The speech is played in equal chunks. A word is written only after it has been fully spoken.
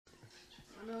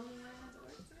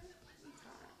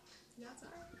Y'all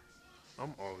tired?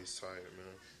 I'm always tired,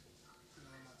 man.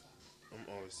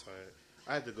 I'm always tired.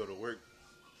 I had to go to work.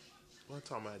 One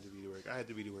time I had to be to work. I had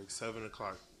to be to work 7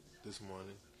 o'clock this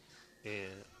morning,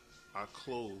 and I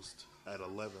closed at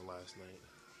 11 last night.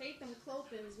 Hate them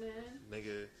clopins, man.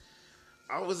 Nigga,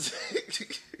 I was,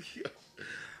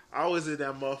 I was in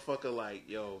that motherfucker like,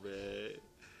 yo, man,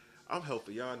 I'm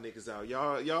helping y'all niggas out.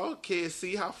 Y'all can't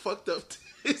see how fucked up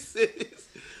this is.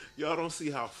 Y'all don't see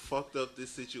how fucked up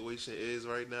this situation is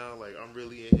right now. Like, I'm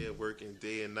really in here working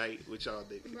day and night with y'all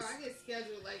niggas. Bro, I get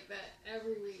scheduled like that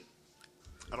every week.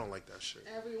 I don't like that shit.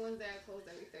 Every Wednesday I close,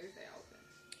 every Thursday I open.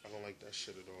 I don't like that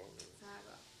shit at all, man. It's how I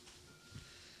go.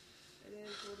 It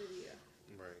is what it is.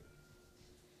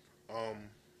 Right.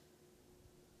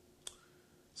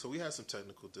 So we had some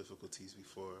technical difficulties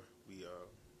before we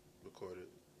recorded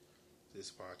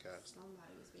this podcast.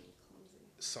 Somebody was being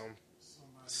clumsy.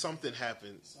 Something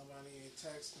happened. Somebody ain't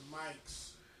text the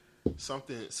mics.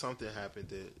 Something happened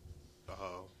that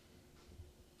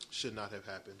should not have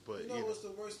happened. But you know what's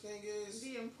the worst thing is?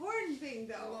 The important thing,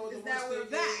 though, You know is that we're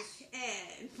back.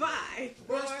 And 5,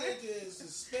 4. Worst thing is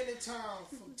spending time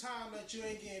from time that you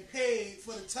ain't getting paid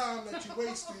for the time that you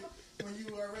wasted when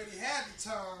you already had the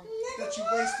time that you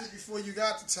wasted before you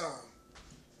got the time.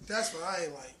 That's what I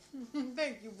ain't like.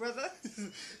 Thank you, brother.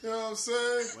 You know what I'm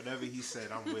saying? Whatever he said,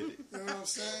 I'm with it. You know what I'm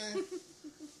saying?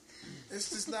 It's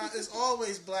just not. It's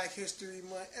always Black History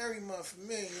Month every month for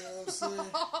me. You know what I'm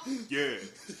saying? Yeah.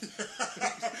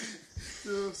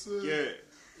 You know what I'm saying? Yeah.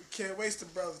 Can't waste the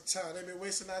brother's time. They've been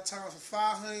wasting our time for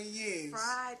 500 years.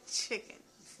 Fried chicken.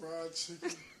 Fried chicken.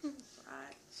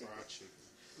 Fried chicken. Fried chicken.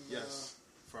 Yes.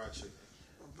 Fried chicken.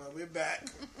 But we're back.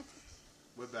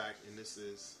 We're back, and this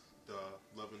is the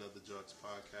Loving of the Drugs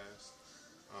podcast.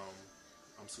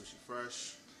 I'm Sushi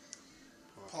Fresh.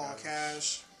 Paul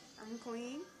Cash. I'm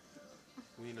Queen.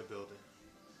 We in the building.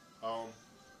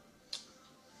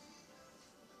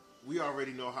 We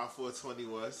already know how 420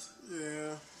 was. Yeah.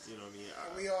 You know what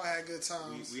I mean? We all had good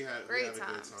times. We had a Great good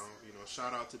times. time. You know,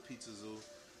 shout out to Pizza Zoo.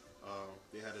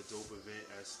 They had a dope event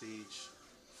at Stage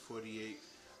 48.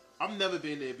 I've never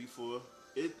been there before.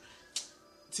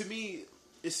 To me,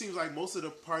 it seems like most of the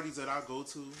parties that I go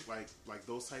to, like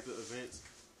those type of events,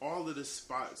 all of the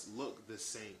spots look the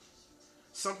same.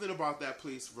 Something about that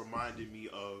place reminded me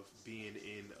of being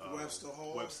in Webster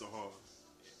Hall. Webster Hall,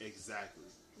 exactly.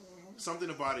 Mm-hmm. Something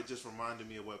about it just reminded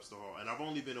me of Webster Hall, and I've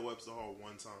only been to Webster Hall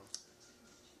one time.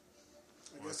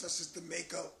 I guess that's just the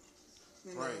makeup.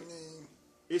 You know Right. what I mean?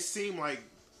 It seemed like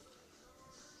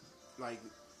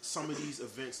some of these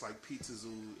events, like Pizza Zoo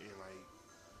and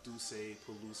like Duce,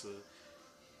 Palooza,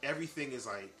 everything is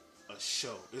like a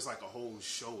show. It's like a whole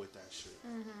show with that shit.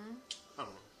 Mm-hmm. I don't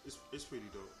know. It's pretty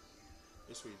dope.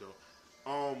 It's pretty dope.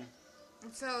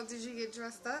 So, did you get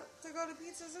dressed up to go to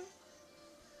Pizza Zoo?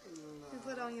 You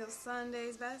put on your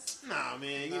Sunday's best? Nah,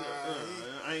 man. You know,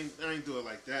 I ain't do it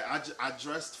like that. I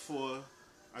dressed for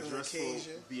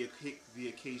the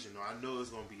occasion. I know it's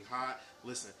gonna be hot.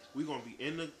 Listen, we're gonna be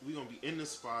in the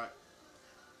spot.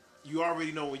 You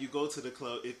already know when you go to the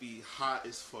club, it be hot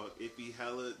as fuck. It be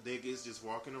hella niggas just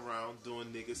walking around doing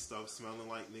nigga stuff, smelling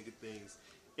like nigga things,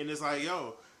 and it's like,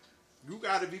 yo, you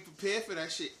gotta be prepared for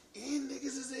that shit. And niggas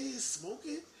is in here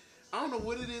smoking. I don't know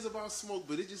what it is about smoke,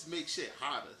 but it just makes shit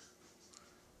hotter.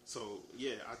 So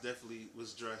yeah, I definitely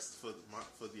was dressed for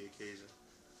the occasion.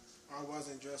 I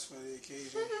wasn't dressed for the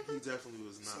occasion. He definitely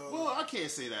was not. So, well, I can't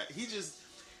say that. He just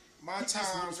was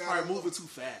got probably moving too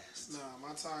fast. Nah,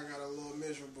 my time got a little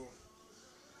miserable.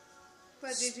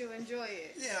 But did you enjoy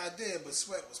it? Yeah, I did, but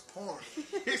sweat was pouring.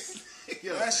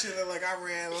 Yo, That shit looked like I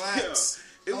ran laps.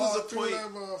 it was all a through point.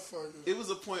 That motherfucker. It was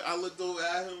a point. I looked over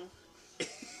at him.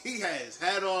 He had his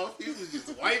hat off. He was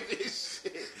just wiping his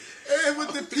shit. And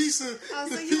with the pizza,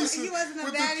 he wasn't a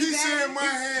with baddie the pizza baddie? in my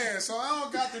hand, so I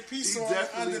don't got the pizza He on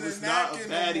definitely under the was not a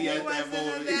napkin. baddie no at more. that Wasn't a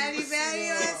moment. baddie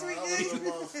last I weekend? was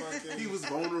a motherfucker. He was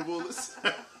vulnerable as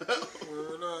hell.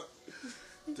 Word up.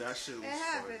 That shit was It funny.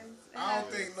 happens. I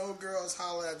don't think no girls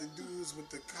holler at the dudes with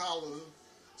the collar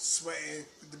sweating,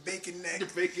 with the bacon neck. The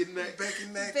bacon neck.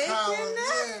 Bacon neck Bacon collar. neck?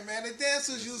 Yeah, man. The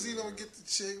dancers usually don't get the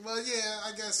chick. Well, yeah,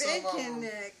 I guess some of Bacon them.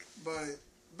 neck. But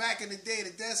back in the day, the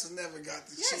dancers never got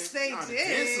the Yes, chick. they Nah, the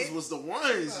did. dancers was the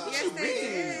ones. What Yes, you they mean?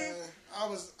 did. I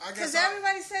guess Because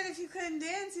everybody said if you couldn't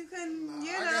dance, you couldn't,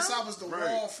 you know. I guess I was the Right.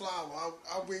 wallflower.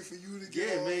 I wait for you to get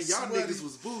Yeah, all man, y'all sweaty. niggas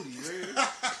was booty, man.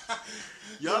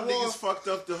 Y'all The wall- niggas fucked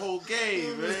up the whole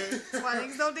game, man. That's why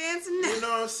niggas don't dance now. You know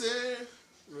what I'm saying?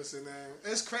 Listen, man,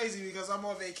 it's crazy because I'm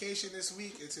on vacation this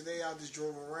week, and today I just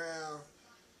drove around,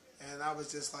 and I was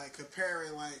just like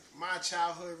comparing like my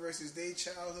childhood versus their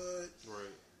childhood, Right.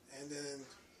 and then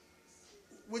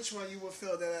which one you would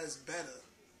feel that is better?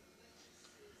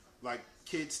 Like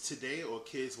kids today or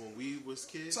kids when we was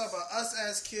kids? Talk about us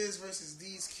as kids versus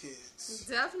these kids.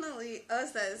 Definitely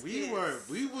us as kids.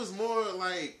 We was more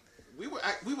like we were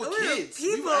kids.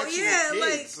 People, we were actual yeah,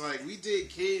 kids. Like we did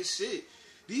kid shit.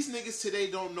 These niggas today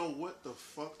don't know what the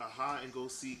fuck a hide and go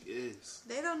seek is.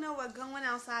 They don't know what going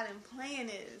outside and playing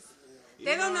is. You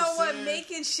They don't know what saying?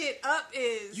 making shit up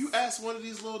is. You ask one of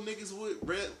these little niggas with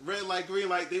red light, green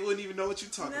light, they wouldn't even know what you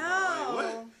talking about. No.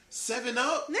 Like what?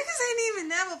 7-Up? Niggas ain't even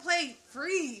never played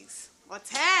freeze or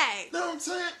tag. Know what I'm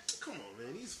saying? Come on,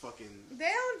 man. These fucking. They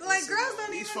don't like Listen, girls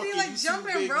don't these even be fucking like YouTube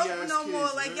jumping baby rope ass no more.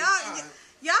 kids, Like man.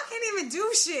 y'all can't even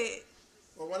do shit.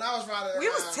 But when I was riding We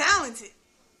was talented.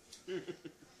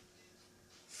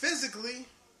 physically,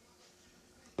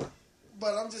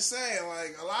 but I'm just saying,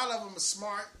 like, a lot of them are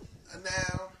smart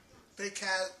now. They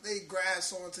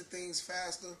grasp onto things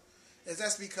faster. Is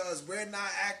that's because we're not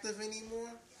active anymore?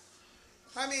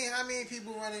 How many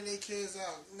people running their kids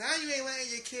out? Now you ain't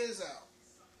letting your kids out.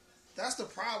 That's the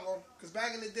problem. Because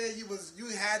back in the day, you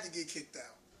had to get kicked out.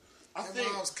 I think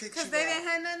Because they didn't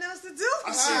have nothing else to do.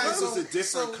 I think it was So- a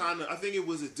different so- kind of. I think it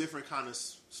was a different kind of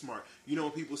smart. You know,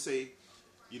 when people say,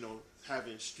 you know,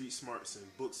 having street smarts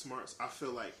and book smarts. I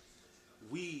feel like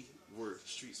we were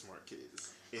street smart kids,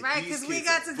 and Right, these because we kids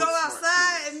got are to book go smart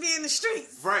outside kids. and be in the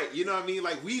streets. Right, you know what I mean?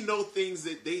 Like, we know things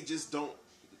that they just don't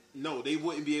know. They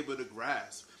wouldn't be able to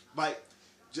grasp. Like,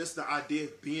 just the idea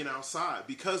of being outside.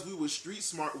 Because we were street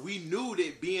smart, we knew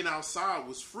that being outside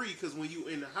was free. Because when you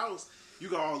in the house, you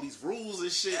got all these rules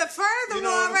and shit. Furthermore, You know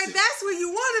what I'm right, saying? that's where you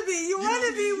want to be. You want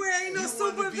to be where ain't no you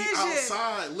wanna supervision. be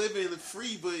outside, living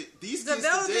free, but these kids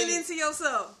Developing today, into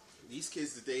yourself. these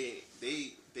kids today,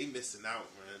 they missing out,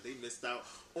 man. They missed out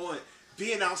on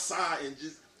being outside and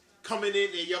just coming in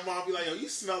and your mom be like, yo, you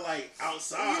smell like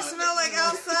outside. You smell like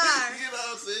outside. You know what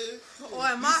I'm saying?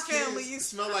 Or in my These kids family, you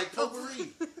smell like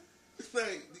potpourri.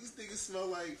 Like, these niggas smell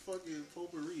like fucking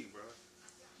potpourri, bro.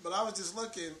 But I was just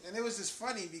looking, and it was just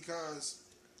funny because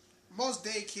most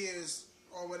daycares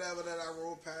or whatever that I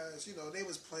rode past, you know, they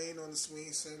was playing on the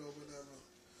swing set or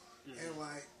whatever. And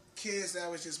like kids that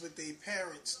was just with their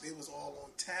parents, they was all on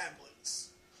tablets.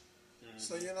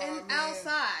 So you know and what I mean?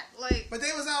 outside, like But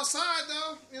they was outside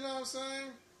though, you know what I'm saying?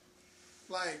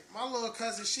 Like my little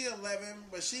cousin, she 11,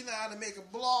 but she know how to make a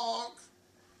blog.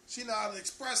 She know how to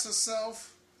express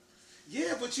herself.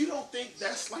 Yeah, but you don't think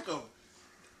that's like a...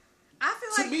 I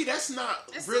feel To like me, that's not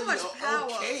it's really too much power.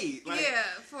 okay. Like, yeah,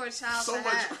 for a child so to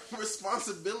much have.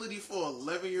 responsibility for an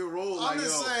 11-year-old. I'm Like,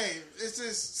 just yo, saying, it's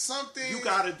just something. you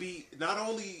gotta be not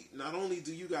only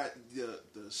do you got the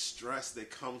stress that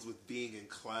comes with being in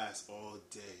class all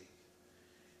day.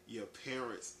 Your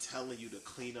parents telling you to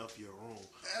clean up your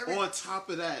room. On top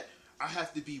of that, I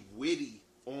have to be witty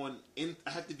on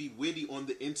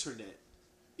the internet.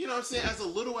 You know what I'm saying? As a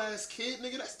little ass kid,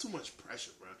 nigga, that's too much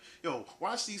pressure, bro. Yo,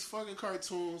 watch these fucking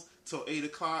cartoons till 8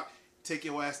 o'clock. Take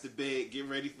your ass to bed. Get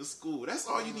ready for school. That's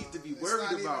all you need to be It's worried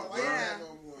not even about, like bro. that no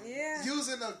more. Yeah.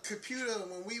 Using a computer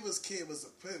when we was kids was a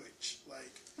privilege.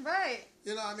 Like, Right.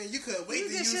 you know what I mean? You could wait You to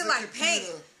did use shit a like computer. paint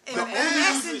and But The now- only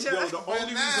Messenger. reason, yo, the But only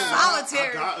reason now- why Solitary.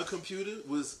 I got a computer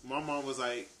was my mom was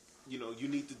like, you know, you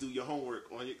need to do your homework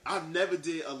on your. I never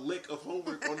did a lick of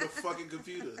homework on the fucking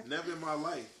computer. Never in my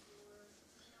life.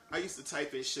 I used to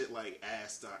type in shit like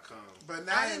ass.com. But I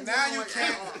now didn't do you homework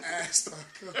can't at all. ask.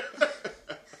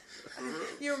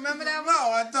 You remember that No, one?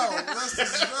 I don't.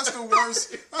 That's the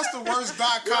worst. That's the worst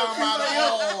 .com out of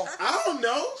all. I don't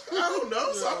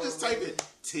know. So I'm just typing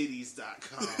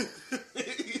titties.com.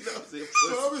 You know what I'm saying?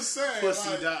 So I'm just saying, like,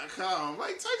 Pussy.com.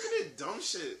 Like typing in dumb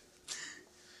shit.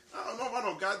 I don't know if I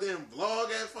don't goddamn blog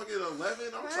at fucking 11.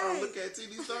 I'm trying to look at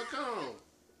titties.com.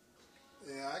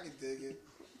 yeah, I can dig it.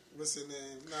 What's her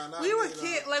name? Nah, not We were me,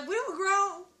 kids. Like we were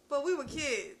grown, but we were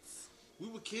kids. We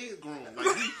were kids grown. Like,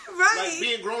 we, Right. like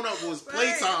being grown up was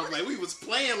playtime. Like we was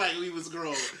playing like we was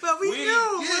grown. But we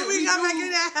knew when we got back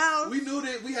in that house. We knew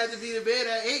that we had to be in bed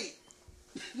at 8.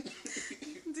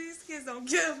 These kids don't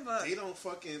give a fuck. They don't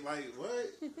fucking like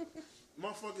what?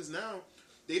 Motherfuckers now,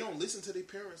 they don't listen to their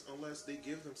parents unless they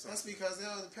give them That's something. because the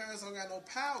parents don't got no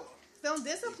power. Don't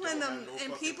discipline They don't them, have no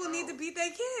and fucking people need to power. beat their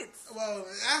kids. Well,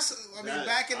 That-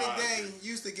 back in the day,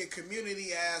 you used to get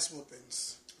community ass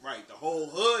whoopings. Right, the whole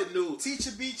hood knew.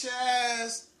 Teacher beat your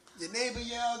ass. Your neighbor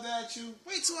yelled at you.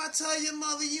 Wait till I tell your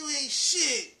mother you ain't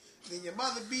shit. Then your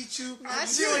mother beat you. Not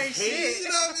You you ain't ain't shit. You know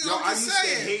what I mean? Yo, I'm I just used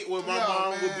saying. to hate when my Yo, mom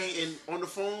man. would be on the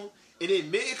phone and then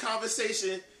mid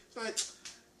conversation, like,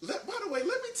 by the way,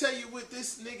 let me tell you what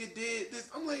this nigga did.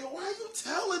 I'm like, why are you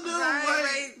telling them? Right, like,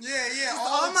 right. Yeah,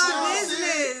 All the my time.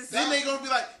 business. Then they gonna be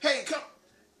like, hey,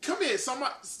 come here. So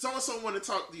somebody so want to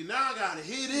talk to you. Now I gotta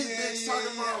hear this bitch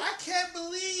talking about. I can't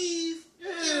believe.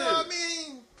 You know what I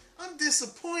mean? I'm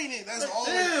disappointed. That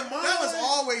was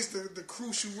always the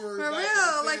crucial word. For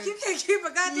real, like you can't keep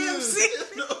a goddamn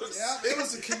secret. It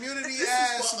was a community this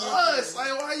ass. Is for us.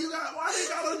 Like why they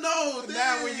gotta know?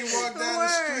 Now when you walk down the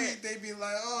street, they be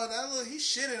like, "Oh, that little he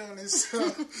shitting on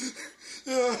himself."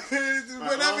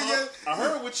 I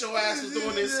heard what your ass was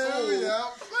doing in school.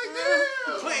 Like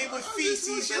damn, playing with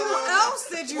feces. Who else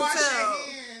did you tell?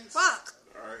 Fuck.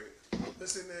 All right.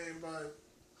 Listen, everybody.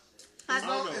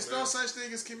 There's no such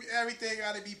thing as everything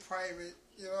got to be private.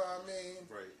 You know what I mean?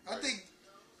 Right. I think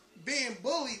being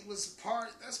bullied that's part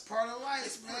of life,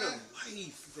 it's man. Part of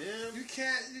life, man. You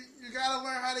can't. You gotta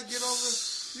learn how to get over.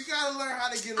 You gotta learn how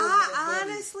to get over.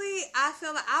 Honestly, I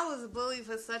feel like I was bullied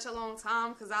for such a long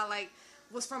time because I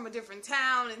was from a different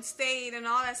town and state and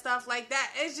all that stuff like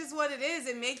that. It's just what it is.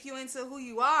 It make you into who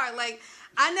you are. Like,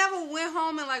 I never went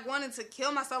home and wanted to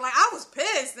kill myself. Like, I was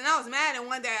pissed and I was mad, and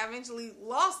one day I eventually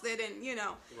lost it and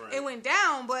it went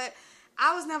down, but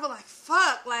I was never like,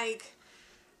 fuck, like,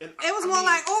 and it was more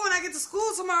like, oh, when I get to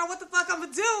school tomorrow, what the fuck I'm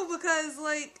gonna do? Because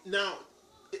now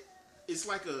it's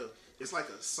like a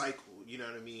cycle, you know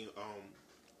what I mean?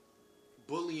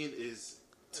 Bullying is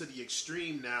to the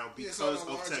extreme now because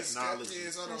of technology.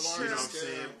 You know what I'm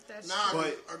saying?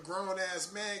 But a grown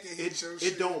ass man can hit your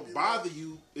shit. It don't bother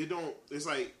you. It's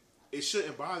like it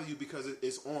shouldn't bother you because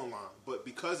it's online. But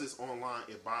because it's online,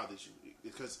 it bothers you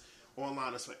because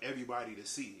online is for everybody to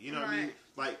see. You know what I mean?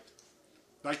 Like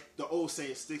the old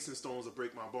saying, "Sticks and stones will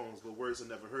break my bones, but words will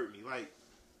never hurt me." Like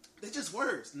they're just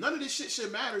words. None of this shit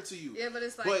should matter to you. Yeah, but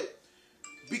it's like. But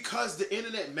because the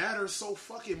internet matters so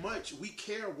fucking much, we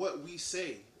care what we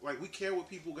say. Like, we care what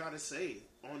people gotta say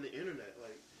on the internet.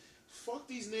 Like, fuck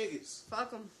these niggas. Fuck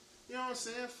them. You know what I'm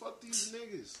saying? Fuck these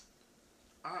niggas.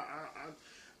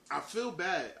 I feel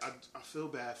bad. I feel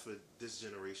bad for this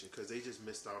generation because they just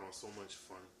missed out on so much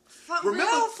fun.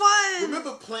 Real fun.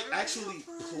 Remember playing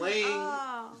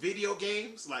video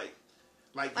games? Like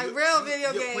real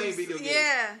video games. Playing video games.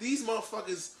 Yeah. These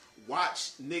motherfuckers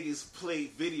watch niggas play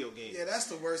video games. Yeah, that's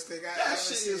the worst thing I ever That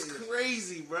shit seen. is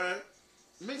crazy, bruh.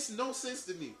 Makes no sense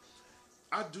to me.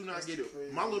 I do not get it.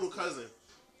 Crazy. My little cousin,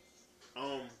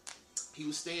 he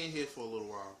was staying here for a little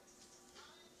while.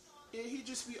 And he'd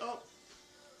just be up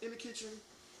in the kitchen,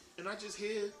 and I just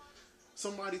hear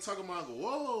somebody talking about,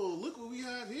 whoa, look what we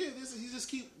have here. He just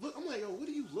keep look. I'm like, yo, what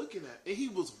are you looking at? And he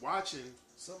was watching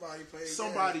somebody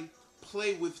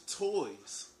play with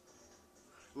toys.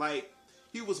 Like,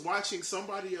 he was watching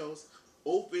somebody else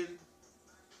open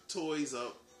toys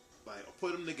up, like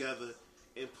put them together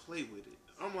and play with it.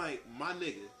 I'm like, my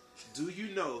nigga, do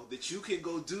you know that you can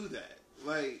go do that?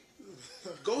 Like,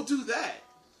 go do that.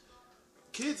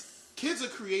 Kids are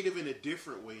creative in a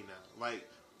different way now. Like,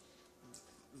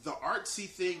 the artsy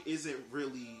thing isn't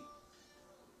really.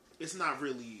 It's not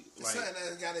really like something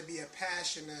that's got to be a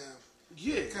passion now.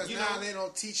 Yeah, because now they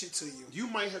don't teach it to you. You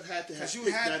might have had to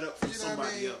pick that up from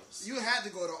somebody else. You had to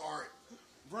go to art.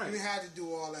 Right. You had to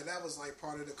do all that. That was like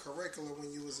part of the curriculum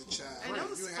when you was a child. And right. it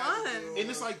was fun. And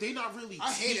it's like they not really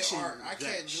teaching art. I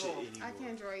can't draw. I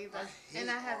can't draw either.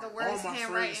 I had the worst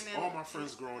handwriting. All my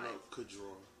friends growing up could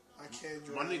draw. I can't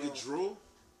draw. My nigga Drew,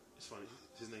 it's funny.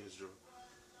 His name is Drew.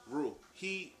 Drew.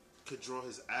 He could draw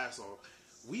his ass off.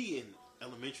 We in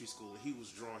elementary school, and he was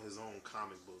drawing his own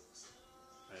comic books.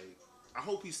 Like, I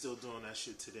hope he's still doing that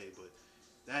shit today, but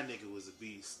that nigga was a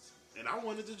beast. And I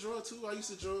wanted to draw too. I used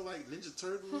to draw like Ninja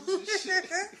Turtles and shit.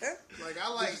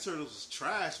 Ninja Turtles was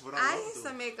trash, but I used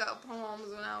to make up poems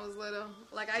when I was little.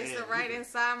 Like, I used to write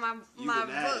inside my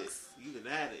books. You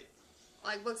been at it.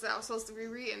 Like books that I was supposed to be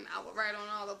reading, I would write on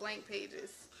all the blank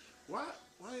pages. Why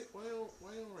don't write no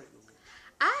more?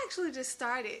 I actually just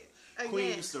started again.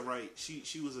 Queen used to write.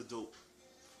 She was a dope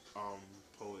poet.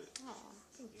 Oh,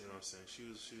 you know what I'm saying? She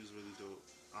was really dope.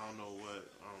 I don't know what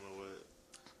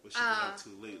she been up to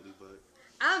lately, but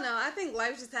I don't know. I think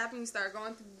life just happened. You start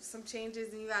going through some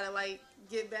changes, and you gotta like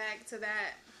get back to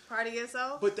that part of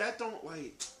yourself. But that don't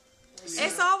like.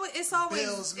 It's always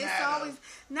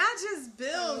not just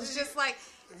bills. Just like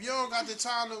if you don't got the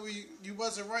time that you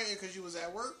wasn't writing because you was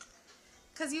at work.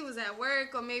 Because you was at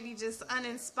work, or maybe just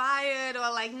uninspired, or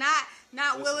like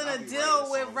not willing to deal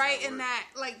with writing that,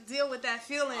 like deal with that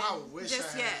feeling. I wish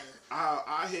just yet.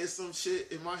 I hear some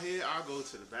shit in my head. I'll go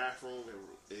to the bathroom and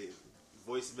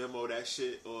voice memo that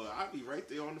shit, or I'll be right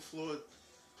there on the floor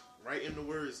writing the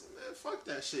words. Man, fuck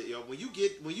that shit, yo. When you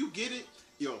get it,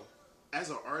 yo, as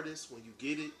an artist, when you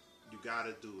get it, you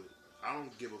gotta do it. I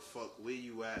don't give a fuck where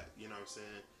you at. You know what I'm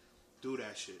saying? Do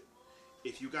that shit.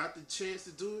 if you got the chance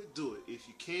to do it, do it. If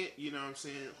you can't, you know what I'm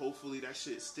saying, hopefully that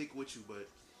shit stick with you. But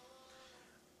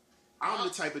I'm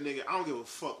the type of nigga, I don't give a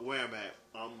fuck where I'm at.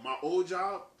 My old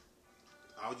job,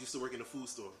 I used to work in a food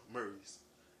store, Murray's.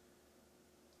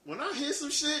 When I hear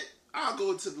some shit, I'll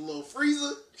go to the little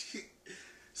freezer,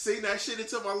 sing that shit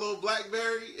into my little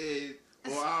BlackBerry,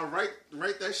 or I'll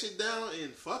write that shit down,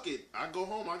 and fuck it. I go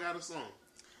home, I got a song.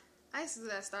 I used to do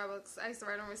that at Starbucks. I used to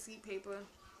write on receipt paper.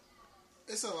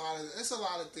 It's a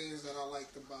lot of things that I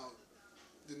liked about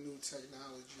the new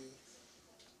technology.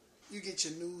 You get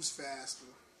your news faster.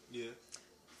 Yeah.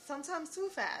 Sometimes too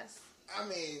fast. I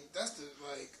mean,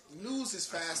 news is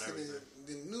faster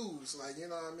than news. Like, you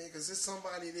know what I mean? Because there's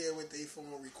somebody there with their phone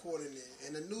recording it.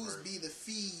 And the news be the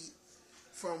feed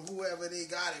from whoever they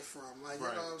got it from. Like, you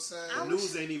know what I'm saying? The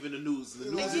news ain't even the news.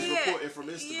 The news is reporting from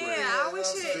Instagram. Yeah, I wish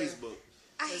Facebook.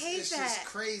 I hate it's that. It's just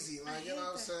crazy. Like, you know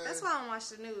what I'm saying? That's why I don't watch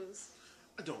the news.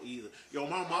 I don't either. Yo,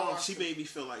 my mom, she made me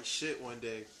feel like shit one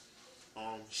day.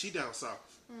 She down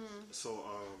south. So,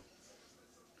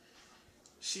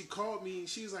 she called me.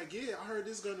 She was like, yeah, I heard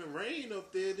it's gonna rain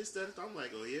up there. This, that. I'm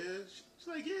like, oh, yeah? She's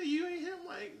like, yeah, you ain't here? I'm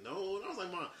like, no. And I was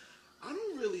like, Mom, I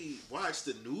don't really watch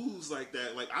the news like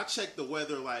that. Like, I check the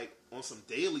weather, like, on some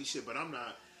daily shit, but I'm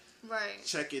not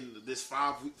checking this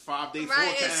 5 day forecast.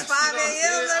 Right, it's 5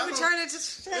 a.m. Let me turn it to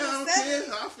I don't care.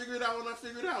 I'll figure it out when I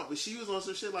figure it out. But she was on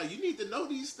some shit like, you need to know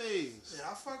these things.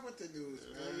 Yeah, I fuck with the news,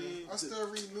 man. I mean, I still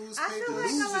read newspapers. I feel like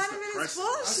a lot of it is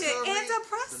bullshit and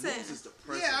depressing. The news is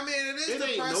depressing. Yeah, I mean, it is it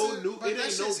ain't depressing. no good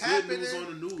news on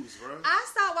the news, bro. I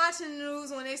stopped watching the news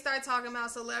when they start talking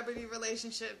about celebrity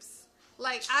relationships.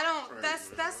 Like, I don't.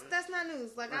 That's not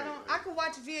news. Like, I don't. I could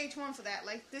watch VH1 for that.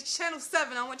 Like, this Channel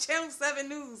 7. I want Channel 7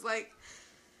 news. Like,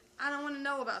 I don't want to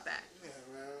know about that. Yeah,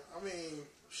 man. I mean,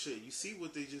 shit. You see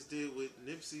what they just did with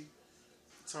Nipsey?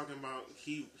 Talking about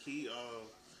he's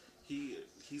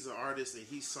an artist and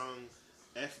he sung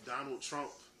F Donald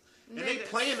Trump. And they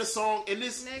playing the song, and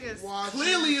this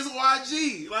clearly is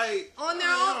YG. Like on their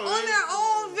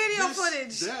own video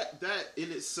footage. That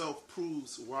in itself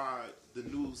proves why the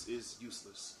news is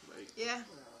useless. Like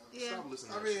stop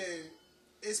listening. I mean,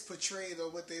 it's portrayed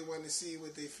on what they want to see,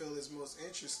 what they feel is most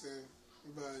interesting,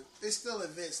 but it's still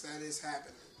events that is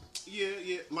happening.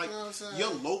 Yeah. Like, you know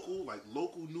your local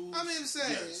news. I mean, I'm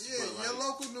saying, your like,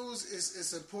 local news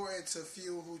is important to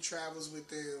few who travels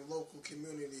within local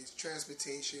communities.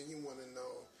 Transportation, you want to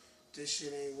know this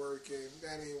shit ain't working,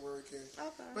 that ain't working.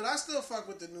 Okay. But I still fuck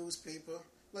with the newspaper.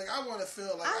 Like, I want to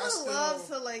feel like I would love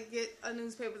to like get a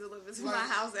newspaper delivered to my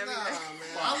house every day.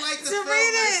 Man. I like to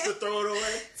read it, to throw it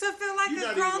away, to feel like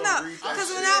a grown up.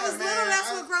 Because when I was little, that's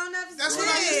what grown ups did. That's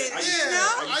what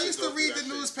I used used to read the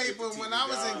newspaper when I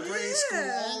was in grade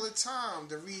school all the time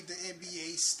to read the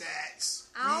NBA stats.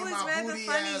 I always read the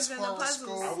funnies and the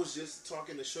puzzles. I was just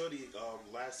talking to Shorty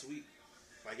last week.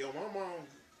 Like, yo,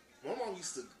 my mom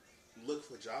used to look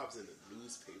for jobs in the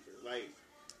newspaper, like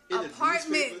in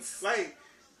apartments, the newspaper. Like,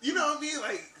 you know what I mean?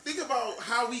 Like, think about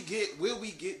where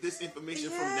we get this information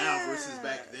from now versus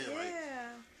back then. Like,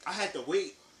 I had to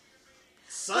wait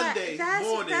Sunday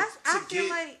morning to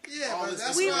get all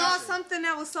this. We lost something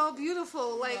that was so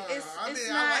beautiful. Like,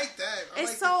 I like that.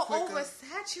 It's so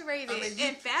oversaturated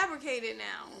and fabricated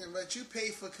now. Yeah, but you pay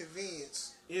for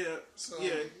convenience. Yeah. So.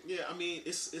 Yeah. I mean,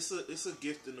 it's a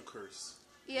gift and a curse.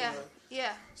 Yeah.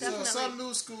 Definitely. So some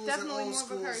new schools definitely and old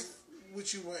more of a curse. schools,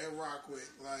 which you wouldn't rock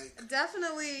with, like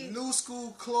definitely new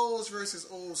school clothes versus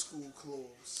old school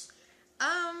clothes.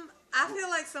 I feel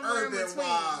like somewhere in between.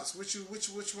 Wise,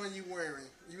 which one you wearing?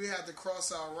 You have to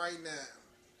cross out right now.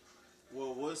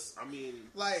 Well,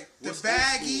 like the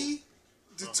baggy,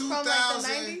 the 2000, from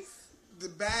like the 90s? The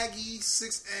baggy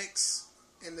 6X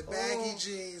and the baggy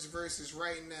jeans versus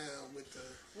right now with the.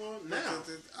 Well, now.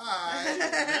 Alright.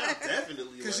 Now,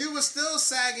 definitely. Because you were still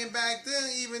sagging back then,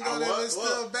 even though they were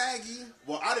still baggy.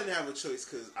 Well, I didn't have a choice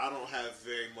because I don't have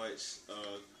very much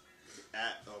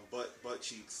butt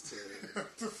cheeks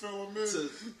to fill them in.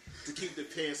 to keep the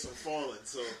pants from falling.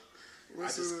 So I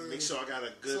just make sure I got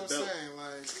a good belt. I'm saying,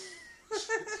 like,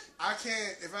 I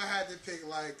can't, if I had to pick,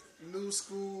 like, new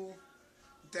school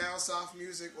down south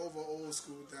music over old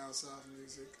school down south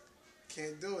music.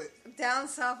 Can't do it. Down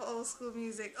south old school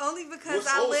music. Only because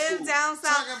I live down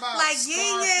south. Like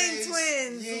Yin Yang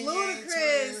Twins,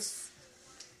 Ludacris,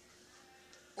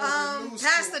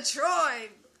 Pastor Troy,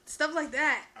 stuff like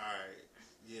that. Alright,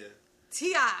 yeah.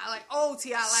 T.I., like old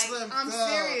T.I., like Slim I'm Thug,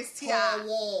 serious T.I. Paul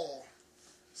Wall.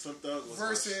 Slim Thug was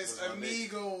versus my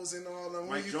Amigos and all them.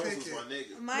 Mike Jones was my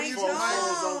nigga. Mike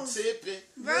Jones on tipping.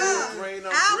 Bro,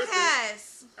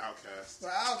 Outkast.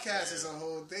 But Outkast is a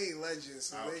whole day legend,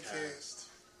 so they can't.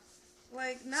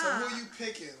 Like, nah. So who you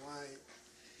picking? Like,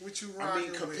 what you rocking I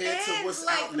mean, compared with? to what's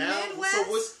like, out now.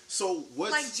 Midwest, So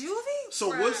what's like Juvie?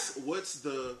 So Bruh.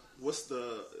 what's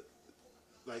the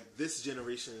like this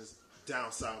generation's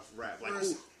down south rap? Like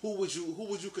who would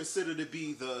you consider to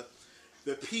be the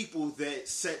people that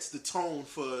sets the tone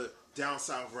for down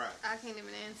south rap? I can't even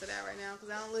answer that right now because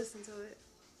I don't listen to it.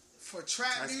 For trap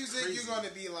That's music, crazy. you're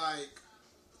gonna be like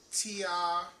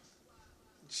T.I.,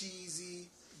 Jeezy,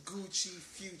 Gucci,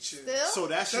 Future. Still? So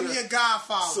that's Them your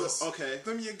godfathers. So, okay.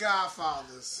 Them your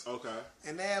godfathers. Okay.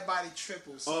 And everybody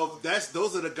triples. Oh,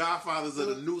 those are the godfathers of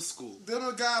the new school. Them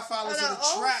the godfathers Oh, of the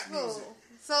old trap school. music.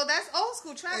 So that's old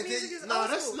school. Trap And music then- is No, old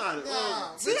that's school. not.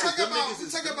 Nah, we because talking them about- niggas we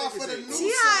is- talking them about niggas for the ain't- new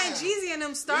T.I. and sound. Jeezy and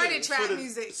them started Yeah, trap for the-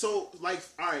 music. So like,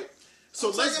 all right. So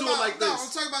I'm let's talking do it about- like no, this.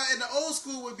 I'm talking about in the old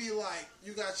school would be like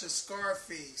you got your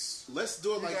Scarface, Let's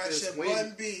do it you like got this. your When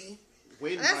Bun B.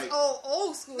 That's like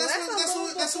old school. That's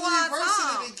That's before what our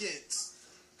versatile time. it gets.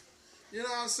 You know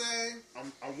what I'm saying?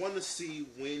 I want to see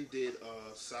when did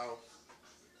South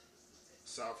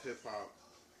hip hop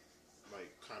like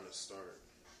kind of start.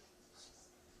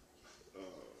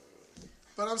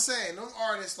 But I'm saying them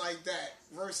artists like that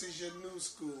versus your new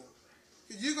school.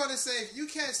 You're gonna say you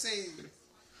can't say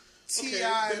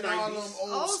T.I. the and all them 90s.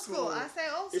 old school. I say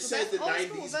old school. It said That's the old 90s,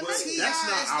 school. but The 90s. that's T.I.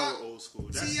 not is our not- old school.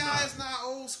 That's T.I. not. is not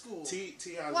old school.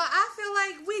 T.I. Well, I feel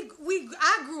like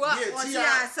I grew up Yeah, on T.I.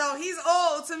 T.I., so he's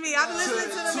old to me. I've been listening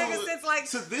to the nigga since like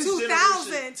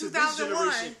 2000,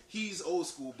 2001. He's old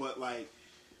school, but like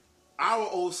our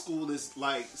old school is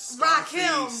like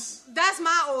Rakim, Scarface. that's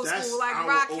my old That's school. Like our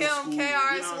old Rakim, school, you know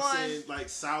what I'm KRS-One. saying? Like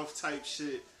South type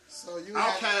shit. So you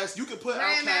have, Outkast, you can put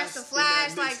Grandmaster Outkast in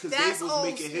Flash, that mix like, because that's they was old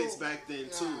making hits school. back then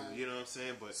too. Nah. You know what I'm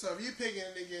saying? But so if you picking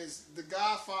niggas, the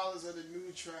godfathers of the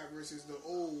new trap versus the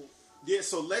old, yeah,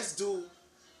 so let's do.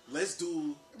 we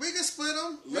can split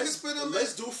them. We can split them.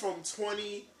 Let's do from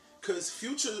 20 because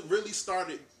Future really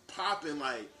started popping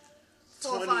like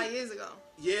 4 or 20 5 years ago.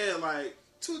 Yeah, like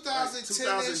 2010.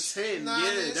 2010.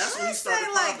 Yeah, that's when he Let's say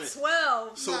started like popping.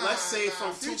 12. So let's say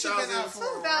from Future 2000. been out for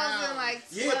a 2000, while. like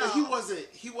 12. Yeah, but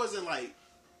he wasn't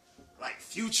like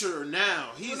Future now.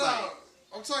 He's No, like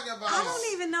I'm talking about. I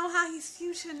don't even know how he's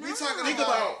Future now. We talking think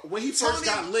about when he first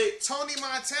got lit. Tony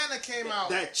Montana came out.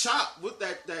 That chop with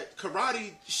that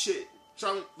karate shit.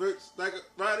 Like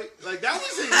karate, like that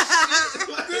was his shit.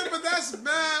 Like, Yeah, but that's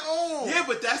mad old. yeah,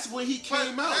 but that's when he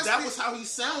came But out. that's That be- was how he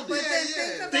sounded. But then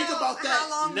Yeah. Think about how that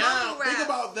long now. mumble Think rap.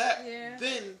 about that Yeah.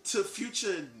 then to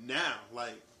Future now.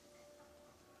 Like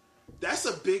that's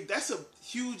a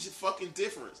huge fucking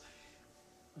difference.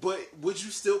 But would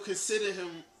you still consider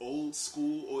him old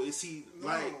school, or is he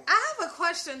like? I have a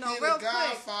question though, He the real quick.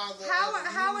 godfather of the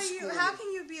How new are you? school. How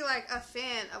can you be like a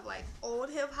fan of like old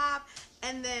hip hop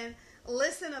and then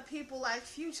listen to people like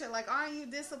Future? Like, aren't you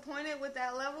disappointed with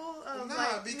that level of Nah,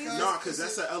 like because- music? No, because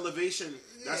that's an elevation.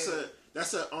 That's Yeah.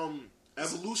 that's a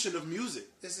evolution of music.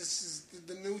 This is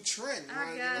the new trend. I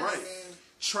like, guess. you know what I Right. mean?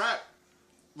 Trap,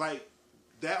 like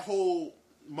that whole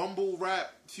mumble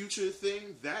rap Future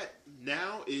thing. That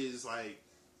now is like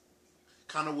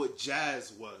kind of what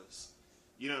jazz was.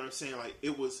 You know what I'm saying? Like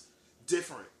it was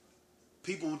different.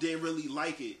 People didn't really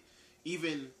like it.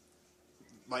 Even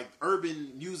like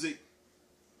urban music,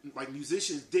 like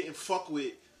musicians didn't fuck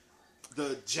with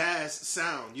the jazz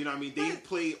sound. You know what I mean? They But-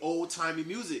 played old timey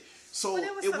music. So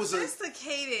But it was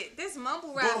sophisticated. This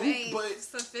mumble rap ain't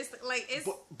sophisticated. Like it's.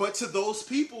 But to those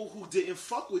people who didn't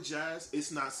fuck with jazz, it's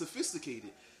not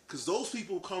sophisticated. Because those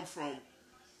people come from,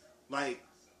 like,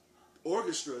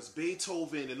 orchestras,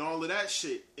 Beethoven, and all of that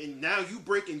shit. And now you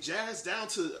breaking jazz down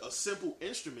to a simple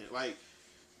instrument. Like,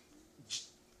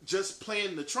 just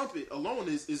playing the trumpet alone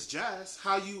is jazz.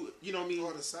 How you know what I mean?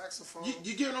 Or the saxophone.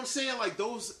 You get what I'm saying? Like,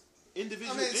 those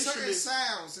individual I mean, certain instruments.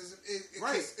 sounds,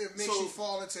 Right. it makes So- you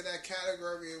fall into that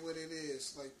category of what it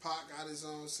is. Like, Pac got his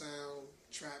own sound,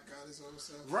 Trap got his own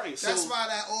sound. Right, That's so- why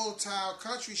that old town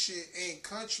country shit ain't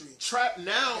country. Trap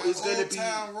now That is going to old be...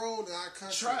 town road not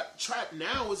country. Trap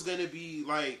now is gonna be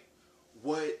like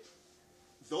what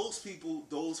those people,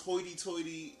 those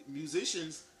hoity-toity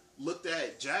musicians looked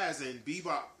at jazz and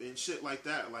bebop and shit like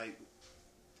that. Like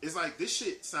it's like this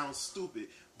shit sounds stupid,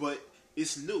 but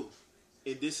it's new,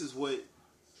 and this is what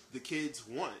the kids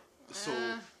want. So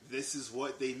this is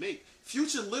what they make.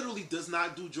 Future literally does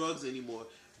not do drugs anymore,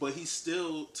 but he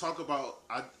still talk about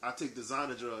I take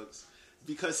designer drugs.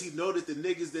 Because he know that the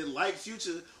niggas that like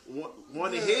Future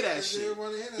want to hear that shit. You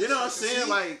know what I'm saying?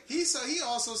 Like he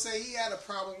also said he had a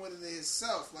problem with it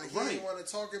himself. Like he Right. didn't want to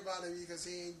talk about it because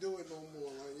he ain't do it no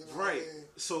more. Like, you know right. What I mean?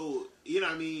 So you know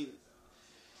what I mean.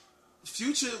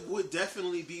 Future would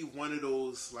definitely be one of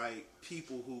those like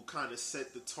people who kind of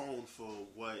set the tone for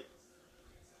what.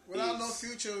 Without no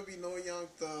Future, would be no Young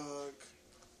Thug.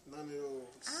 None of those.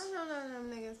 I don't know none of them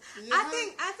niggas. Yeah.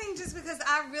 I think just because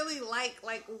I really like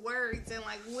words and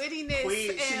like wittiness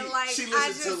Queen, and like she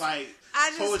listens to like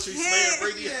poetry slam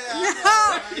radio. Yeah,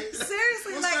 No,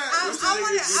 seriously, What's like that?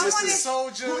 I want to.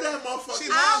 Soldier. Who that motherfucker?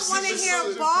 I want to She hear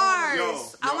listens to- bars. Yo,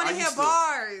 I want to hear used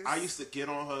bars. I used to get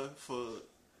on her for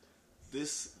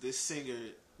this singer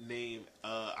named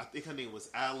I think her name was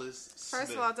Alice Smith.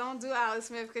 First of all, don't do Alice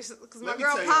Smith because my Let me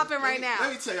girl tell you- popping let right me- now.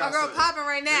 let me tell y'all My girl something. popping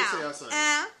right Let me now. tell y'all something.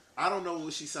 I don't know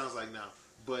what she sounds like now,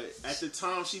 but at the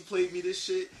time she played me this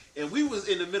shit, and we was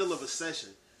in the middle of a session.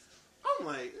 I'm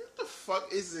like, what the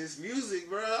fuck is this music,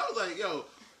 bro? I was like, yo,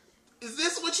 is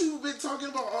this what you've been talking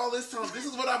about all this time? This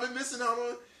is what I've been missing out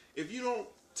on? If you don't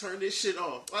turn this shit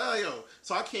off. Like, yo,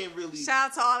 so I can't really... Shout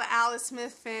out to all the Alice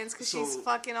Smith fans because So, she's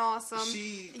fucking awesome.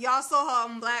 she- Y'all saw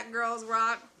her on Black Girls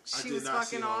Rock. I She did was not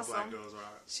see fucking her on awesome. Black Girls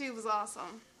Rock. She was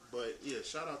awesome. But yeah,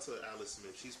 shout out to Alice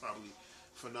Smith. She's probably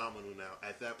phenomenal now.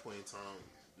 At that point in time,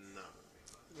 no.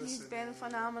 She's Listen, been a man.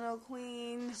 phenomenal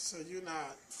queen. So you're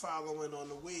not following on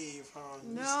the wave, huh?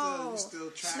 No. You still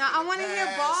tracking No, I the want to hear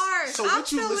past. bars. So I'm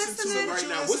what you still listen listening to right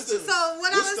now? you What's the listen to? So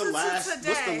what I what's the listen last to today?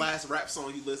 what's the last rap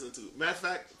song you listen to? Matter of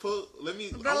fact, let me.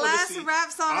 The last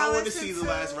rap song I I want to listened see the to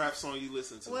last rap song you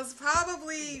listen to. was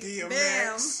probably Bam.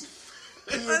 DMX.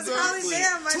 It was probably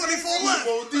Bam. 24 nigga.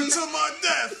 left until my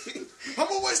death. I'm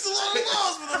gonna waste a lot of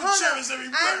lives, but I'm Hold gonna on. cherish every I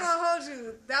ain't breath. gonna hold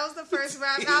you. That was the first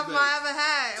rap album I ever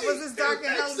had. It was this dark and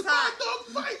hell hot.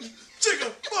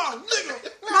 Chicken, bomb, nigga.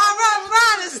 My Rough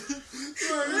Riders.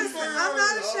 Listen, Listen, I'm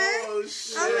not ashamed. Oh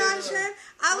shit! I'm not ashamed.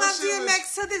 I That love shit DMX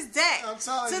to this day. I'm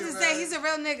telling To you, this man. day, he's a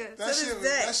real nigga. That To shit, this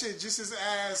day. that shit just as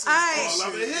ass. Aight. as All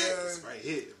of shit, it hit. yeah. It's right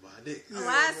here, my nigga. The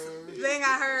last thing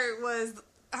I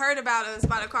heard about it was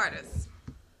by the Carters.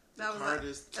 That was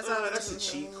Hardest. That's what I was That's a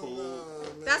listening cheat code.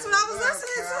 Man, That's what I was that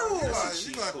listening cow. to. You That's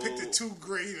a gotta pick cheat the two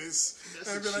greatest That's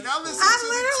and a be like, cheat I code. listen I to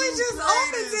the literally two just opened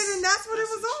greatest. it and that's what it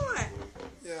was on.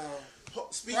 Yeah.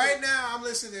 Speaking Right now, I'm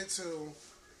listening to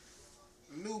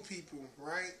new people.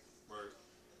 Right.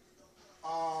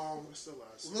 What's the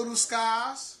last song? Little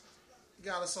Skies. You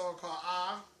got a song called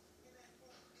Ah.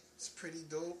 It's pretty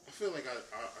dope. I feel like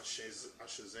I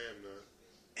Shazam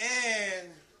that. And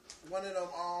one of them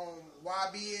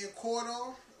YBN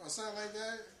Cordo or something like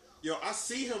that. Yo, I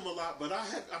see him a lot, but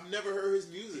I've never heard his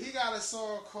music. He got a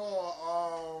song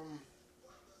called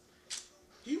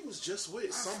He was just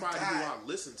with somebody who forgot. I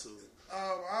listened to.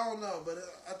 I don't know, but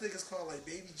I think it's called like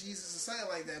Baby Jesus or something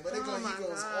like that. But Oh my he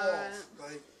goes God. off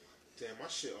like. Damn, my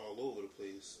shit all over the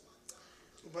place.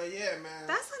 But yeah, man.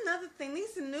 That's another thing.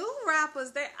 These new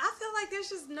rappers, I feel like there's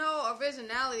just no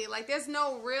originality. Like there's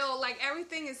no real, like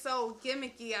everything is so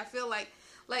gimmicky. I feel like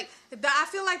the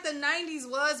 90s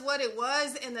was what it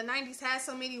was, and the 90s had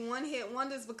so many one-hit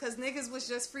wonders because niggas was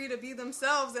just free to be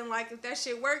themselves, and like if that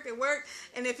shit worked, it worked,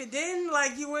 and if it didn't,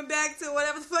 like you went back to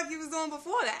whatever the fuck you was doing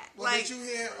before that. Well, like, did you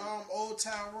hear Old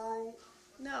Town Road?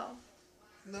 no.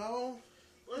 No.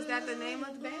 Is that the name of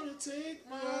the band? I'm gonna take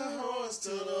my horse to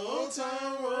the old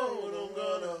town road. I'm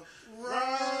gonna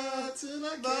ride till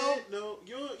I can't. No,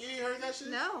 you ain't heard that shit?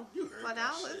 No. You heard But that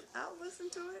I'll shit. listen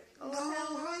to it. No, Old Town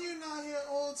Road. how you not hear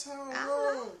Old Town I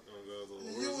Road?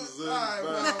 You was, alright,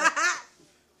 well,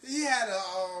 he had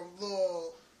a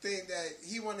little thing that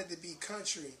he wanted to be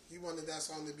country. He wanted that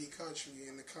song to be country,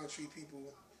 and the country people,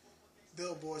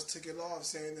 billboards took it off,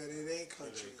 saying that it ain't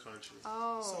country. Country.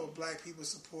 Oh. So black people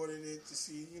supported it to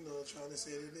see, trying to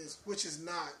say that it is, which is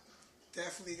not.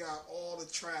 Definitely got all the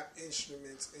trap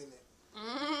instruments in it.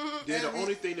 Yeah, the And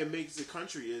only thing that makes it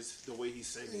country is the way he's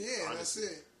singing. Yeah, honestly.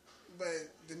 that's it. But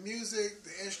the music,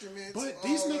 the instruments,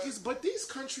 But these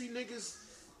country niggas,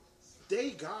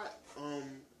 they got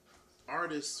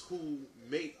artists who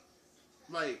make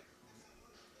like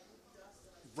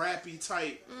rappy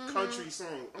type country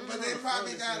songs. But they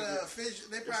probably got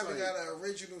an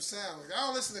original sound. Like, I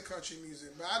don't listen to country music,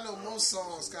 but I know most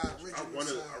songs got original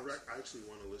sounds. I actually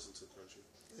want to listen to country.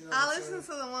 You know what I I'm listen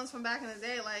saying? to the ones from back in the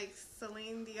day, like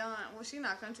Celine Dion. Well, she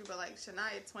not country, but like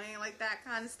Shania Twain, like that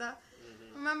kind of stuff.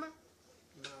 Remember?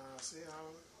 Nah, see,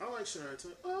 I like Shania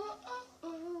Twain. Oh,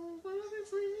 wanna be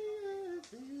free and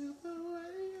feel the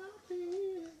way I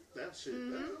feel. That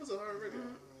shit, that was a hard record.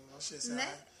 that shit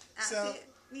sound.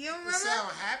 You don't It remember? sound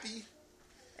happy.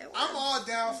 It was. I'm all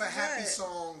down for It was happy good.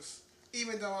 songs,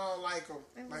 even though I don't like them.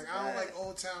 It was Like I don't good. like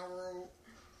Old Town Road,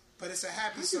 but it's a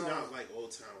happy I do song not like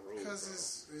Old Town Road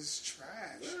because it's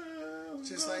trash. Well,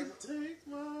 Just gonna like- take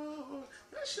my heart.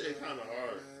 That shit kind of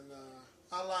hard. And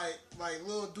I like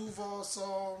Lil Duval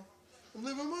song. I'm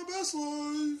living my best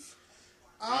life.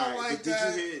 I don't Alright, like but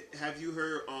that. Have you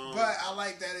heard? But I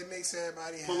like that it makes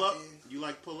everybody happy. Pull Up. You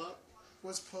like Pull Up?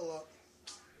 What's Pull Up?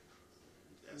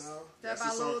 No. That That's by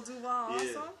the song. Lil Duval also?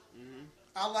 Mm-hmm.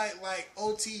 I like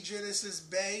OT Genesis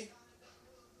Bay.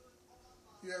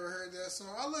 You ever heard that song?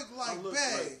 I look like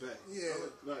Bay. Yeah.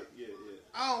 Yeah.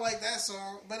 I don't like that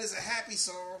song, but it's a happy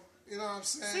song. You know what I'm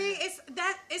saying? See,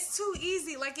 it's too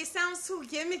easy. Like it sounds too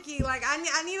gimmicky. Like I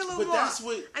need a little But more. that's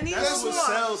what I need that's a what little more.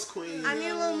 sells, Queen. I need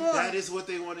a little more. That is what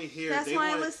they want to hear. That's they why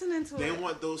want, I'm listening to They it.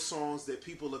 want those songs that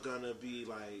people are gonna be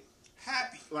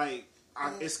Happy.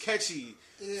 it's catchy.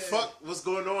 Yeah. Fuck what's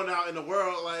going on out in the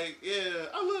world. Like, yeah,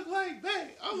 I look like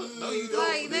Bay. No, you don't.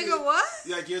 Like nigga, what?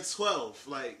 Like you're 12.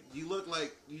 Like you look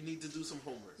like you need to do some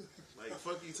homework. Like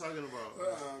fuck you talking about?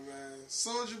 Oh man,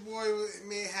 Soulja Boy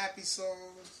made happy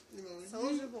songs. You know,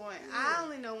 Soulja Boy. Yeah. I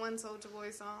only know one Soulja Boy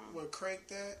song. What, Crank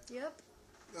That? Yep.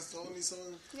 That's the only song.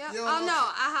 Yep. You Oh don't no, know-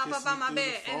 I hop Kiss up Me on my Through the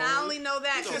bed and I Phone. only know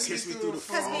that You know, Kiss Me Through the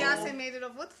because Phone. Beyonce made it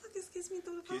up. What the fuck is Kiss Me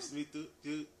Through the Phone? Kiss me through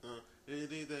you.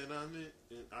 Anything that I meant.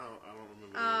 I don't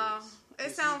remember. Oh, Kiss it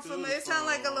me sounds through familiar. the It sounds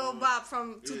like a little phone. bop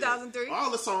from 2003. Yeah.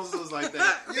 All the songs was like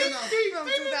that. You know, From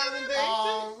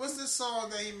 2003. what's the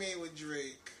song that he made with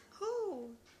Drake? Who?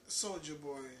 Soulja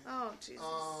Boy. Oh Jesus.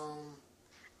 Um,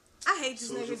 I hate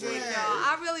this Soulja nigga Boy. Drake, y'all.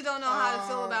 I really don't know how to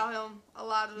feel about him a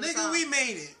lot of the Nigga, time. we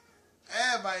made it.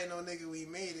 Everybody know Nigga, we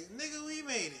made it. Nigga, we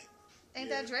made it. Ain't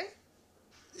that Drake?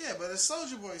 Yeah, but it's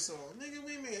Soulja Boy song. Nigga,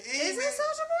 we made it. And Is he it made-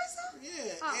 Soulja Boy song?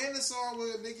 Yeah, Oh. and the song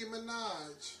with Nicki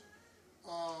Minaj.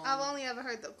 I've only ever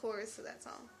heard the chorus to that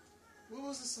song. What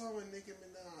was the song with Nicki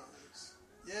Minaj?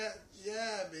 Yeah,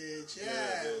 bitch. Yeah,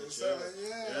 Yeah, bitch, So, yeah.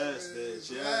 yeah, Yes,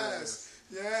 bitch, yeah. yes,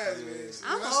 bitch.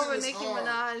 I'm That shit over was Nicki hard.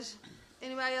 Minaj.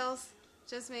 Anybody else?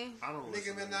 Just me? I don't.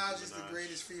 Nicki listen to Minaj is the Minaj.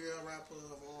 greatest female rapper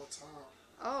of all time.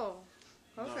 Oh.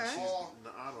 No, Okay. she's- All-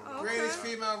 no, I don't know. Okay. Greatest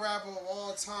female rapper of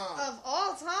all time. Of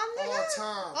all time, nigga? All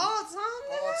time. All time,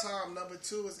 All nigga? time. Number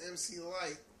 2 is MC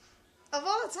Light. Of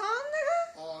all time,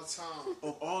 nigga? All time.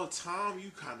 Of all time,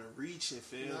 you kind of reaching,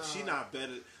 fam. Nah. She not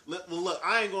better. Look,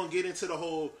 I ain't gonna get into the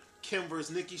whole Kim versus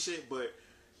Nicki shit, but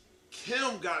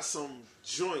Kim got some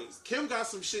joints. Kim got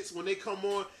some shits when they come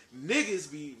on. Niggas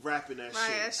be rapping that Right,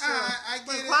 shit. that's true. I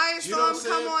When get it. Quiet You know what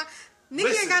Storm I'm come saying? on, Nicki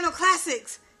Listen. ain't got no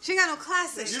classics. She ain't got no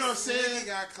classics. You know what I'm saying? Nicki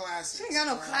got classics. She ain't got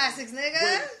no bro. classics,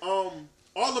 nigga. When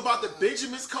All About the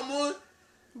Benjamins come on.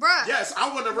 Bruh. Yes, I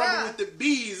want to rumble Bruh. with the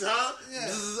bees, huh? Yeah.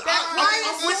 Zzz, That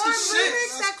I'm with the Quiet Storm shit. remix,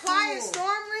 That's that Quiet cool.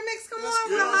 Storm remix, come That's on, cool.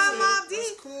 with You know what I'm High Mob That's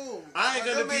D. cool. I ain't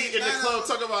gonna Them be ain't in the none club of-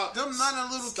 talking about them none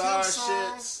of Little star Kim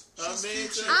songs. shits. She's Amazing.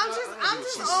 featured. I'm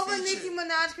just She's over featured. Nicki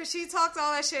Minaj because she talked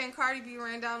all that shit and Cardi B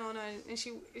ran down on her and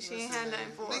she ain't had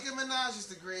nothing for her. Nicki Minaj is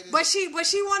the greatest. But she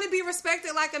want to be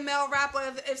respected like a male rapper.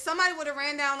 If somebody would have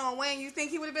ran down on Wayne, you think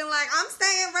he would have been like, I'm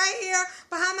staying right here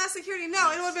behind my security?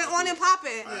 No, it would have been on and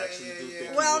popping. I actually do yeah.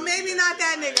 think Well, he maybe would've not did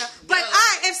that shit, nigga. right?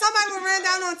 But if somebody would have ran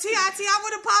down on T.I.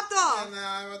 would have popped off.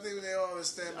 Nah, I think they always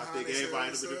stand I behind think themselves. everybody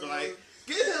would So, be like,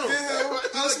 get him.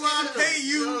 That's why I pay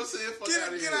you. You know what I'm saying? Fuck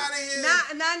outta Get here. out of here.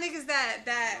 Not niggas that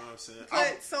You know what I'm saying?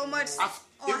 put so much It on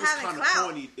was having kind of clout.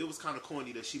 corny. It was kind of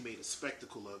corny that she made a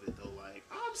spectacle of it, though. Like,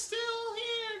 I'm still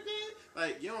here, man.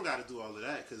 Like, you don't got to do all of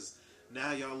that because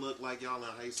now y'all look like y'all in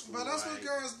high school. But that's like, what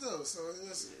girls do. So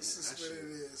it's just that what shit.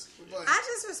 it is. But, I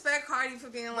just respect Cardi for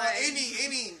being like,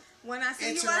 any when I see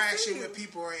you, I see interaction you. with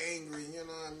people are angry. You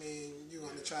know what I mean? You're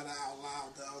gonna try to out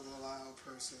loud the other loud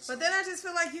person. So. But then I just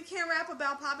feel like you can't rap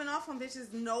about popping off on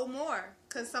bitches no more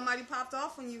because somebody popped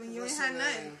off on you and you ain't Listen, had man,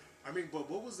 nothing. I mean, but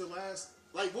what was the last?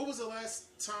 Like, what was the last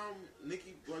time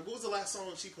Nicki? Like, what was the last song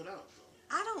she put out?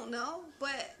 Though? I don't know,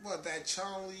 but What, that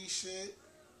Chun Li shit?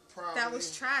 Probably. that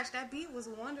was trash. That beat was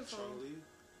wonderful. Chung Li.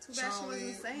 Too bad she Chun Li,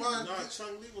 wasn't saying. but- No,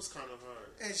 Chung Li was kind of hard.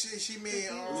 And she made It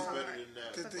It was hard. better than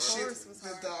that. the The shit, chorus was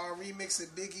hard. the remix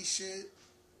of Biggie shit.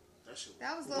 That shit.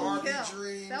 That was Lil Barbie Kim.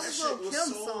 Dreams. That That was shit Lil was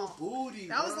Kim's so song. booty.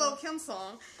 That was bro. Lil Kim's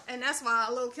song, and that's why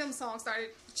Lil Kim's song started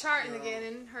charting again,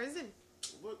 and hers didn't.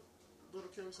 What Little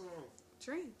Kim song?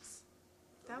 Dreams.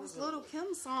 That was was Lil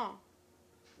Kim's song.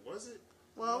 Was it?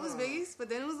 Well, it was Biggie's, but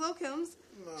then it was Lil Kim's.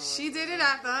 No, She did it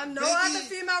after her. No Biggie- other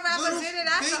female rapper Little- did it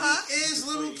after Biggie her. is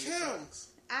Little Sweet Kim. Fox.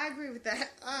 I agree with that.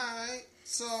 Alright.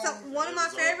 So So one of my It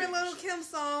was all favorite Biggie Little shit. Kim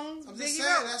songs, I'm just Biggie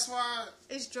saying wrote. that's why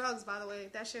It's drugs, by the way.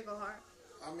 That shit go hard.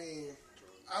 I mean,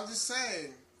 I'm just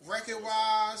saying, record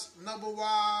wise, number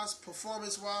wise,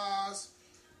 performance wise,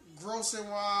 grossing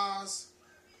wise,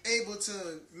 able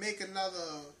to make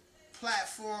another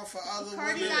platform for other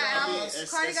Cardi women. got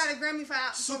it's- Cardi it's got a Grammy for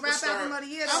rap superstar- album of the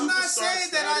year. I'm though. not Superstar saying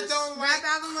that I status. don't Rap like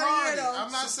album of the year, Cardi. though.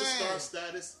 I'm not Superstar saying.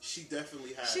 status, she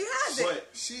definitely has. She has it. But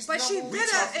She's But she number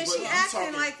bitter one. and but she we acting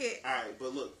talking- like it. All right,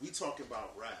 but look, we talking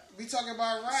about rap. We talking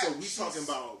about rap. So we talking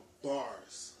about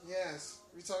bars. Yes.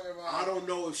 We talking about. I don't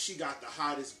know if she got the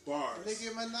hottest bars. Nicki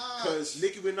Minaj. Because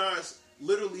Nicki Minaj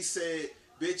literally said,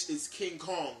 "Bitch, it's King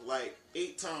Kong" like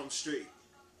 8 times straight.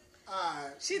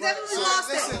 Alright. She But- definitely so lost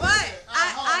it, listen, but listen. I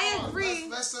Hold on. agree.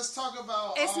 Let's talk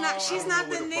about. It's not. She's don't not know the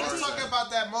where the Nicki. bars Let's talk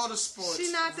about that motorsports.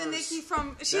 She's not the verse. Nicki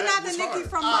from. She's That not the was Nicki hard.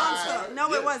 from Alright. Monster. No,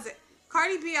 Yeah. it wasn't.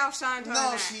 Cardi B outshined her. No,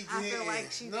 in that. she didn't. I feel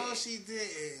like she No, did. she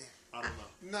didn't. I don't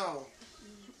know. No.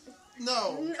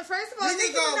 No. First of all, We Nicki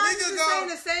could go- Minaj we could has been go- saying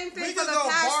the same we thing could for the go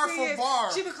past bar 3 for years.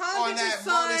 bar She been on calling that bitches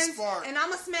sons, motorsport. and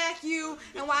I'ma smack you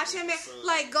and watch him.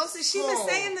 Like, Ghost, she been Oh.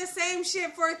 saying the same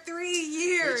shit for 3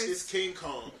 years. Bitch, it's King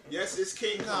Kong. Yes, it's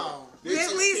King No. Kong. At Bitch,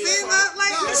 it's least King it Kong. look like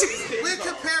No, King we're Kong.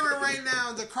 comparing right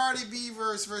now the Cardi B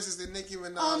verse versus the Nicki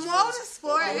Minaj on verse.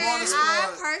 motorsport, On and I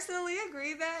motorsport. personally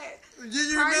agree that Do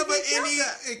you Cardi remember B killed any?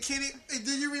 her.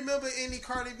 Do you remember any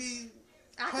Cardi B?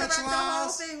 I can rap the whole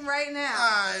Punchlines? thing right now.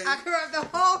 Alright. I can rap the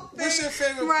whole thing What's your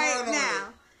favorite right part on now.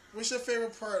 it? What's your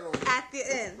favorite part on it? At the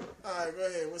end. All right, go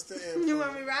ahead. What's the end? You part?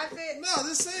 want me to rap it? No,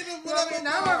 just say the want me- whatever. no,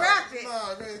 I'ma part. rap it. No, go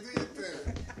ahead, do your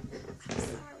thing.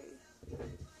 Sorry.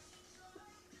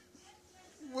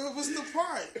 What's the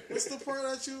part? What's the part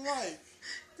that you like?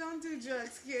 Don't do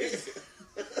drugs, kid.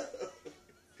 Yo,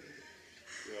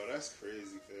 that's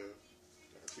crazy, fam. I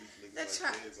treat niggas The like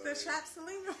trap, kids out the here. trap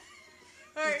Selena.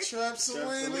 Alright, Trap Trap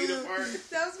Selena Selena. part.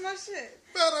 that was my shit.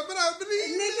 But I believe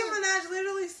Nicki Minaj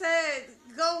literally said,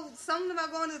 "Go something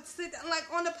about going to sit like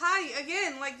on the potty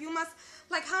again. Like you must.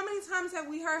 Like how many times have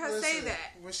we heard her say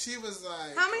that? When she was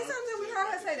like, How many times have we heard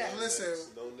her say that? Listen.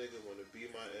 No nigga wanna be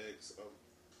my ex. I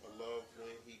love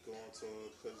when he go on tour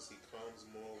because he comes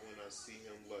more when I see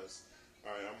him less.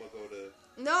 All right, I'm gonna go to.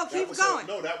 No, that keep was going.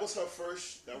 No, that was her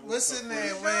first. That was listen, her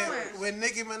man, first- going. when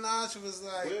Nicki Minaj was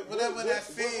like, Where- whatever where- that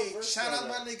where her fade, verse shout out at?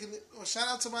 my nigga, or shout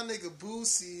out to my nigga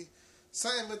Boosie,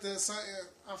 something with the something,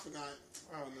 I forgot,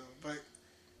 I don't know, but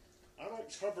I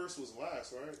don't. Her verse was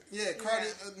last, right? yeah, Cardi,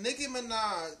 Nicki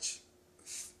Minaj,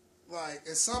 like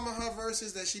in some of her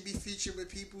verses that she be featured with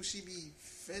people, she be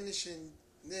finishing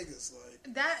niggas like.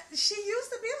 That she used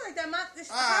to be like that. Her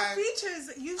Alright.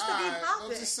 features used to be Alright, I'm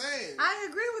popping. just saying. I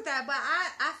agree with that, but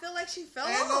I feel like she fell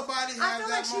Ain't off. nobody I have feel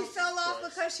that like she moment. fell off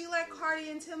Right. because she let Cardi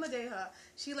intimidate her.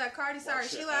 She let Cardi, Watch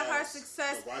she your let her ass.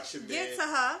 success Now watch your get man.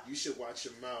 to her. You should watch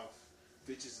your mouth.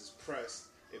 Bitches is pressed.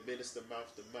 Administer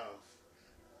mouth to mouth.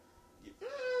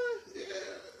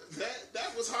 Yeah,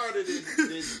 that was harder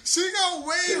than She go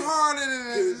way harder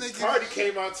than Cause Nicki. Cardi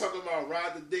came out talking about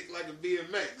ride the dick like a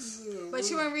BMX. But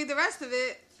you wouldn't read the rest of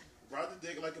it. Ride the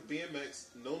dick like a BMX.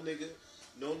 No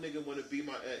nigga wanna be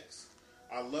my ex.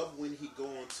 I love when he go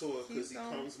on tour because he Keep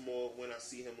going. comes more when I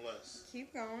see him less.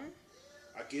 Keep going.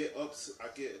 I get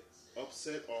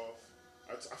upset off.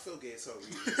 I feel gay as hell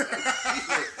reading this.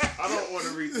 I don't want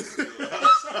to read this. I'm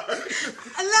sorry.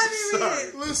 Let me read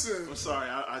it. Listen. I'm sorry.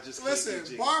 I just can't Listen, get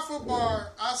jiggy. bar for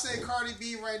bar, I say Cardi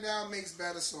B right now makes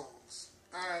better songs.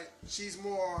 Alright, she's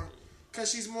more,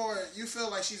 cause she's more, you feel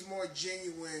like she's more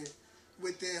genuine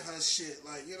within her shit.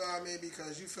 Like, you know what I mean?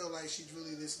 Because you feel like she's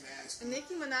really this nasty.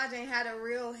 Nicki Minaj ain't had a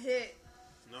real hit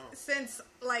No, since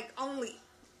like only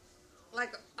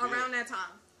like around that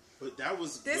time. but that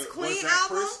was This was Queen that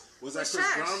album Was that was Chris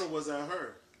trash. Brown or was that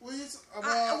her? What you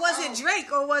Was it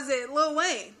Drake or was it Lil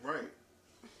Wayne? Right.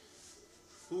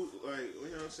 Who like you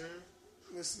know what I'm saying?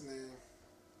 Listen, man.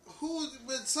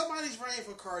 But somebody's writing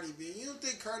for Cardi B. You don't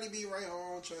think Cardi B write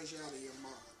her own trash out of your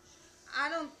mind? I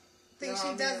don't think You know she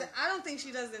what I does mean? it. I don't think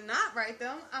she does it not write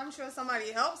them. I'm sure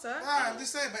somebody helps her. Alright, I'm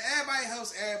just saying, but everybody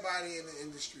helps everybody in the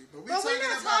industry. But But we're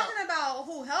not talking about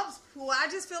who helps who. I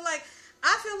just feel like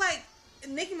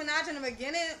Nicki Minaj in the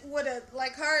beginning would have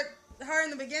like her in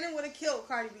the beginning would have killed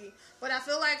Cardi B. But I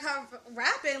feel like her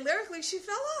rapping lyrically she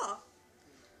fell off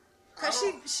because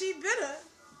she bitter.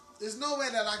 There's no way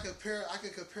that I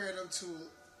could compare them two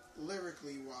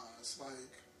lyrically wise. Like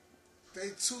they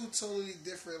two totally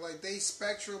different. Like they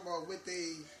spectrum of what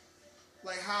they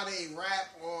like how they rap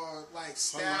or like Her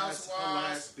styles her wise.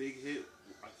 last big hit,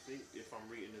 I think, if I'm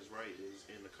reading this right, is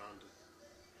Anaconda.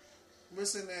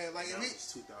 Listen, man, like That if we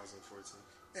was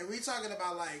 2014. and we talking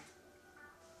about like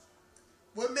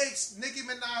what makes Nicki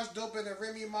Minaj doper than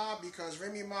Remy Ma because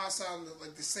Remy Ma sound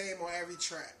like the same on every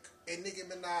track, and Nicki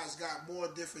Minaj got more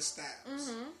different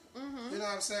styles. You know what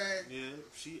I'm saying? Yeah,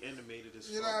 she animated this.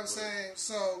 You know what I'm saying?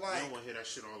 So I like don't want to hear that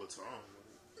shit all the time.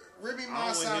 Remy I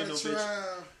Ma don't wanna hear sounded no bitch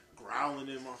trying. growling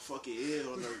in my fucking ear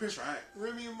on the track.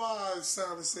 Remy Ma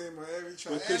sound the same on every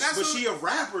track. But she a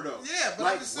rapper though. Yeah, but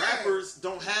like I'm just saying. rappers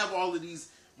don't have all of these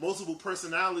multiple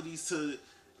personalities to,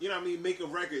 you know what I mean, make a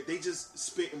record. They just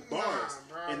spit in bars.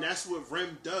 Bro. And that's what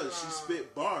Rem does. She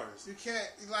spit bars. You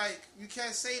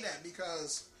can't say that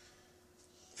because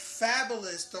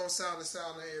Fabulous don't sound the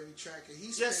sound on every track. And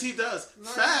Yes, he does. No,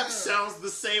 Fab he does. sounds the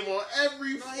same on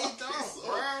every No, he fucking don't, song.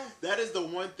 bro. That is the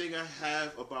one thing I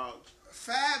have about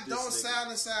Fab this don't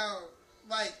nigga. sound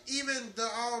like even the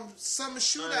summer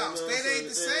shootouts. They ain't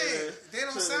the same. They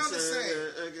don't sound the same.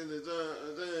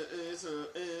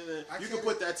 You can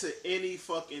put that to any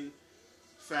fucking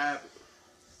Fab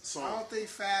song. I don't think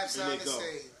Fab sound the go.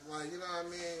 same. Like, you know what I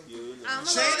mean? You know. I'm a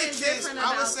little Jadakiss, indifferent I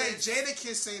would about say this.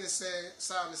 Jadakiss say the same,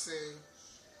 sound the same.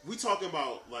 We talking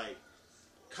about like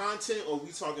content, or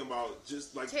we talking about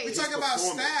just like Taste. We his talking about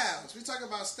performance? styles. We talking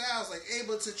about styles, like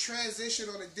able to transition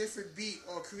on a different beat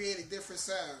or create a different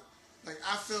sound. Like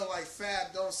I feel like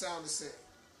Fab don't sound the same.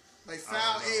 Like I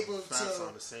Fab don't know. able Fab to,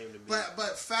 sound the same to me.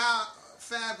 but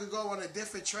Fab could go on a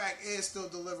different track and still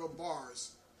deliver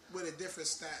bars with a different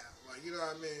style. Like, you know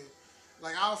what I mean?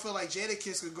 Like I don't feel like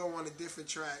Jadakiss could go on a different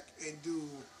track and do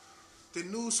the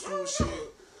new school shit.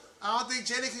 I don't think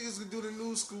Jadakiss could do the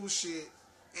new school shit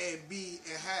and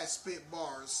have spit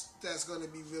bars that's gonna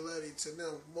be related to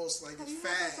them. Most like Have it's you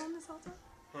had this Fab. on this whole time?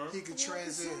 Huh? He could Have you had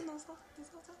this transcend. on this whole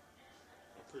time?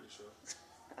 I'm pretty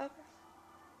sure. Okay.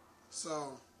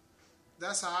 So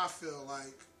that's how I feel.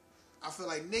 Like I feel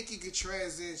like Nicki could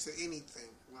transition to anything.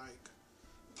 Like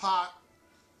pop,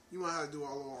 you want her to do a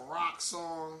little rock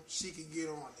song, she could get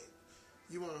on it.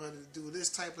 You want her to do this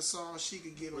type of song, she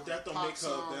could get on But that a don't pop make her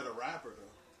song. a better rapper though.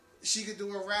 She could do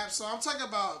a rap song. I'm talking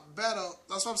about better.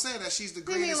 That's what I'm saying. That she's the You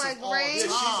mean greatest like of all Ray? time.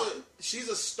 Yeah, she's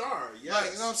a star. Yes.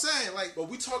 Like, you know what I'm saying? Like, But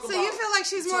we talking So about. you feel like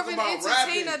she's we more of talking an about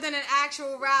entertainer rapping. than an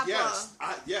actual rapper?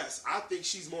 Yes, I think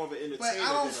she's more of an entertainer but I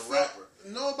than don't a feel rapper.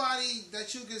 nobody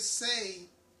that you could say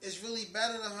is really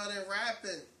better than her than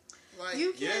rapping. Like,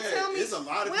 You can't Yeah, tell me. there's a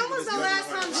lot of when people was that's the better last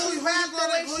than her. time Who she you rapped the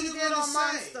gonna- way who she you did gonna on say?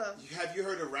 Monster? Have you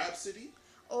heard of Rhapsody?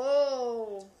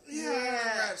 Oh,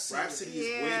 yeah, Rhapsody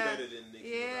is way Yeah. better than Nicki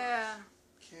Minaj. Yeah.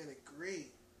 Can't agree.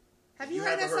 Have You you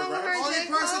heard that haven't song heard with her? Rhapsody? and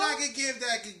Only J. person Cole? I could give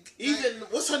that could Even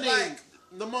what's her name? like-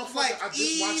 The motherfucker like I just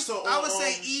Eve. watched her on. I would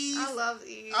say Eve. I love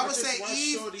Eve. I would just say watched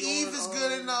Eve. Shorty Eve on, is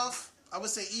good enough. I would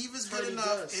say Eve is good Freddie enough.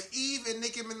 Dust. If Eve and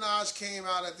Nicki Minaj came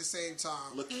out at the same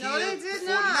time. Lakia, No, they did 40,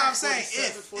 not. No, I'm saying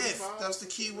 47, if 45. that was the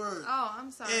key word. Oh,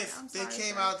 I'm sorry. If I'm they sorry,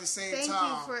 came sir. out at the same Thank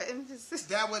time, you for emphasis.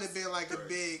 that would have been like a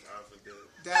big. I forget.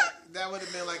 That would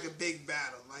have been like a big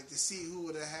battle, like to see who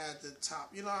would have had the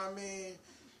top. You know what I mean?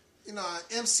 You know,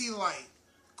 MC Light,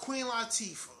 Queen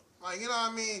Latifah, like, you know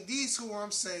what I mean. These who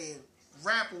I'm saying,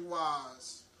 rapper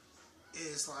wise,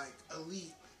 is like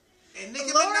elite. And Nicki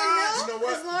Lauryn Minaj, Hill? You know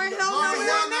what? Is Lauryn You Hill know- Lauryn not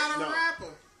Hill on not a No.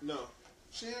 rapper. No,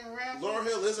 She ain't a rapper. Lauryn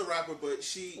Hill is a rapper, but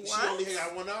she What? only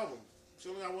got one album. She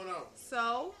only got one album.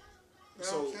 So, That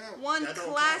So don't count. one That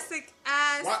don't classic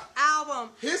ass What?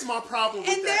 album. Here's my problem with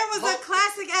And that. there was a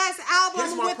classic ass Here's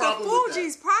album my with the problem with that.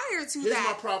 Fugees prior to Here's my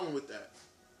that. problem with that.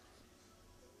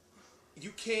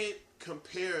 You can't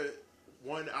compare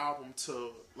one album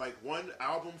to, like, one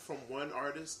album from one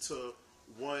artist to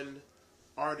one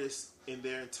artist in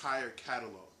their entire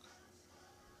catalog.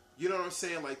 You know what I'm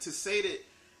saying? Like, to say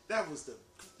that was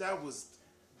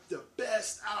the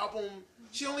best album.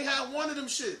 She only had one of them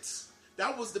shits.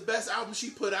 That was the best album she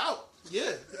put out.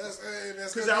 Yeah. That's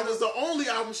Because that was the only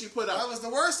album she put out. that was the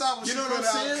worst album You she know put what I'm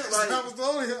out. saying? 'Cause Like- that was the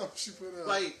only album she put out.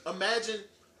 Like, imagine,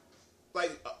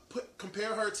 like,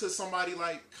 compare her to somebody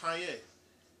like Kanye.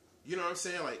 You know what I'm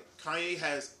saying? Like, Kanye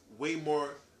has way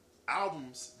more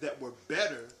albums that were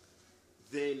better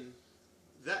than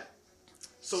that.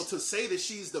 So to say that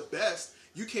she's the best,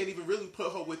 you can't even really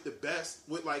put her with the best,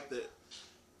 with like the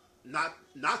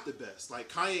not the best. Like,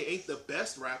 Kanye ain't the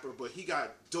best rapper, but he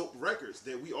got dope records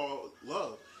that we all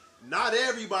love. Not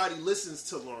everybody listens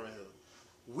to Lauryn Hill.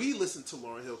 We listen to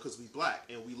Lauryn Hill because we black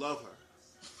and we love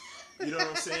her. You know what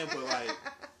I'm saying? But like,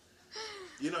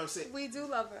 you know what I'm saying? We do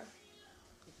love her.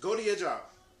 Go to your job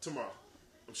tomorrow.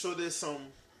 I'm sure there's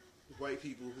some white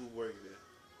people who work there.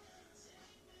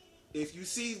 If you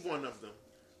see one of them,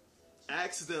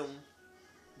 ask them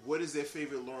what is their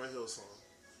favorite Lauryn Hill song.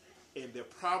 And they're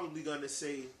probably going to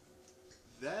say,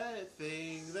 that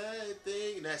thing,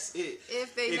 and that's it.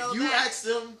 If they if know you that. ask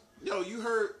them, have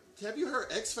you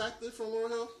heard X Factor from Lauryn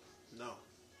Hill? No.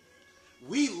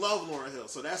 We love Lauryn Hill,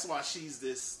 so that's why she's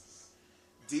this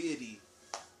deity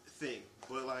thing.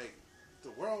 But like, the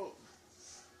world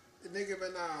Nicki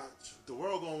Minaj.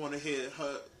 gonna want to hear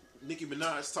Nicki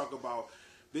Minaj talk about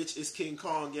Bitch, it's King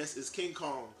Kong. Yes, it's King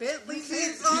Kong. Bentley keeps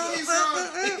keeps on.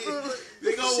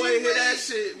 They gonna wait to hear that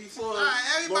shit before. All right,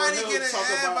 everybody Lauryn Hill get it.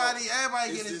 talk about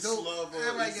Everybody is get a this dope. love or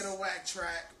Everybody is- get a whack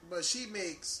track, but she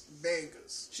makes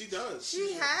bangers. She does.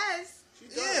 She has. She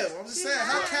does. Yeah, I'm just She saying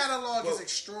her has. catalog is But-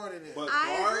 extraordinary. But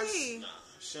I bars, agree. nah,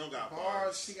 she don't got Bars,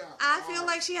 bars. she got. I feel bars.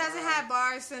 like she hasn't had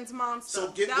bars since Monster. So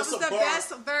That was what's the a bar? best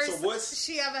verse So what's-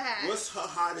 she ever had. What's her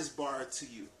hottest bar to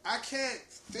you? I can't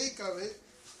think of it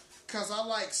because I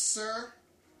like Sir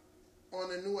on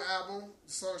the new album.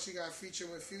 The song she got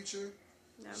featured with Future.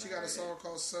 Never She got heard a song it.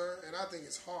 called Sir, and I think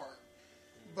it's hard.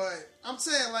 But I'm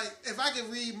saying, like, if I can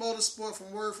read Motorsport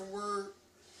from word,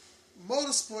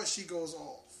 Motorsport, she goes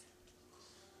off.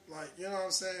 Like, you know what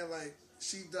I'm saying? Like,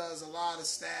 she does a lot of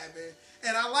stabbing.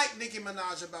 And I like Nicki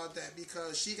Minaj about that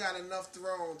because she got enough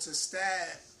throne to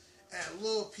stab at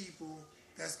little people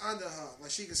that's under her. Like,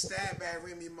 she can stab at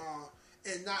Remy Ma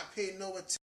and not pay no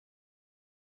attention.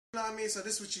 You know what I mean? So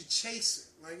this is what you chasing.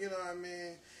 Like, you know what I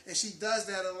mean? And she does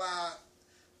that a lot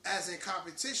as in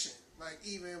competition. Like,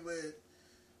 even with,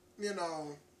 you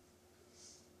know,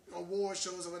 award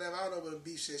shows or whatever. I don't know what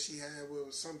beef shit she had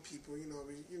with some people, but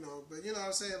you know what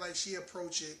I'm saying? Like, she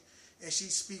approach it and she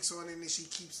speaks on it and she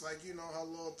keeps, like, you know, her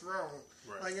little throne.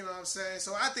 Right. Like, you know what I'm saying?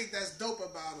 So I think that's dope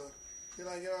about her. You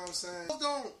know what I'm saying?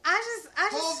 Hov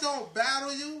I don't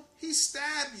battle you. He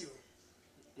stab you.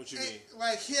 What you mean?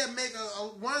 Like, he'll make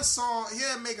one song,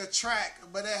 he'll make a track,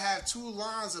 but it have 2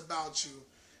 lines about you,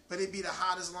 but it be the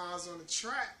hottest lines on the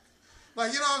track.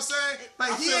 Like, you know what I'm saying?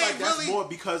 Like, I he feel ain't like that's really. more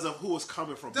because of who it's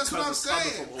coming from. That's because what I'm it's coming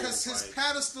saying. from Because Hov, his like-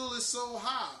 pedestal is so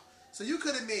high. So you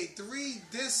could have made 3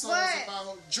 diss songs But-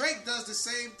 about Drake does the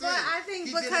same thing. But I think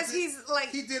He did because it to- he's, like-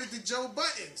 he did it to Joe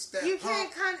Buttons. That You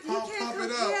pump, can't pump it compare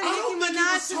up. I don't Nicki think he was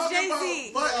Minaj to talking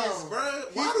Jay-Z. about buttons, No. bro.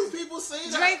 Why do people say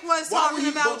that? Drake was Why would talking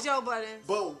he about go- Joe Buttons.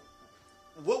 But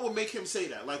what would make him say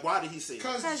that? Like, why did he say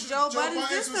that? Because Joe Joe Budden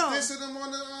Buttons dissed was him. dissing him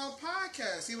on the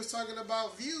podcast. He was talking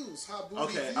about views, how booty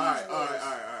Okay, views all right.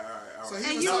 So he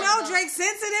And was you talking know about- Drake's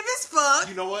sensitive as fuck.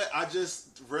 You know what? I just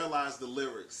realized the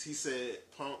lyrics. He said,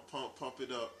 "Pump, pump, pump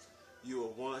it up. You a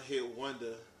one-hit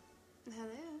wonder, Hell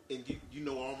yeah. and you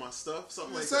know all my stuff."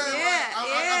 Something like saying, that. Yeah,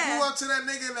 like, I yeah. grew up to that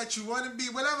nigga that you want to be,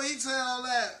 whatever he said, all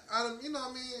that. You know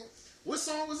what I mean? What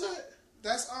song was that?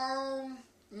 That's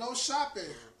No Shopping.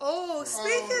 Oh,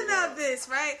 speaking of this,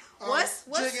 right?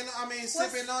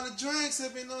 Sipping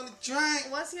on the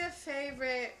drink. What's your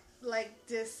favorite like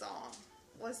diss song?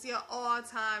 What's your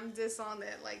all-time diss song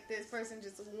that like this person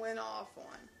just went off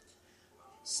on?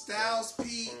 Styles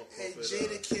P Pump and it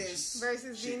Jada up. Kiss.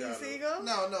 Versus She Jeannie got it. Siegel?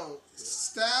 No.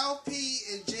 Styles P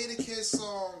and Jada Kiss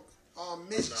song,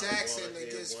 Miss Jackson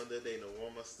against. Wonder they know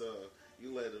all my stuff.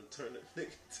 You let him turn the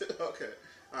nigga to okay.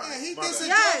 All right, Yeah, he my dissed bad.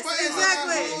 Yes, Joe Buttons. exactly. on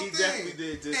that whole He thing. definitely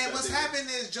did diss And that what's nigga. happened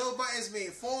is Joe Buttons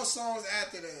made 4 songs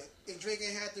after that, and Drake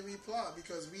ain't had to reply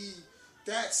because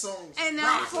that song. And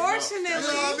That's unfortunately, you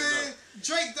know what I mean?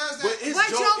 Drake does that. But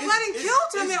Joe Budden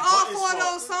killed him in all 4 of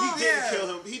those songs. He didn't Yeah. kill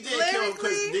him. He didn't kill him because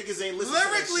Lyrically- niggas ain't listening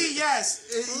Lyrically, to that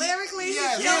yes. Lyrically,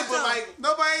 yes. he Yeah, killed but him. like,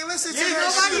 Nobody ain't listening to yeah,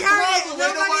 that nobody shit. heard it. Ain't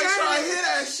Nobody nobody heard trying it. to hear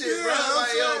that shit, Yeah, bro. I'm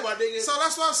Like, yo, saying. my nigga. So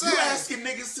that's what I'm saying. You asking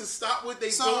niggas to stop what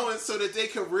they So- doing so that they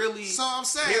can really So I'm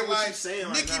saying, hear what like, you saying.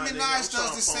 Like, Nicki nah, nigga, Minaj I'm does trying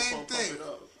the to same pump thing. it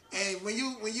up. And when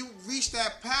you reach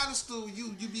that pedestal,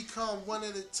 you become one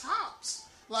of the tops.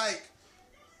 Like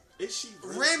Is she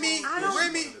really Remy, I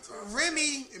don't-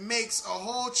 Remy makes a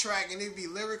whole track and it be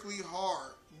lyrically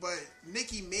hard, but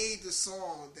Nicki made the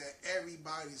song that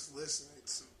everybody's listening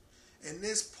to, and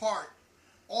this part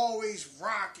always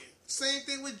rocking. Same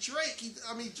thing with Drake.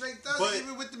 Drake does But- it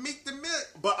even with the Meek the Mill.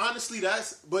 But honestly,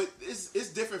 it's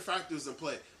different factors in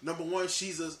play. Number one,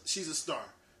 she's a star,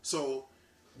 so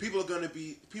people are gonna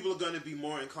be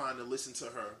more inclined to listen to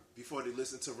her before they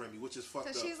listen to Remy, which is fucked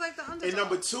up. Because she's like the underdog. And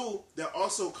number two, that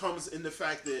also comes in the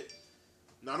fact that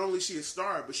not only she a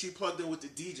star, but she plugged in with the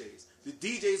DJs. The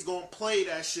DJs gonna play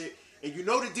that shit, and you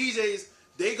know the DJs,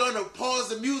 they gonna pause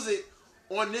the music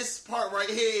on this part right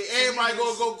here. Everybody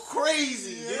gonna go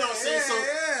crazy. You know what I'm saying?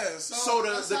 Yeah. So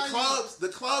that's the how the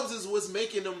clubs is what's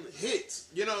making them hits.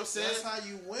 You know what I'm saying? That's how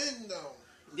you win, though.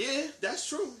 Yeah, that's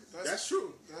true. That's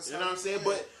true. that's You know how what I'm you saying?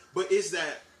 win. But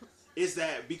is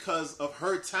that because of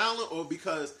her talent or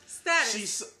because Status.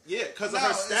 she's because No, of her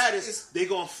it's- status? They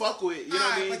gonna fuck with, you know what I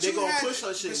Alright, mean? but They you gonna had push to-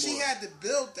 her shit But more. she had to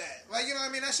build that. Like, you know what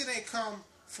I mean? That shit ain't come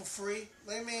for free.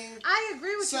 Like, I mean, I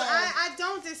agree with So- you. I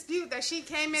don't dispute that she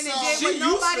came in and So- did She what used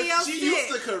nobody to, else she did.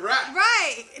 used to rap.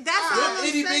 Right. That's all Them I'm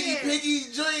itty saying. bitty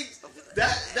piggy joints.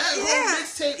 That whole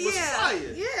mixtape was yeah,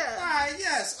 fire. Yeah. alright,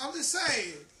 yes. I'm just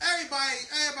saying.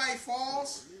 Everybody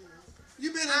falls.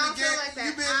 You been in I the don't game. feel like that.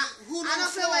 You been. Who I don't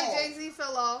don't feel like fall? Jay-Z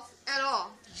fell off at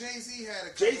all. Jay-Z had a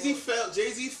couple.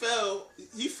 Jay-Z fell.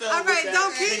 He fell. All right, with don't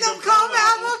that Kingdom Come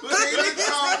album. Kingdom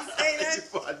Come. Say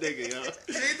that. My nigga, yo.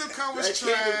 Kingdom Come was That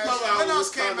trash. Kingdom Come album What else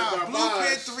was came kinda out? garbage.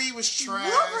 Blueprint 3 was trash.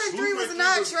 Blueprint 3 was Blueprint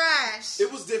not 3 was- trash.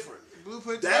 It was different.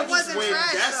 Blueprint That 3 was wasn't when.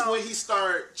 trash, That's though. when he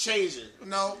started changing.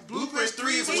 No, Blueprint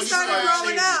 3 is when He when started growing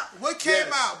changing. up. What came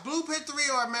Yes. out? Blueprint 3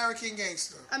 or American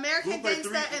Gangster? American Blueprint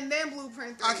Gangsta 3. and then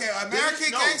Blueprint 3. Okay, American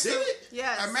No, Gangster. did it?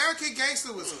 Yes. American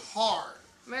Gangster was hard.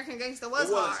 American Gangsta was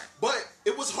It was, hard. but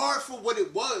it was hard for what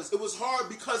it was. It was hard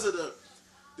because of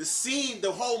the scene,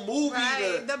 the whole movie,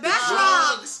 Right. The the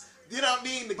backdrop. drugs. You know what I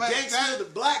mean? The But gangster, that- the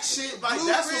black shit. Like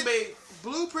that's what made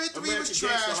Blueprint 3 American was Gangsta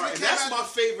trash. hard. What And came that's out my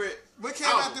favorite. What came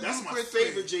album. out the That's my Blueprint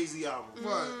favorite 3? Jay-Z album.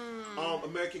 What?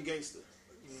 American Gangster.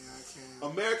 Yeah, I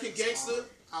can't. American Gangster.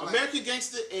 I like American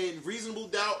Gangster and Reasonable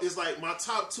Doubt is like my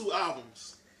top 2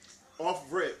 albums off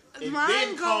rip. And Mine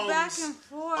then go comes, back and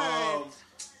forth.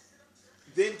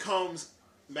 then comes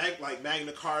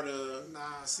Magna Carta.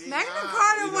 Nah, see, Magna nah,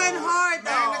 Carta you went know, hard though.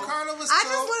 Magna Carta was I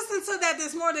dope. just listened to that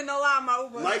this morning a lot in my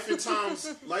Uber. Life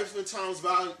and Times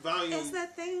Volume It's the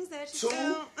things that you 2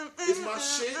 do. is my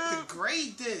shit. The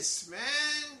grade disc, man.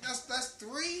 That's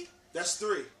 3. That's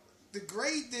 3. The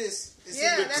grade disc is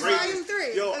Yeah, in the that's grade. volume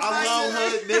 3. Yo, That's I love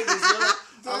volume hood niggas,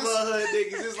 yo. I love hood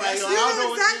niggas. It's like, yo, You I don't know know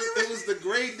what exactly it was the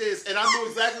greatest, and I knew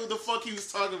exactly what the fuck he was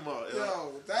talking about.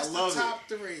 Yo, that's I the love top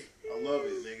 3. I love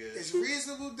it, nigga. It's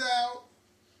Reasonable Doubt.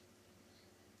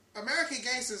 American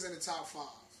Gangster's in the top 5.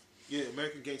 Yeah,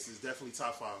 American Gangster is definitely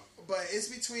top 5. But it's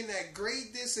between that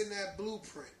grade disc and that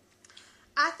Blueprint.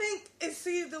 I think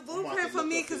the about Blueprint to for look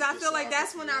me up because this I feel like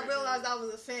that's discography when I right realized now. I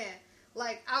was a fan.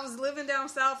 Like I was living down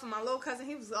south, and my little cousin,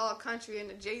 he was all country, and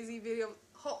the Jay-Z video,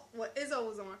 what Izzo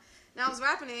was on, and I was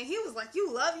rapping it, and he was like,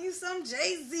 "You love you some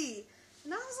Jay-Z,"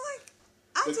 and I was like,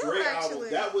 "I The do Great actually."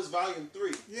 album, that was Volume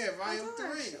 3. Yeah, I Volume do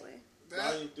 3. actually.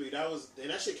 Volume 3, and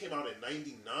that shit came out in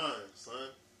 99, son.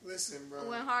 Listen, bro. It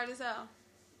went hard as hell.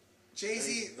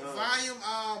 Jay-Z, 99.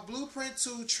 Volume, Blueprint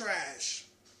 2 trash.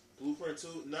 Blueprint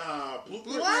 2? Nah,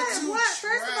 Blueprint What? 2 What?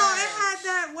 First of all, it had trash.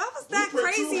 that. What was that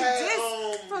Blueprint 2 crazy had,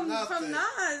 disc from nothing.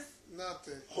 Nas?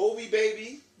 Nothing. Hovey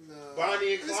Baby, No.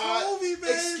 Bonnie and It's Clyde. Hovey Baby.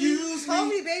 Excuse me.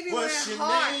 Hovey Baby What's went your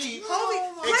hard. name?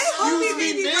 Hovey, play Excuse Hovey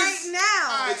me, Baby miss. right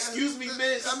now. Alright, Excuse me,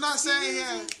 miss. I'm not saying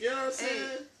him. You know what I'm saying?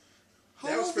 Hey.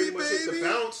 That was pretty much it. Baby. The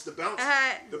bounce. It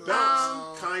had, The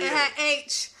bounce. Kanye. it had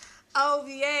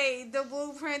OVA, the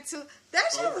Blueprint 2. That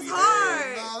shit was OVA.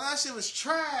 hard. No, that shit was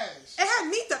trash. It had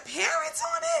Meet the Parents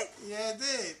on it. Yeah, it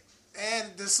did.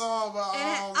 And the song about And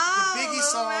it had the Biggie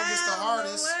song All is the Around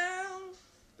hardest. World,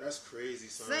 That's crazy,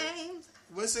 son. Same.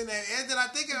 What's in there? And then I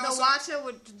think it The also Watcher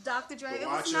with Dr. Dre. The It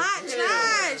was Watcher. not Yeah.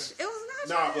 trash. It was not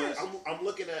Nah, trash. but I'm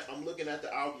looking at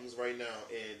the albums right now,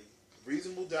 and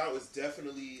Reasonable Doubt is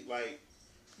definitely like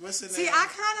what's in See, there? I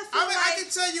kind of feel I mean, I like can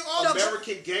tell you all The- the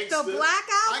American Gangster. the Black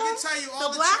I Album. can tell you all the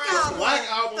the Black trash.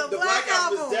 Album. The Black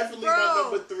Album is definitely my bro.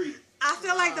 number 3. I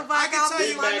feel like the I Black can Album tell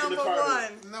is you my Magna number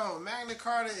Carta. 1. No, Magna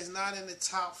Carta is not in the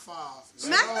top 5.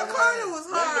 Magna No Carta way. was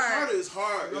Magna hard. Carta is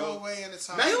hard, No yo. way in the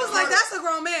top. Magna He was five. like, Carta- that's a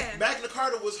grown man. Magna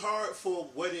Carta was hard for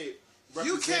what it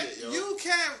You represented, can't. yo. You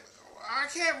can't. I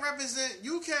can't represent.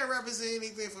 You can't represent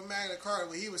anything for Magna Carta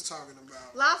what he was talking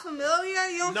about. La Familia,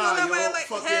 you don't Nah, feel that yo, way like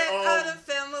fucking, head of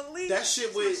the family. That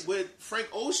shit with Frank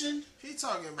Ocean. He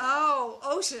talking about. Oh,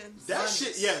 Oceans. That Abundance.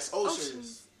 shit, yes, Oceans.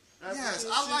 Oceans. Yes,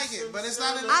 I like it, but it's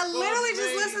not in the- I literally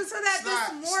just listened to that It's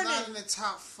not, this it's not in morning. the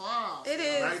top 5. It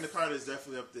is. Magna Carta is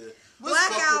definitely up there. Black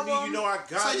Fuck with Album. me, you know I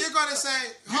got So it. you're gonna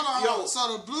say, hold Yo. on.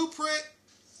 So the Blueprint.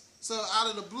 So out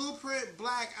of the Blueprint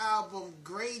Black Album,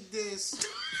 grade disc.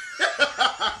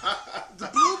 The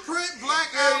Blueprint Black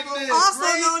Album, disc. Also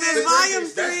grade known as disc. Volume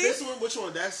That's 3. this one. Which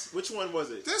one? Which one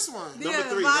was it? This one. Yeah, Number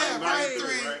 3. Volume Volume 3.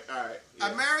 3. Right. All right.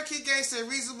 Yeah. American Gangster,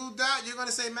 Reasonable Doubt. You're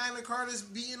gonna say Magna Carta's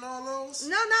beating all those?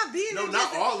 No, not being No, it,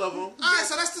 not just- all of them. Alright,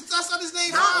 so that's what his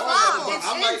name. Not Five all albums. of them. It's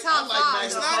I in like top five, Magna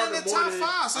It's not in Carta the more top than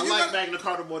 5. So I you like gotta- Magna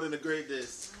Carta more than the Great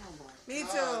Disc. Me too.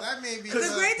 That may be The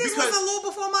Because- Great Disc was because- a little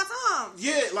before my time.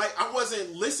 Yeah, like I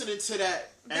wasn't listening to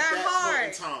that at That that hard.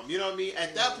 point in time. You know what I mean?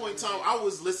 At that point in time, I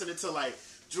was listening to like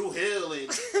Drew Hill and I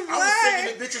was What?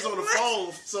 singing the bitches on the What?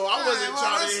 phone, so I wasn't Alright, well,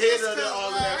 trying to let's- hit let's her go. all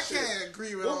of Well, that I shit. can't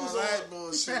agree with What all was that on-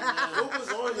 bullshit, man. What was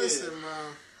on Listen, here?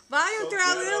 man. Volume 3,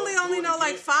 I literally only know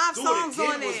like 5 songs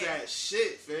on was it. that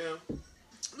shit, fam.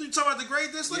 You talking about the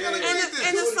Great Disc? Look at the Yeah. And Great the, Disc.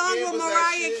 and the Do It song Again with was that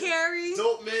Mariah shit. Carey.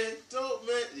 Dope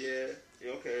man.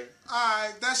 Yeah, okay.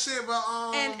 Alright, that shit, but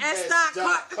And That's S.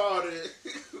 Doc Carter. Carter.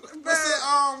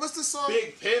 what's the song?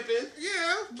 Big Pimpin'.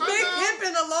 Yeah, Big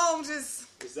Pimpin' alone just...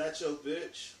 Is that your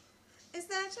bitch? Is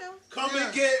that you? Come Yeah.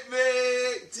 and get me.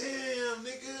 Damn,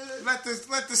 nigga.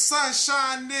 Let the sun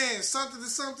shine in. Something.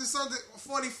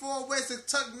 44 ways to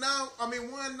tuck now. 19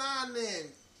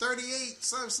 in. 38,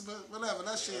 something, whatever.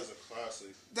 That shit. That's a classic.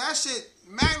 That shit.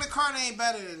 Magna Carta ain't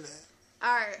better than that.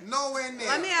 All right. Nowhere near.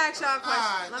 Let me ask y'all a question.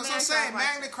 Alright, Let that's me what I'm ask y'all a saying.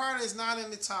 question. Magna Carta is not in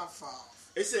the top 5.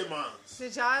 It's in mine.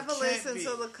 Did y'all ever It can't listen be.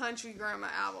 to the Country Grammar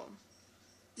album?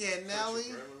 Yeah, Nelly.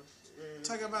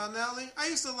 Talking about Nelly. I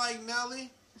used to like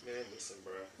Nelly. Man, listen,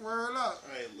 bro. Word up.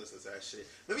 I ain't listen to that shit.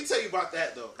 Let me tell you about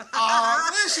that though.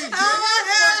 Yes, you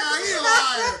did. You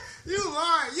lying. You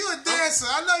lying. You a dancer.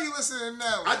 I know you listen to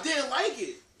Nelly. I didn't like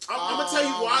it. I'm gonna tell you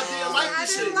why I didn't like I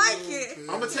this didn't shit. like it.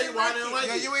 I'm gonna tell you why I didn't like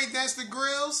Yeah, it. you ain't danced the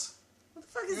grills? What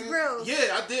the fuck is grills?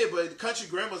 Yeah, I did, but country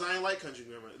grammars, I ain't like country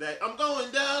grammar. That I'm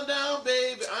going down, down,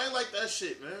 baby. I ain't like that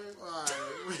shit, man. Alright.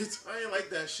 I ain't like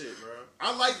that shit, bro.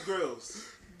 I like grills.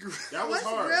 That was What's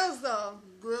hard. grills though?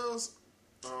 Grills.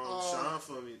 Shine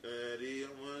for me, daddy. I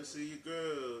wanna see your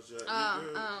girls. Your girls. oh.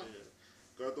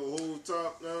 Yeah. Got the whole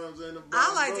top nines and the bottom.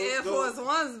 I like the Air Force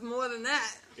Ones more than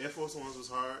that. Air Force Ones was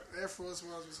hard. Air Force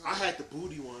Ones was I hard. had the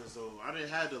booty ones though. I didn't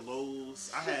have the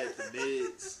lows. I had the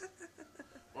mids.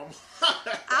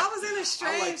 I was in a I like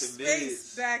strange the space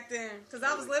mids. back then because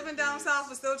I was like living the down mids. south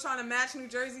but still trying to match New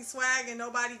Jersey swag and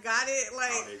nobody got it. Oh,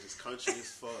 Like they just country as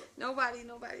fuck. nobody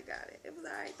got it. It was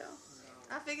alright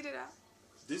though. I figured it out.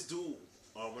 This dude,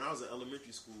 when I was in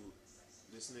elementary school,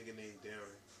 this nigga named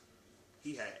Darren,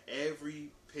 he had every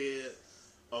pair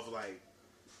of like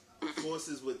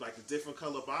forces with like the different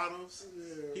color bottoms.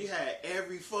 Yeah. He had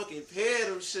every fucking pair of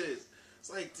them shit.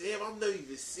 It's like, damn, I've never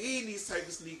even seen these type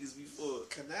of sneakers before.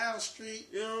 Canal Street.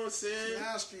 You know what I'm saying?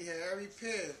 Canal Street had every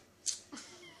pair. I'm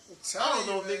I telling don't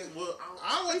know, you, man. nigga. Well,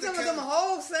 I You went to talking about them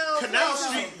wholesale Canal places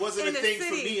Street wasn't in a the thing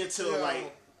for city. me until Yo.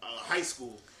 like high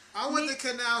school. I went Me- to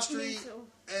Canal Street too.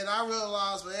 and I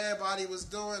realized what everybody was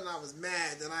doing. And I was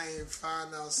mad that I didn't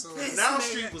find out soon. Canal nigga.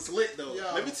 Street was lit though.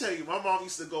 Yo. Let me tell you, my mom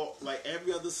used to go like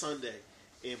every other Sunday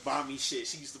and buy me shit.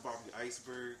 She used to buy me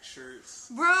iceberg shirts.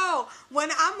 Bro, when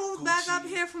I moved back Gucci. up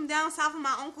here from down south and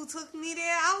my uncle took me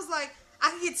there, I was like,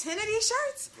 I could get 10 of these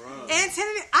shirts? Bruh. And 10 of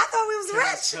these. I thought we was Can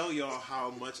I rich. tell y'all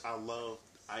how much I love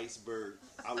iceberg?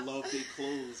 I love their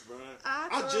clothes, bro. I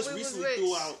I thought just we was recently rich.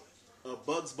 threw out a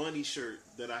Bugs Bunny shirt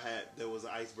that I had that was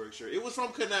an iceberg shirt. It was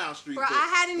from Canal Street. Bro, but I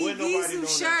had an wasn't nobody Evisu knowing that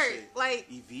shirt. shit. Like,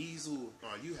 Evisu.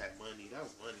 Oh, you had money. That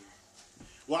was money.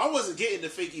 Well, I wasn't getting the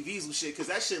fake Evisu shit because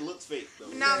that shit looked fake though.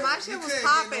 nah, Yeah, my you shit was couldn't get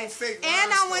popping. no fake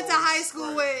And I went to rhinestones. high school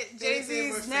Right. with Jay Anything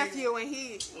with Z's fake- nephew, and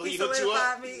he Well, he hooked you up.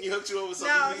 solidified me. He hooked you up with some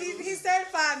No, Evisus? he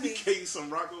certified He me. gave you some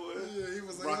Rockaway. Yeah, he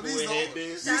was like, yo, Rockaway these the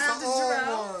headbands. these Shout out the to old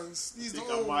Jarrell. ones. These the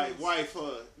Think I old might ones. wife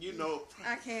her. You know.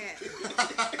 I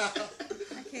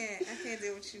can't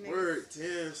deal with you, nigga. Word,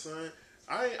 damn son.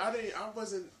 I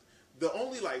wasn't. The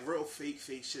only like real fake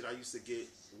shit I used to get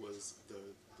was the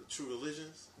True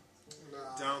Religions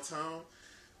Nah. downtown.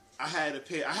 I had a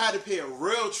pair of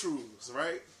real Trues,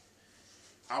 right?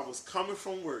 I was coming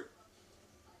from work,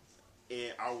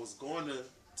 and I was going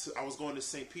to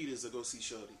St. Peter's to go see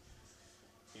Shorty,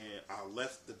 and I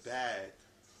left the bag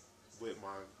with my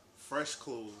fresh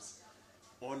clothes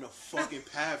on the fucking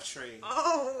PATH train.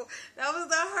 Oh, that was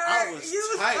the hurt. I was you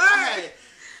was tight. hurt. I had,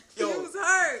 yo, you was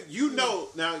hurt. you know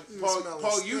now, smell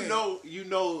Paul. the You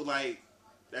know, like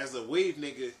as a wave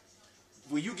nigga,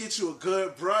 when you get you a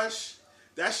good brush,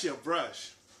 that's your brush.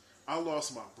 I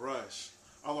lost my brush.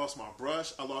 I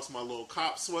lost my little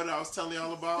cop sweater I was telling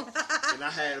y'all about, and I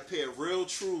had a pair of real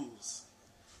Trues,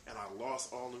 and I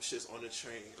lost all them shits on the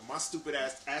train. And my stupid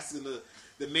ass asking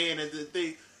the man at the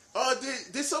thing,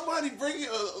 did somebody bring you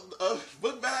a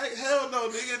book bag? Hell no,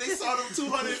 nigga. They saw them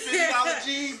 $250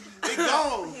 jeans. They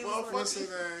gone, He was motherfucker. Listen,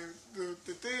 man,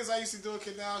 the things I used to do at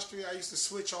Canal Street, I used to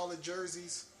switch all the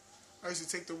jerseys. I used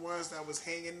to take the ones that was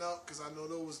hanging up because I know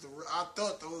those I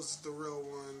thought those was the real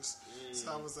ones.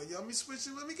 So I was like, yo, let me switch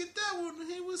it. Let me get that one.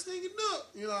 He was hanging up.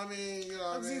 You know what I mean? You know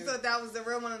what I You mean? thought that was the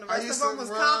real one and the I rest used of to them was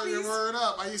run your copies? word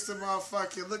up. I used to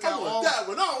motherfucking look at I all. want that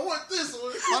one. I don't want this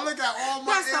one. I look at all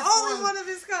my That's Air the only Force- one of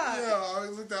his kind. Yeah, I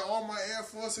looked at all my Air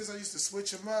Forces. I used to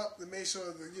switch them up to make sure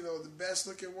the best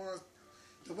looking ones.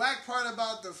 The whack part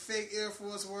about the fake Air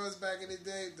Force ones back in the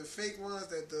day, the fake ones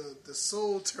that the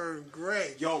sole turned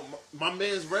gray. Yo, my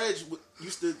man's Reg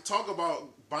used to talk about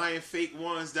buying fake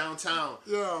ones downtown.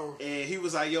 Yo, And he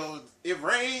was like, yo, it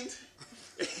rained.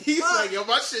 He's like, yo,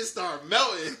 my shit started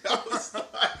melting. I was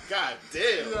like, God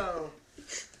damn. yo.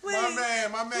 Please,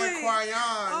 My man please. Kwayan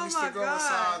Oh used to my go God.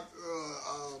 inside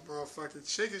bro fucking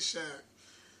Chicken Shack.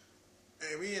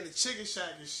 And we in the Chicken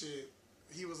Shack and shit.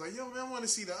 He was like, yo man, I want to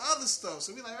see the other stuff.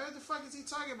 So we like, what the fuck is he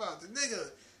talking about? The nigga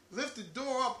lift the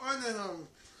door up under him,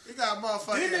 You got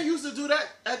motherfucking. Didn't they used to do that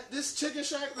at this chicken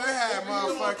shack? They had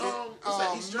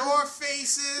motherfucking North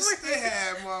Faces. They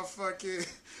had motherfucking.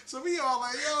 So we all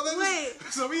like, yo, let me.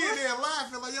 So we in there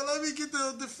laughing like, yo, let me get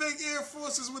the fake Air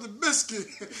Forces with a biscuit.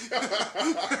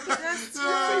 That's true.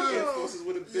 Fake Air Forces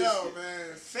with a biscuit. Yo,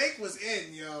 man, fake was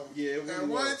in, yo. Yeah, it At really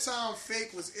one was. time,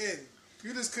 fake was in.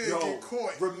 You just couldn't get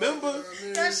caught. Remember? You know what I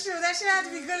mean? That's true. That shit had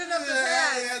to be good enough to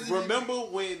pass. Remember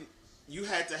when you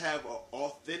had to have an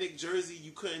authentic jersey?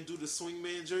 You couldn't do the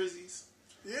swingman jerseys?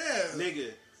 Yeah.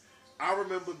 Nigga, I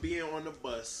remember being on the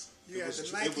bus. You had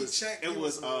the Nike check.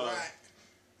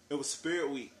 It was Spirit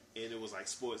Week, and it was like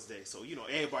sports day. So, you know,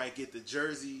 everybody get the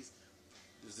jerseys.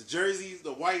 There's the jerseys,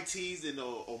 the white tees, and the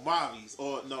Omavis.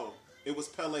 Or, no, it was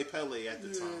Pele at the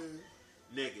time.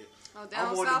 Nigga. Oh,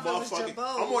 down south it was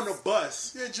Jabos. I'm on the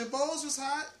bus. Yeah, Jabos was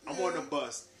hot. I'm on the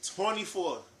bus.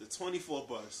 The 24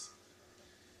 bus.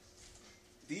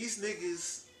 These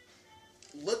niggas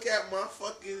look at my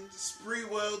fucking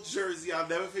Spreewell jersey. I'll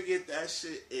never forget that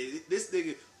shit. This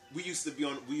nigga, we used to be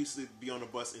on the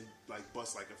bus and like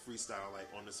bust like a freestyle like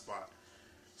on the spot.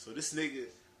 So this nigga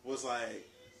was like,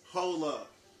 hold up,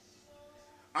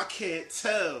 I can't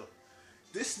tell.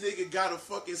 This nigga got a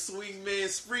fucking swingman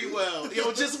Spreewell.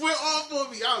 Yo, just went off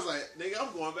on me. I was like, nigga,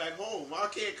 I'm going back home. I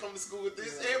can't come to school with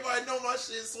this. Yeah. Everybody know my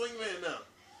shit swingman now.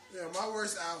 Yeah, my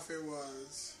worst outfit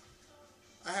was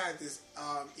I had this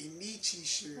Inichi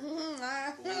shirt.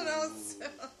 I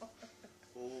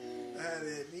had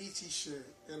an Inichi shirt,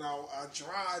 and I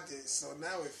dried it, so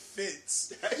now it fits.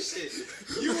 That shit.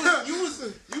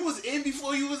 You was in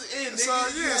before you was in.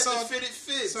 Nigga. So to fit, it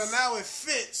fits. So now it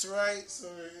fits, right? So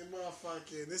it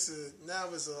motherfucking it's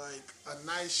like a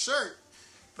nice shirt,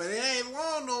 but it ain't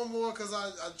long no more because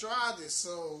I dried it.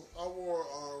 So I wore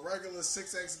a regular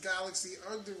 6X Galaxy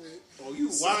under it. Oh, you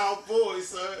wild boy,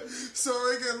 son. So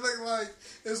it can look like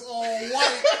it's all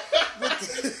white.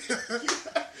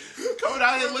 Coming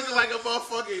out here looking like a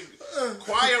motherfucking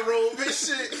choir robe and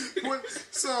shit.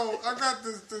 So I got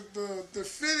the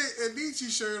fitted Anichi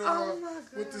shirt on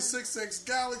with the 6X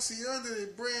Galaxy under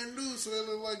it, brand new, so it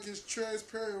looked like it's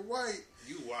transparent white.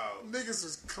 You wild. Niggas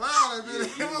was clowning, man.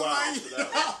 Yeah, you wild for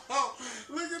that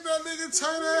one. Look at that nigga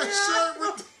tight ass shirt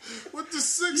with the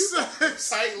 6X.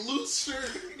 Tight loose shirt.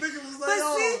 Nigga was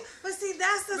like, but see,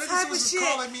 that's the type of shit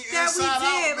that we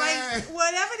did. Like,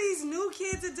 whatever these new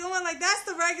kids are doing, like, that's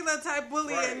the regular type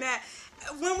bullying that.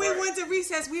 When we went to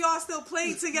recess, we all still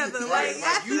played together. Like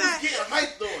after you that, getting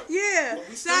hyped on. Yeah,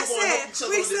 that's it.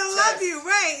 We still love you,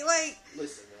 right? Like,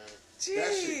 listen, man,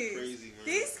 that shit crazy, man.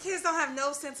 These kids don't have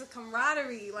no sense of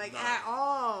camaraderie, like at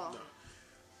all.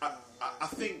 No. I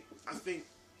think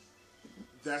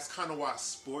that's kind of why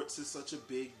sports is such a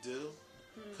big deal,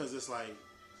 because it's like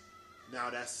now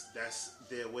that's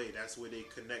their way. That's where they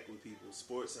connect with people.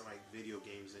 Sports and like video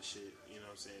games and shit. You know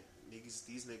what I'm saying?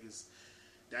 These niggas.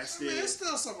 There's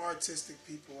still some artistic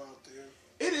people out there.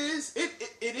 It is. It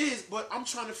is. But I'm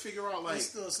trying to figure out like there's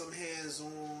still some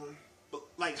hands-on. But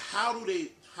like, how do they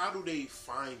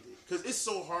find it? Because it's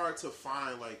so hard to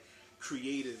find like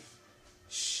creative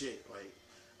shit. Like,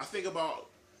 I think about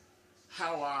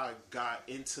how I got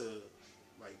into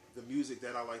like the music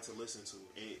that I like to listen to,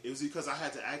 and it was because I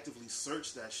had to actively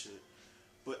search that shit.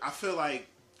 But I feel like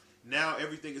now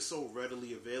everything is so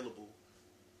readily available.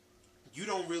 You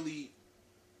don't really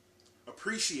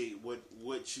appreciate what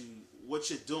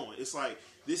you're doing. It's like,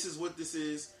 this is what this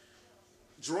is.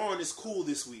 Drawing is cool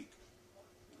this week.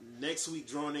 Next week,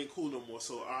 drawing ain't cool no more.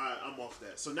 So I'm off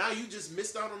that. So now you just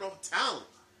missed out on all talent.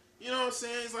 You know what I'm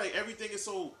saying? It's like everything is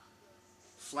so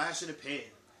flash in the pan.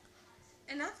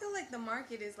 And I feel like the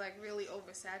market is like really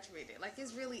oversaturated. Like,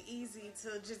 it's really easy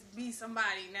to just be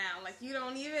somebody now. Like, you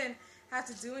don't even have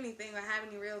to do anything or have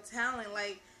any real talent.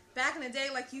 Like, back in the day,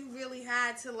 like, you really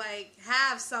had to, like,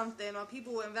 have something, or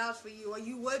people would vouch for you, or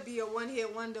you would be a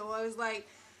one-hit wonder, or it's like,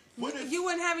 you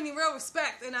wouldn't have any real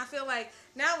respect. And I feel like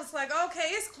now it's like, okay,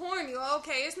 it's corny, or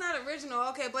okay, it's not original,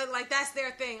 okay, but, like, that's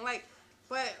their thing. Like,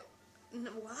 but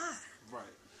why?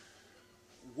 Right.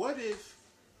 What if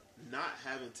not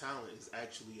having talent is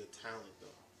actually a talent, though?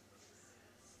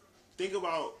 Think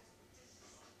about...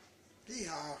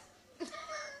 Hee-haw.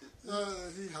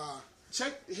 Hee-haw.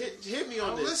 Hit me on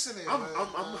I'm this. Listening, I'm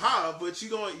high, but you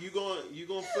gonna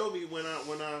feel me when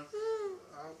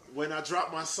I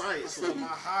drop my science. I feel my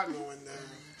high going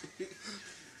there.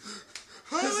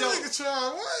 Why you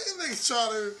nigga try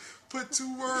to put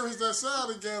two words that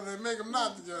sound together and make them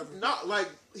not together? Not like,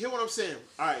 hear what I'm saying.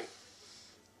 All right,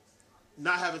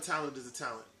 not having talent is a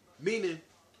talent. Meaning,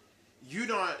 you're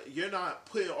not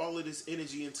putting all of this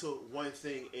energy into one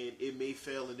thing, and it may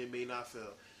fail and it may not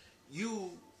fail.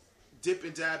 You dip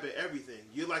and dab at everything.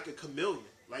 You're like a chameleon.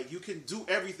 Like you can do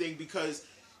everything because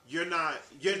you're not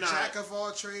jack of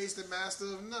all trades, the master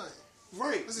of none.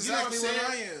 Right. That's exactly what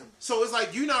I am. So it's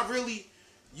like you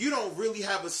don't really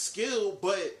have a skill,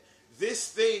 but this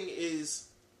thing is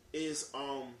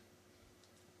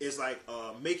like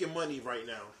making money right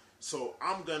now. So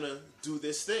I'm gonna do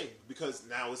this thing because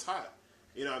now it's hot.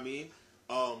 You know what I mean?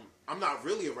 I'm not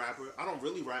really a rapper. I don't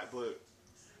really rap, but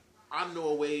I know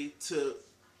a way to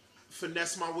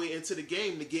finesse my way into the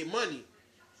game to get money.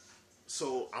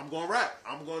 So I'm gonna rap.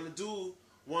 I'm gonna do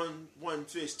one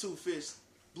fish, two fish,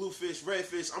 blue fish, red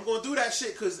fish. I'm gonna do that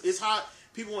shit because it's hot.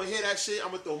 People wanna hear that shit.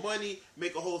 I'm gonna throw money,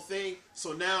 make a whole thing.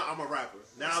 So now I'm a rapper.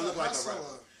 Now I look like a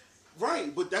rapper.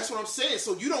 Right, but that's what I'm saying.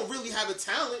 So you don't really have a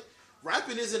talent.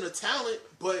 Rapping isn't a talent,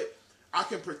 but I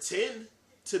can pretend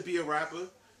to be a rapper.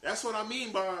 That's what I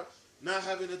mean by not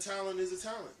having a talent is a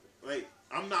talent. Like,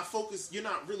 I'm not focused. You're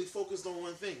not really focused on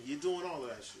one thing. You're doing all of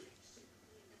that shit.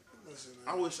 Listen,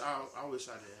 I wish I didn't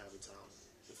have a talent.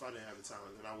 If I didn't have a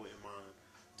talent, then I wouldn't mind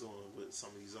doing what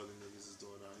some of these other niggas is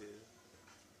doing out here.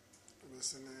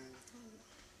 Listen, man.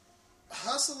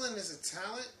 Hustling is a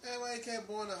talent. Everybody can't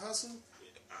born to hustle.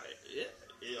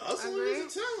 Hustling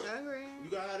is a talent. I agree. You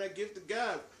gotta have that gift of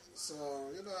God. So,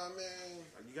 you know what I mean?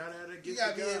 You gotta have that gift You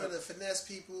gotta of be God. able to finesse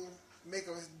people, make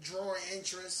them draw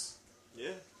interest.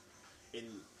 Yeah.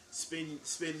 And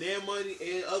spend their money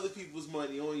and other people's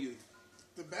money on you.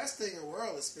 The best thing in the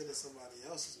world is spending somebody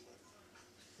else's money.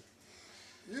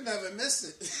 You never miss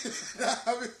it.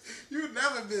 I mean, you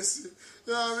never miss it.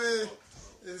 You know what I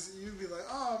mean? You'd be like,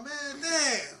 oh man,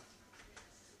 damn.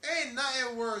 Ain't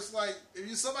nothing worse. Like,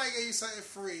 if somebody gave you something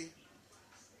free,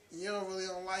 you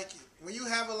don't like it. When you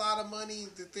have a lot of money,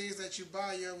 the things that you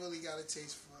buy, you don't really got a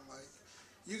taste for. Like,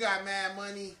 you got mad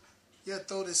money, you'll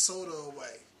throw this soda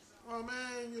away. Oh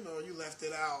man, you left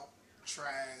it out.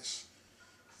 Trash.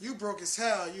 You broke as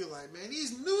hell. You like, man,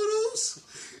 these noodles.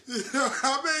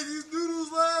 I made these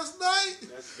noodles last night.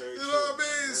 That's very true. You know what I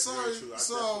mean? That's very true. I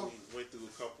definitely went through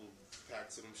a couple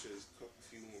packs of them shits.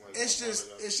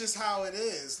 It's just how it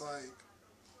is. Like,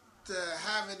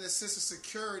 having a sense of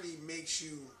security makes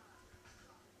you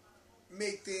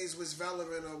make things what's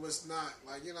relevant or what's not.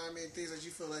 Like, you know what I mean? Things that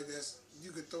you feel like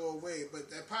you could throw away, but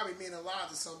that probably mean a lot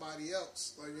to somebody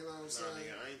else. Like, you know what I'm saying?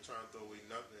 Nigga, I ain't trying to throw away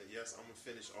nothing. Yes, I'm gonna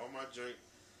finish all my drink.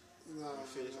 No, I'm gonna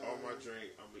finish all my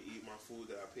drink. I'm gonna eat my food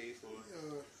that I paid for.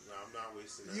 No, I'm not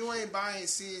wasting that. You ain't buying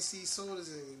CNC sodas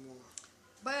anymore.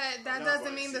 But that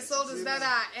doesn't mean the sodas that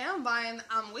I am buying,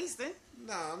 I'm wasting.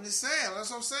 No, I'm just saying. That's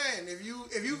what I'm saying. If you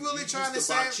really trying to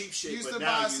buy say cheap shit, used but to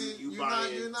now buy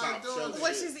you're not top doing shelf it.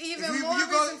 Which is even more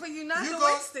reason for you not to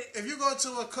waste it. If you go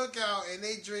to a cookout and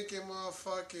they drinking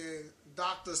motherfucking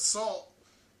Dr. Salt,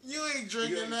 you ain't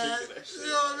drinking that. You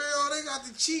know what I mean? Oh, they got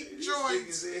the cheap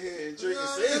joints. In here drinking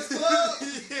Sam's Club.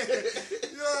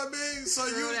 You know what I mean? So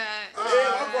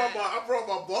I brought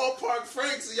my ballpark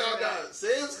Franks and y'all got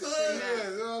Sam's Club. Yeah,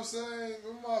 you know what I'm saying?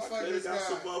 Them motherfuckers got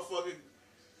some motherfucking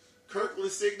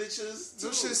Kirkland signatures too.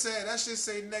 That shit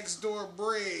say next door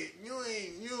bread. You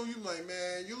like,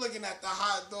 man, you looking at the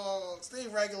hot dogs, they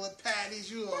regular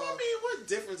patties. What I mean, what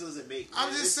difference does it make?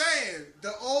 I'm just saying,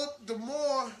 the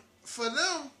more for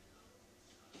them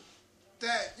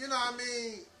that, you know what I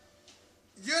mean,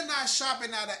 you're not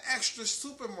shopping at an extra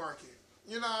supermarket,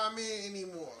 you know what I mean,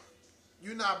 anymore.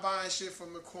 You're not buying shit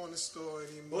from the corner store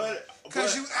anymore.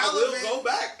 Because you elevate.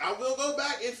 I will go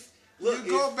back if. Look,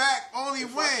 you go back only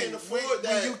when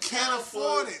you can't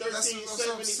afford it. That's what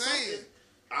I'm saying.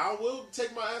 I will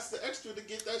take my ass to extra to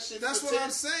get that shit. That's what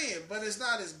I'm saying, but it's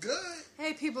not as good.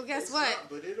 Hey, people, guess what?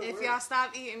 If y'all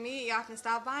stop eating meat, y'all can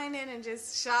stop buying it and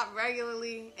just shop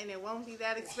regularly, and it won't be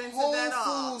that expensive at all.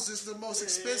 Whole Foods is the most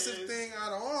expensive thing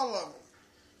out of all of them.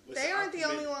 They aren't the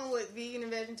only one with vegan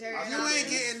and vegetarian. You ain't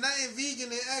getting nothing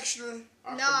vegan and extra.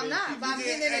 No, I'm not. But I'm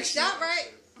getting it in shop,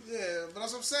 right? Yeah, but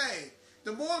that's what I'm saying.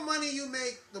 The more money you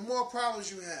make, the more problems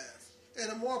you have. And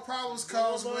the more problems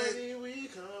comes with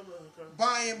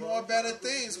buying more better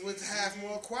things with half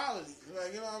more quality.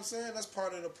 Like, you know what I'm saying? That's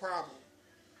part of the problem.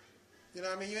 You know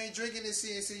what I mean? You ain't drinking this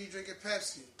CNC, you drinking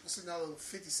Pepsi. That's another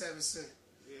 57 cents.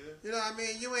 Yeah. You know what I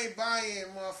mean? You ain't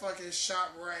buying motherfucking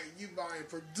ShopRite. You buying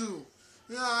Purdue.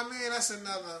 You know what I mean? That's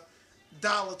another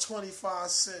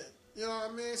 $1.25. You know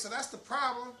what I mean? So that's the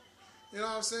problem. You know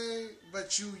what I'm saying?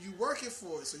 But you working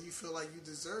for it, so you feel like you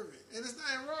deserve it, and there's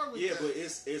nothing wrong with that. Yeah, but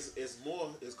it's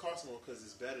cost more because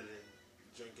it's better than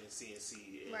drinking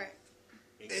CNC. Right?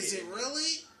 Is it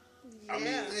really? Yeah. I mean,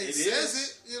 it says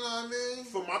it. You know what I mean?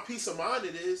 For my peace of mind,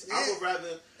 it is. Yeah. I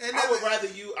would rather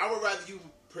you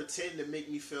pretend to make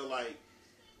me feel like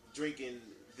drinking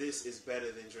this is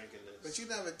better than drinking this. But you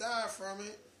never died from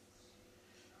it.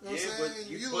 You know Yeah, what I'm but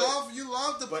saying? You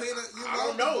love the But peanut. I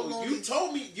don't know. You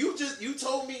told me. You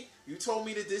told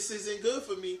me that this isn't good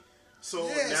for me. So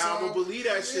now I'm gonna believe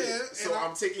that shit. So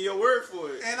I'm taking your word for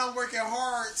it. And I'm working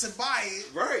hard to buy it.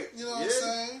 Right. You know what I'm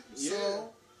saying? Yeah. So,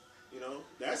 you know,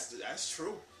 that's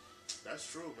true. That's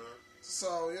true, man.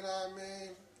 So, you know what I mean?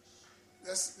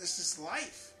 That's just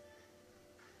life.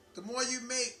 The more you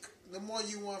make, the more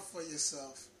you want for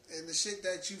yourself. And the shit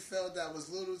that you felt that was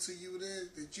little to you then,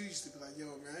 that you used to be like, yo,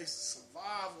 man, I used to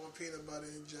survive on peanut butter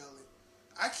and jelly.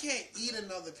 I can't eat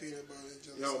another peanut butter and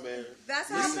jelly. Yo, man. That's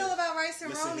how I feel about rice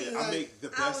and roni. Here, I make the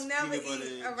best I will never peanut butter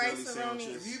eat and a rice jelly and roni.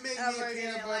 sandwiches. If you make me a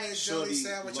peanut butter and jelly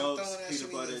sandwich, I'm loves throwing that shit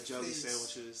peanut butter in and jelly face.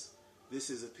 sandwiches. This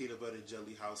is a peanut butter and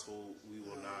jelly household. We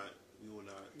will not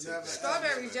take Never. that.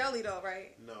 Strawberry jelly though,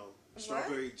 right? No.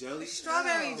 Strawberry jelly?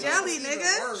 Strawberry No, jelly, even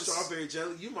nigga. worse. Strawberry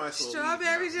jelly? You might as well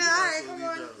Strawberry leave jelly. now. Alright, You might as come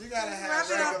well on. leave now. You gotta have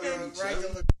Wrap it up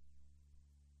regular.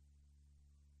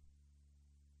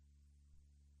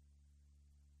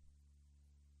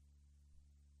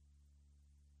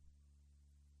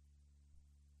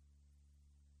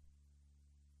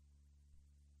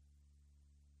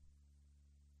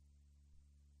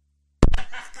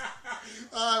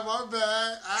 Alright, my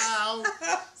bad. Ow.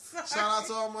 Shout out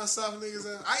to all my South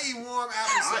niggas. I eat warm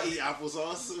applesauce. I eat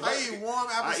applesauce. I eat warm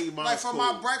applesauce. I eat mine like for my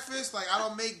cold. breakfast, like I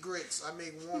don't make grits. I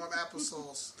make warm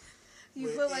applesauce. You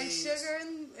with put like eggs. sugar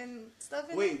and stuff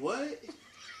in it? Wait, what?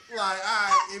 Like,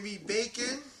 alright, it be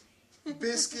bacon,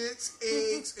 biscuits,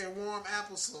 eggs, and warm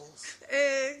applesauce.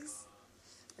 Eggs.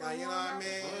 Like, you know what I mean?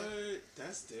 What?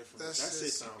 That's different. That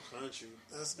shit sound country.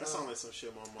 That sounds like some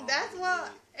shit my mom. That's would've what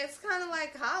made. it's kind of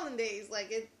like hollandaise.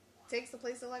 Like it takes the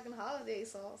place of like a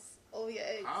hollandaise sauce over your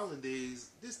eggs. Hollandaise.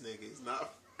 This nigga is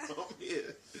not from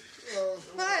here.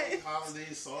 What?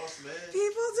 Hollandaise sauce, man.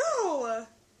 People do.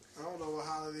 I don't know what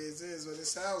hollandaise is, but it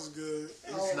sounds good.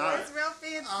 It's not. It's real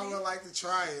fancy. I would like to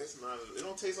try it. It's not. It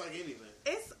don't taste like anything.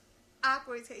 It's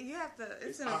awkward taste. You have to.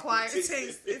 It's an awkward acquired taste.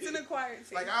 taste. It's an acquired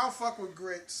taste. Like, I don't fuck with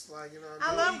grits. Like, you know what I I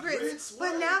mean? love eat grits, grits? but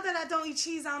What? now that I don't eat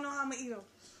cheese, I don't know how I'm gonna eat them.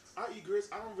 I eat grits.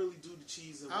 I don't really do the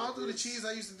cheese. I don't do the cheese.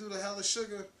 I used to do the hella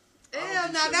sugar. Ew, I don't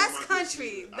do now sugar that's in my country.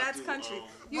 grits either. I That's do, country.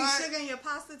 You What? eat sugar in your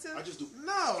pasta too? I just do.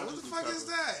 No, I what just the do fuck pepper. is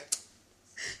that?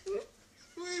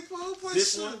 Who put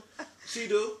This sugar? one, she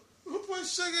do. Who put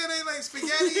sugar in they like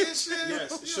spaghetti and shit?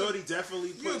 Yes, Shorty definitely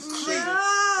puts you sugar in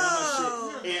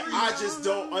No. her shit, and I just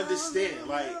don't understand.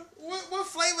 Like, What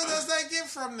flavor does that get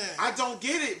from that? I don't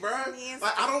get it, bro. Nasty.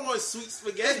 Like, I don't want sweet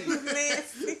spaghetti.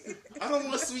 Nasty. I don't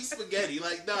want sweet spaghetti.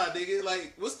 Like, nah, nigga.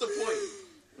 Like, what's the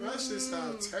point? That shit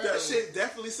sounds terrible. That shit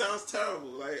definitely sounds terrible.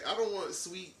 Like, I don't want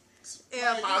sweet.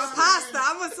 Yeah, Pasta. pasta.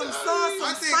 I want some sauce, I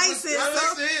some think spices.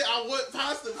 That's it. I want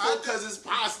pasta because it's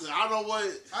pasta. I don't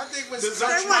want I think what's dessert.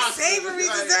 They want pasta. savory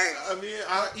Like, dessert. I mean,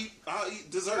 I'll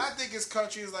eat dessert. What I think is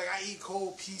country is like I eat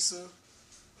cold pizza,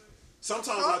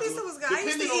 Sometimes Cold I do. pizza was good. I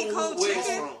used to Depending eat on cold where it's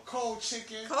chicken. from. cold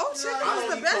chicken. Cold chicken I was don't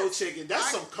the eat best. cold chicken. That's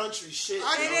some country shit.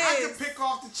 I yo. It can is. pick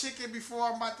off the chicken before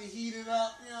I'm about to heat it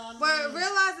up. You know what I But mean?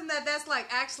 realizing that that's like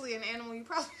actually an animal, you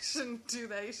probably shouldn't do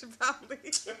that. You should probably.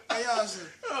 Hey, y'all should.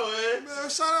 Oh, man. Man,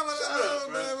 shut up,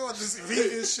 up, man. bro. What this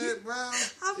vegan shit, bro?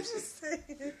 I'm just saying.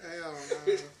 Hey, yo,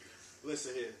 man.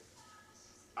 Listen here.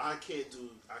 I can't do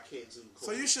cold.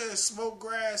 So you shouldn't smoke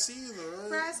grass either, right?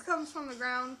 Grass comes from the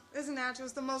ground. It's natural.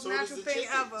 It's the most So does natural the thing chicken.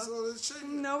 ever. So the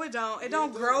chicken. No, it don't. It Yeah, don't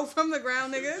it grow does. from the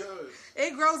ground, It nigga. does.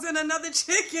 It grows in another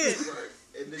chicken.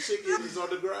 Right. And the chicken is on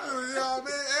the ground. You know what I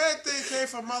mean? Everything came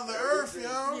from Mother Earth, yo.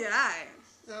 Yeah, all right.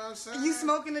 You know what I'm saying? You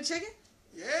smoking the chicken?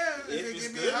 Yeah, If if it it's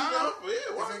get me good high. enough,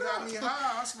 yeah, why If it got not? me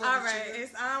high, I'll smoke All the right. chicken.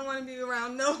 I don't want to be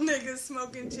around no niggas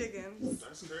smoking chicken.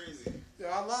 That's crazy.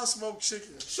 Yeah, I love smoked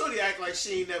chicken. Shorty act like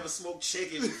she ain't never smoked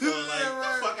chicken before. Like, Yeah,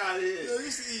 right. the fuck out of Yeah, here. I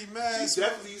used to eat mad. She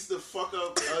definitely used to fuck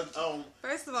up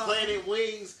First of all. Planet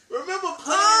Wings. Remember Planet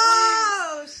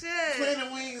Oh, Wings? shit.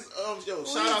 Planet Wings. Yo, We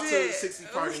shout out to did. 60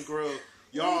 Park and Grill.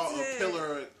 Y'all We a did.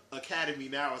 Pillar Academy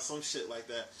now or some shit like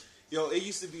that. Yo, it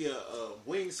used to be a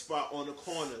wing spot on the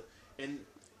corner, and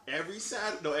every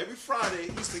Friday,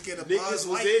 Used to get a niggas Buzz was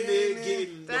Light in there in there.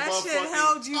 getting That the shit motherfucking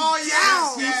held you Oh,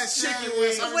 down. yes. chicken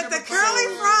wings I With the remember curly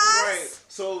playing. fries. Right.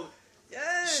 So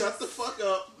Yes. shut the fuck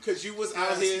up, because you was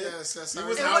out Yes, here. yes, You I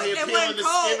was remember. out here It peeling wasn't the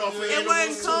cold. skin off of It animals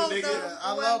wasn't too, cold, nigga. though. Yeah,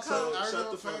 I It love wasn't cold. I Shut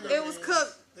remember the fuck playing up. that It was game.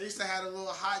 cooked. They used to have the little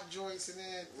hot joints in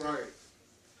there. Right.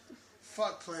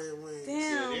 Fuck playing wings.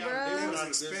 Damn, they It bro. out was of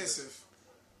business. expensive.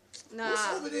 What's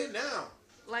Nah. over there now?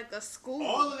 Like a school.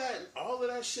 All of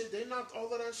that shit. They knocked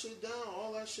all of that shit down.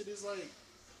 All that shit is like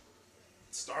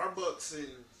Starbucks and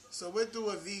So what do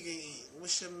a vegan eat?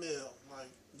 What's your meal? Like,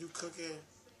 you cooking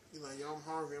You like, yo, I'm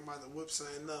hungry. I'm about to whip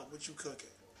something up. What you cooking?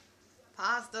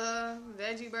 Pasta,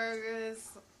 veggie burgers,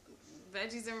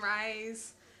 veggies and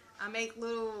rice. I make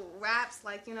little wraps,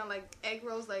 like, you know, like egg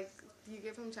rolls, like you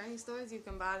get from Chinese stores. You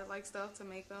can buy the, like, stuff to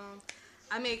make them.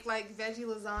 I make, like, veggie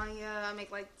lasagna. I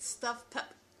make, like, stuffed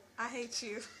pep. I hate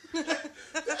you.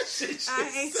 That shit I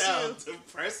hate sounds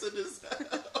depressing as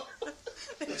hell.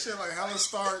 That shit like hella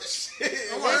starch.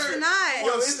 It's not.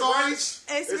 Yo, it's starch.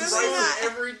 It's really rice not.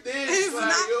 in every dish. It's like,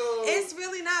 not. yo. It's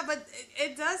really not. But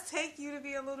it does take you to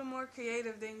be a little more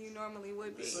creative than you normally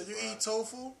would be. So you eat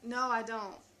tofu? No, I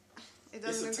don't. It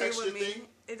doesn't It's a agree with me. texture thing?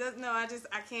 It does. No, I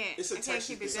can't. It's a I can't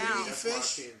texture keep it thing. down. That's what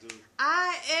Fish? I can't do.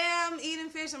 I am eating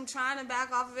fish. I'm trying to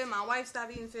back off of it. My wife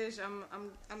stopped eating fish.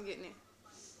 I'm getting it.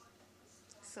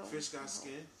 So Fish got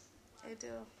skin. It do.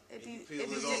 It And be. you It peel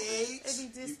be. it off. It be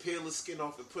You just. peel the skin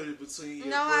off and put it between your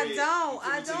No, bread. I don't. You put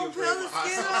I it to don't your peel bread the with hot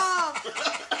skin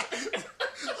sauce.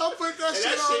 off. I'll put that And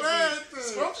shit on that everything.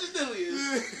 shit be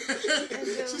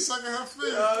scrumptious. She's sucking her feet.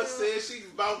 You know what I'm saying? She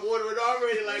about watering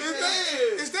already. Like,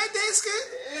 Is that dead skin?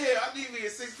 yeah, I need me a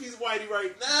 6-piece whitey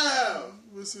right now.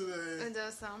 What's it? It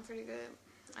does sound pretty good.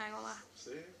 I ain't gonna lie.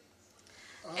 See?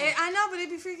 I know, but it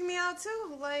be freaking me out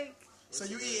too. Like, So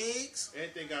you eat eggs?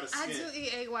 Anything got a I skin. do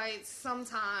eat egg whites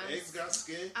sometimes. Eggs got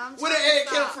skin. I'm Where the trying to egg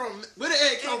come stop. from? Where the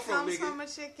egg come It from, comes nigga? from a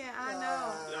chicken. I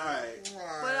know. Alright.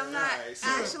 But I'm not Alright, so-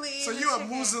 actually eating So the you a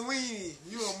chicken. Mussolini?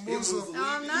 You a You Muslim? No,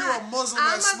 I'm You not. a Muslim I'm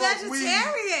that a smoke weed?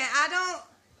 vegetarian. I don't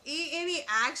eat any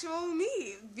actual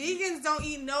meat. Vegans don't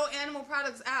eat no animal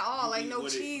products at all. You like eat no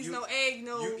what it- cheese, you- no egg,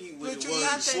 no. You eat what But it you was eat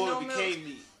nothing, before no it milk. became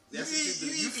meat. That's You what eat- you do.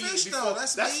 you eat eat fish, it though. before.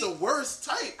 That's That's meat. the worst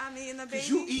type. I'm eating the baby. Because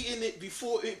you eating it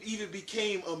before it even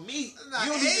became a meat. Nah,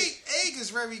 you don't egg is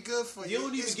very good for you. you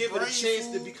don't even It's give it a brain chance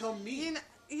to food. become meat.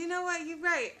 You know what? You're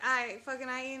right. I ain't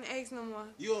eating eggs no more.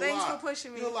 You a Thanks lie. for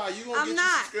pushing me. You a lie. You gonna I'm get not.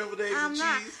 you some scrambled eggs I'm and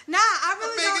not. cheese? Nah, I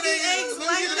really Bacon, don't eat eggs let me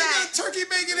like get that. Turkey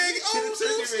bacon egg. Get Oh, a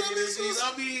turkey oops, bacon and oops, cheese. oops.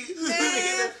 I mean,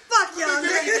 Man, fuck y'all let me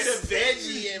get niggas. a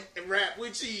veggie and wrap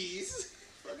with cheese.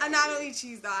 I don't eat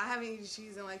cheese though. I haven't eaten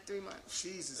cheese in like 3 months.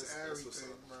 Cheese is That's what's everything,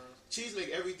 up. bro. Cheese make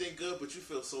everything good, but you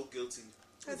feel so guilty.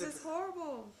 Cause it's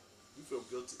horrible. You feel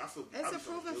guilty. I feel. It's I a be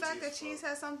feeling proven guilty fact that as cheese fuck.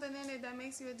 has something in it that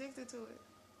makes you addicted to it.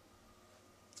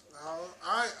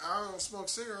 I don't smoke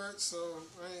cigarettes, so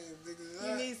I ain't addicted to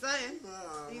You that. need something.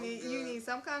 Nah, You I'm need good.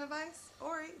 some kind of ice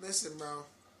or eat. Listen, bro.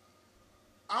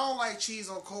 I don't like cheese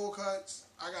on cold cuts.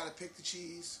 I gotta pick the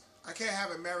cheese. I can't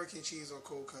have American cheese on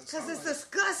cold cuts. Cause I it's like-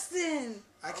 disgusting.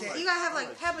 I can't. You gotta have I like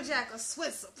like pepper cheese. jack or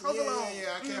Swiss or yeah, provolone.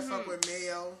 I can't fuck with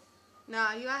mayo.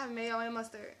 Nah, you gotta have mayo and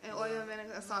mustard and oil and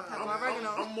vinegar and salt, pepper,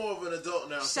 oregano. I'm more of an adult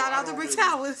now. so Shout I out to don't Brick really-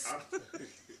 Towers.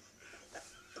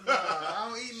 Nah, I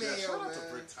don't eat Yeah, mayo, shout out man.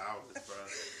 to Brick Towers, bro.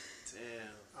 Damn.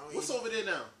 don't What's eat- over there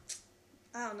now?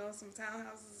 I don't know, some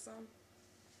townhouses or something.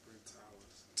 Brick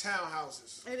Towers.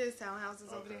 Townhouses. It is townhouses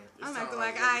over Okay. there. It's I'm acting townhouses.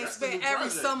 like I ain't That's the spent new every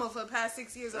project. summer for the past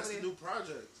 6 years That's over the there. new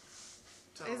project.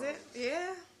 Is it?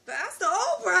 Yeah. That's the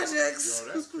old projects.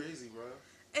 Yo, that's crazy, bro.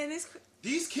 And it's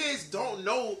These kids don't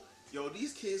know. Yo,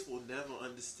 these kids will never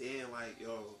understand, like,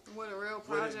 yo, what a real what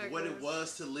project it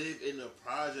was to live in a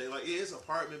project. Like, it is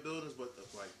apartment buildings, but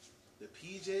the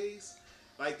PJs,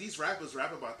 like, these rappers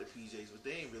rap about the PJs, but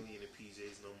they ain't really in the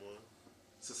PJs no more.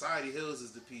 Society Hills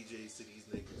is the PJs to these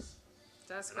niggas.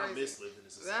 That's And I crazy. miss living in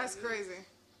Society That's Hills. crazy.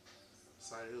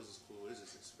 Society Hills is cool. It's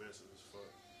just expensive as fuck.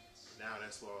 Now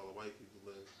that's where all the white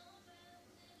people live.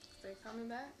 They coming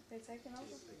back? They taking over?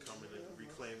 They coming to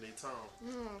reclaim their town.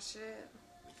 Oh shit.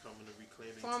 They coming to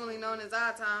reclaim their Formerly town. known as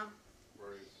our time.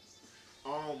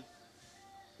 Right.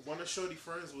 One of Shorty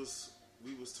friends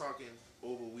we was talking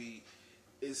over weed.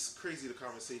 It's crazy the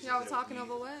conversation. Y'all were talking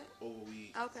over what? Over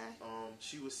weed. Okay.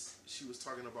 She was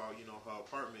talking about, you know, her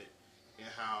apartment and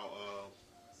how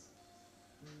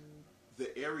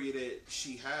the area that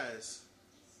she has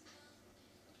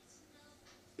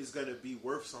is gonna be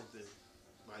worth something,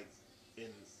 like in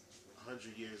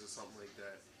 100 years or something like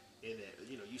that. And that,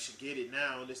 you know, you should get it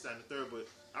now and this, that, and the third. But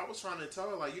I was trying to tell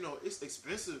her, like, you know, it's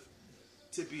expensive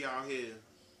to be out here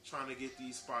trying to get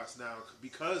these spots now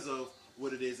because of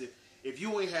what it is. If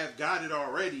you ain't have got it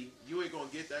already, you ain't gonna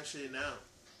get that shit now.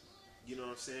 You know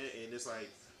what I'm saying? And it's like,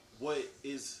 what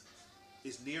is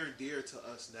near and dear to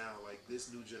us now, like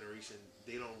this new generation,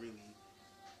 they don't really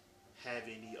have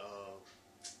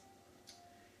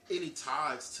any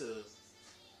ties to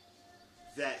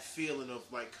that feeling of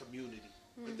like community.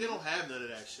 Like, they don't have none of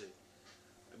that shit.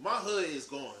 Like, my hood is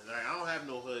gone. Like, I don't have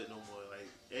no hood no more. Like,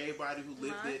 everybody who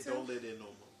lived Mine there too. don't live there no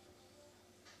more.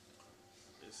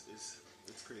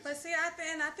 It's crazy. But see, I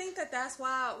think that that's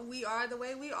why we are the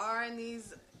way we are in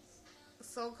these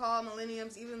so-called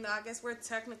millenniums, even though I guess we're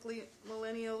technically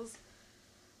millennials.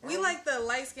 We like the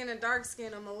light skin and dark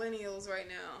skin of millennials right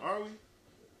now. Are we?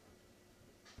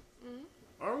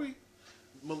 Are we?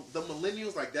 The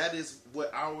millennials, like that is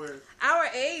what our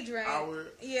age range. Our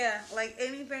yeah, like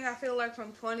anything I feel like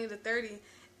from 20 to 30,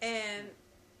 and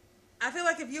I feel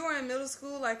like if you were in middle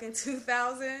school, like in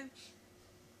 2000,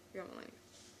 you're a millennial.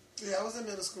 Yeah, I was in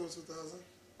middle school in 2000.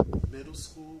 middle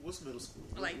school. What's middle school?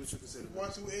 Like what you consider 1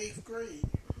 through 8th grade.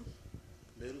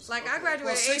 middle school? Like I graduated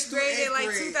Well, 8th grade in like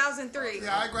grade. 2003.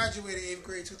 Yeah, I graduated 8th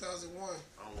grade 2001.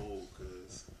 I'm old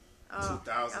because Oh,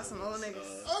 2000. got some old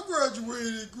niggas. I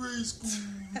graduated grade school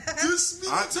this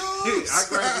many I times.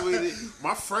 graduated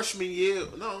my freshman year.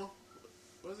 No,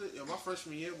 was it? Yeah, my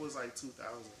freshman year was like 2000.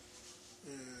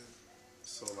 Yeah.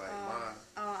 So like my.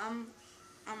 Oh, I'm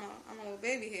a little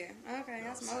baby here. Okay,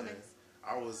 got some old niggas.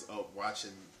 I was up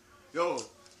watching. Yo,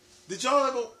 did y'all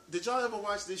ever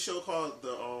watch this show called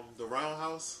the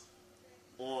Roundhouse?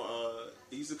 On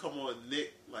it used to come on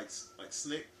Nick like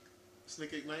Snick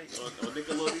at Night on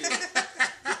Nickelodeon.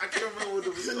 I can't remember what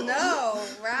it was called. No,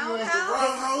 The Roundhouse.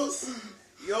 Roundhouse.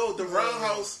 Yo, the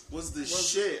Roundhouse was the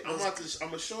shit. I'm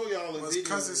gonna show y'all a Was video.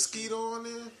 Cousin Skeeto on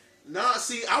there? Nah,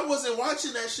 see, I wasn't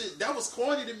watching that shit. That was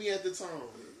corny to me at the time.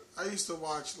 I used to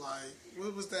watch like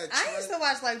what was that? I used to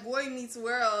watch like Boy Meets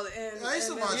World and I used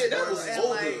to and watch Yeah, that was and,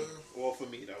 older. like, Well, for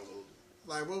me, that was older.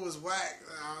 like what was whack.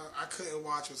 I couldn't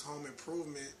watch was Home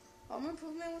Improvement. Home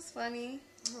Improvement was funny.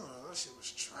 Oh, that shit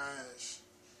was trash.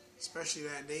 Especially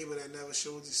that neighbor that never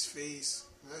showed his face.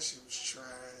 That shit was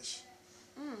trash.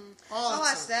 All I the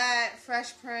watched time. that.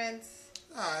 Fresh Prince.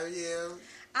 Yeah.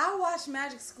 I watched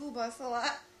Magic School Bus a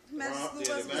lot. Magic Wow, School yeah,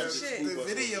 Bus the was Magic the shit. School The Bus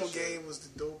was video the shit. game was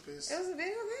the dopest. It was a video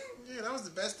game. Yeah, that was the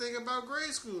best thing about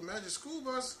grade school. Magic School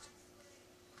Bus.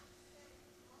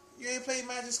 You ain't played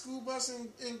Magic School Bus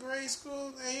in grade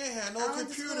school? And you ain't had no I went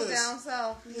to school computers. down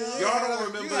south. No. Yeah. Y'all don't You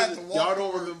remember? had to walk Y'all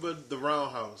don't to work. remember the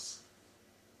Roundhouse?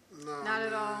 No, Not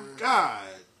at all. God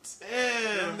Them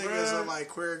damn, niggas bruh. are like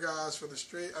queer guys for the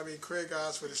straight. I mean, queer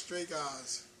guys for the straight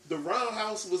guys. The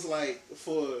Roundhouse was like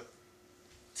for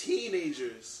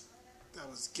teenagers That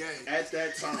was gay. at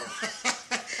that time.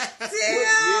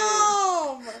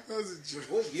 Damn! That was a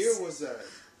joke. What year was that?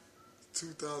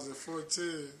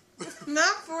 2014.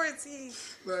 Not 14.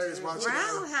 Larry's watching.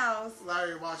 Roundhouse.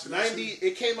 Larry watching. that 90. shit.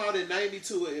 It came out in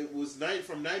 92. It was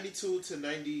from 92 to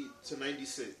 90 to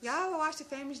 96. Y'all ever watch the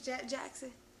famous Jet Jackson?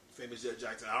 Famous Jet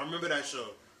Jackson. I remember that show.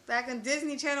 Back when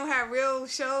Disney Channel had real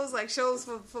shows, like shows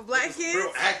for black kids.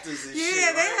 Real actors and Yeah,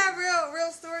 shit. they right? have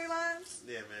real storylines.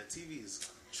 Yeah, man. TV is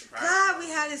trash. God, we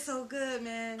had it so good,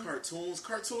 man. Cartoons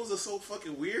are so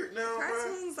fucking weird now, bro.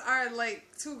 Cartoons are like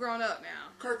too grown up now.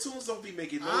 Cartoons don't be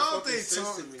making no I don't fucking think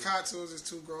sense to me. cartoons is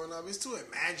too grown up. It's too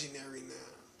imaginary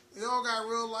now. They all got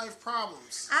real life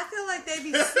problems. I feel like they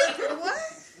be slipping. What?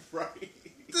 Right.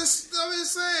 This, I'm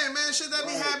just saying, man, shit that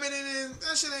be Right. happening in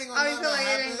that shit ain't Oh, gonna you never feel like it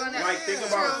happen. ain't gonna- Like, think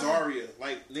about True. Daria.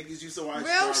 Like, niggas used to watch Real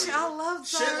Daria. shit. I love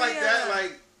Shit like Daria. that.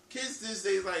 Like, kids these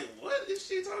days, like, what is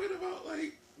she talking about?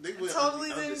 Like, they wouldn't Totally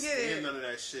didn't get understand it. none of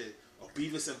that shit. Or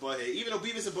Beavis and Butthead. Even though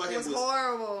Beavis and Butthead It was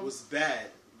horrible. was bad.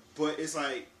 But it's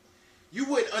like, you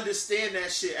wouldn't understand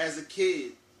that shit as a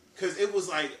kid. Because it was,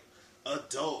 like,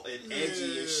 adult and edgy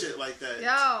Yeah. and shit like that.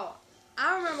 Yo,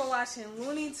 I remember watching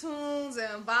Looney Tunes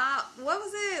and what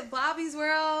was it? Bobby's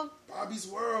World? Bobby's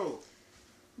World.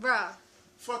 Bruh.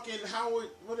 Fucking Howard,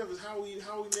 whatever, Howie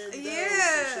Man's dad.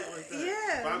 Yeah, Some shit like that.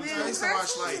 yeah, Bobby's man. I World. used to watch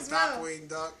Cartoons like was real. Darkwing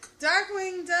Duck.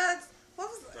 Darkwing Ducks. What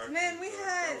was Darkwing man? We Duck.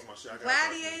 had That was my shit. I got Darkwing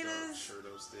Duck Gladiators. shirt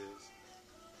upstairs.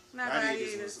 Not Gladiators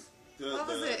Gladiators. was What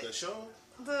was it? the show.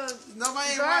 The Nobody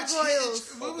ain't watch Gargoyles.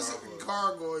 Hitch. What was Gargoyles. it?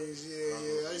 Gargoyles.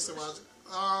 Yeah. I used to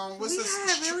watch. What's We this?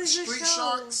 had really good Street shows.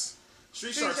 Sharks.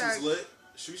 Street Street Sharks Sharks. was lit.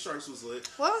 Street Sharks was lit.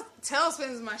 what was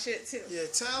Tailspin was my shit too. Yeah,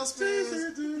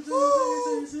 Tailspin.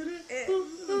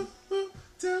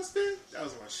 Tailspin. That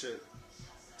was my shit.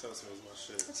 Tailspin was my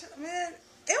shit. Man,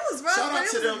 it was rough, Shout but out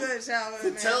it to was them. a good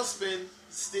childhood, man.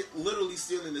 Tailspin literally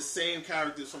stealing the same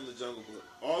characters from the Jungle Book.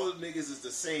 All the niggas is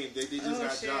the same. They just Oh,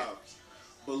 got shit. jobs.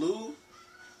 Baloo,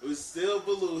 it was still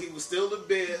Baloo. He was still the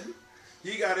bear.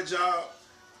 He got a job.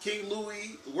 King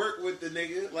Louis worked with the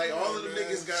nigga. Like all of the Man,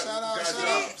 niggas got shout out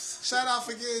jobs. Shout out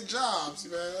for getting jobs,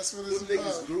 man. That's what it's Them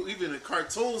niggas about. grew. Even the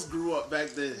cartoons grew up back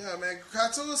then. Yeah, man.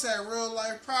 Cartoons had real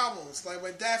life problems. Like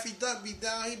when Daffy Duck be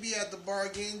down, he be at the bar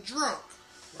getting drunk.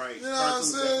 Right. You know what I'm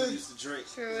Cartoons saying? definitely used to drink.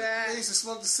 True They that. used to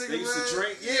smoke the They cigarette. used to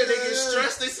drink. Yeah, they get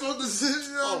stressed. They smoke the.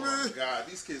 You know Oh what I my mean? god,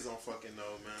 these kids don't fucking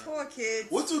know, man. Poor kids.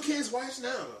 What do kids watch now?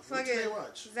 What do they Fucking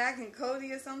watch? Zach and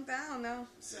Cody or something. I don't know.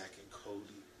 Zach and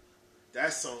Cody.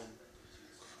 That's some.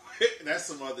 That's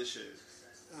some other shit.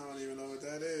 I don't even know what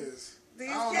that is. These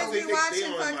I don't kids know They be watching they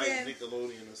on like fucking.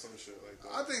 Nickelodeon or some shit like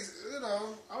that. I think,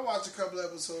 I watch a couple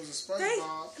episodes of They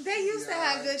SpongeBob. used to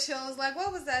have good shows. Like,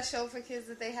 what was that show for kids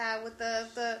that they had with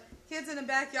the kids in the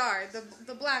backyard,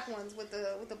 the black ones with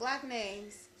the black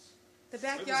names, the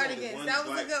Backyardigans. That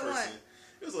was a good one.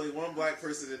 There was only one black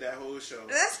person in that whole show.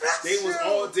 That's not They true. was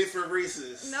all different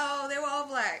races. No, they were all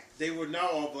black. They were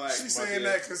not all black. She's saying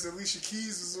that because Alicia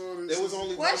Keys was on it. There was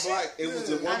only Was one black. It was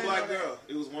the Yeah. one black girl.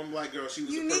 It was one black girl. She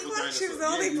was Unique a purple one? dinosaur. She was the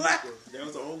only unique black one. That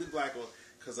was the only black one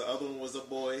because the other one was a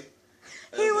boy.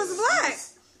 He was black.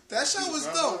 That show was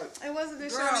dope. It was a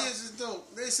good show. Guardians is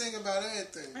dope. They sing about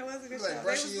everything. It was a good Like show.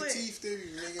 brushing They your was lit. teeth, they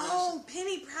be making Oh,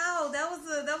 Penny Proud. That was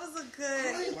a I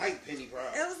good. didn't like Penny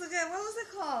Proud. It was a good. What was it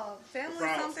called? Family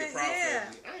The something. Proud Yeah.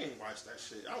 Family. I didn't watch that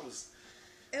shit. It I was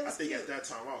think cute. at that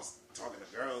time I was talking to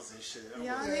girls and shit. Y'all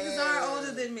wasn't, niggas are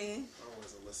older than me. I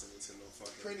wasn't listening to no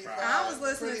fucking Pretty Proud. I was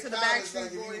listening Pretty to the Proud is Backstreet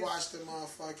like if Boys. you watch the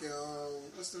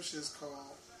motherfucking what's those shits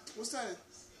called? What's that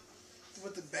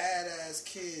with the badass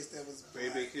kids that was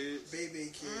black? Baby Kids. Baby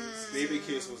Kids. Mm. Baby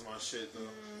Kids was my shit though.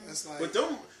 That's like But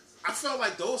them, I felt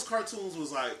like those cartoons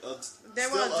was like They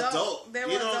were still adult. They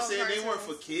were you know what I'm adult saying? They weren't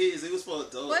for cartoons. kids. It was for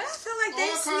adults. But I feel like they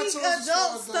All sneak cartoons is for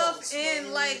adult stuff adults, in.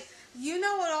 man. Like, you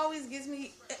know what always gives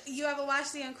me? You ever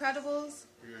watch The Incredibles?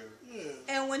 Yeah. yeah.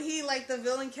 And when he, like, the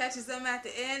villain catches them at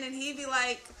the end, and he be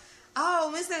like,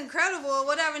 "Oh, Mr. Incredible," or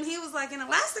whatever, and he was like, "An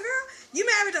Elastigirl? You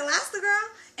married Elastigirl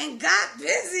and got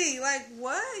busy?" Like,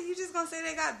 what? You just gonna say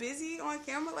they got busy on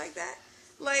camera like that?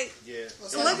 Like, Yeah.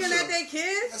 That's It how was- looking at their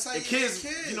kids? That's how And you kids,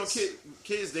 get kids. you know,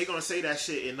 kids, they gonna say that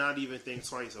shit and not even think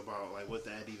twice about like what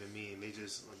that even mean. They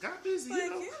just got busy, Like, you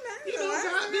know. you married You know, got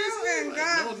Elastigirl busy. and Like,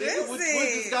 got no, nigga, what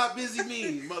busy. does got busy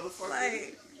mean, motherfucker?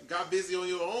 Like- got busy on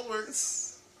your homework.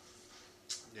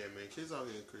 Yeah, man, kids out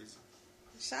here crazy.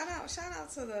 Shout out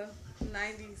to the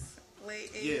 90s,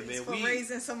 late 80s Yeah, man, for we-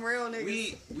 raising some real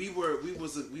niggas. We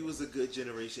was a good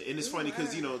generation, and it's We funny because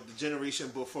were. you know the generation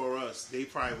before us, they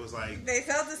probably was like They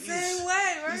felt the same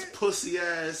way, these right? pussy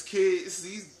ass kids.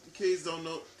 These kids don't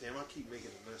know. Damn, I keep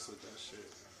making a mess with that shit.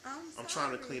 I'm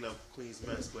trying to clean up Queen's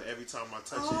mess, but every time I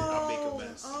touch it, I make a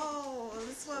mess. Oh,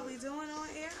 this is what we doing on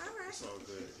air? All right. It's all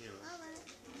good, you know.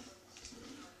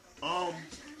 All right.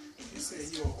 You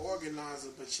say you're an organizer,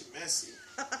 but you're messy.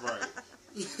 Right.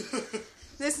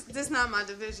 This not my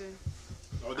division.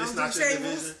 Oh, I this don't not do your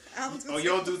tables. division? I don't do Oh,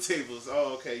 y'all do tables.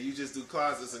 Oh, okay. You just do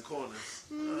closets and corners.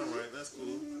 Mm-hmm. All right, that's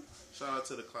cool. Shout out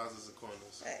to the closets and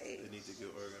corners. Hey. They need to get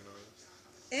organized.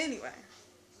 Anyway,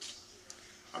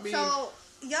 I mean, so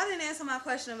y'all didn't answer my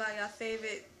question about your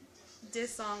favorite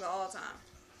diss song of all time.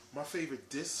 my favorite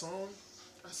diss song?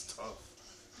 That's tough.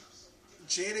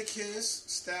 Jadakiss,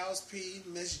 Styles P,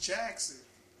 Miss Jackson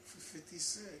for 50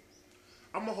 Cent.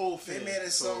 I'm a whole fan. They made a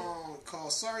so- song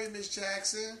called "Sorry, Miss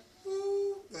Jackson."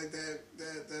 Woo, like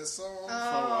that song. From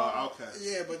Outkast.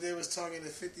 Yeah, but they was talking to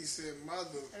 50 Cent mother,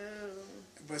 Oh,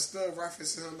 but still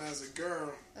referencing him as a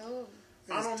girl. oh.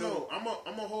 It I was don't dope. know.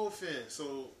 I'm a whole fan,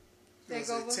 so It was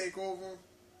Takeover? like Takeover.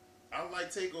 I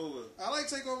like Takeover. I like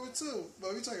Takeover too,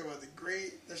 but we talking about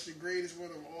that's the greatest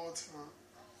one of all time.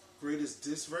 Greatest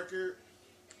diss record?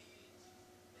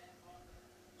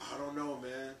 I don't know,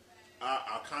 man.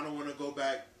 I kind of want to go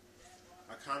back.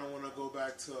 I kind of want to go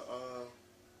back to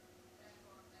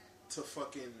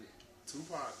fucking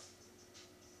Tupac.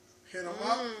 Hit 'em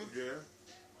up. Yeah,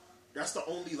 that's the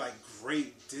only like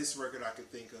great diss record I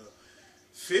could think of.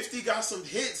 50 got some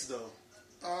hits though.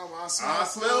 I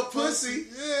smell pussy.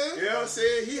 Yeah. You know what I'm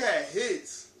saying? He had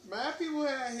hits. Mad people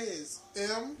had his.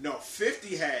 No,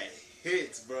 50 had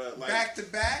hits, bro. Like Back to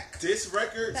back. diss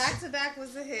records. Back to Back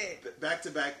was a hit. Back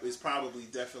to Back is probably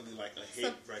definitely like a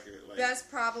hit So, record. Like That's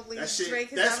probably that shit. Drake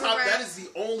has That's ever how. rapped. That is the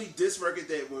only diss record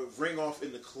that would ring off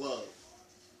in the club.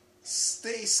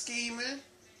 Stay scheming.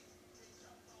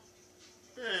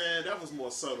 Man, that was more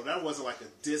subtle. That wasn't like a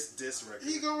diss record.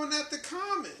 He going at the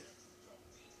Common.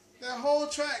 That whole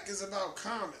track is about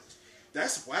Common.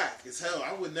 That's whack as hell.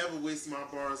 I would never waste my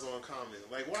bars on Common.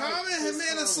 Like why? Common had diss made a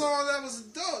Common? song that was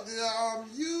dope.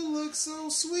 You look so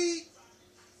sweet.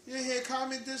 You didn't hear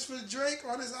Common dish for Drake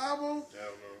on his album? I don't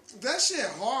know. That shit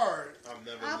hard. I've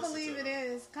never. I listened believe to it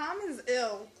is. Common's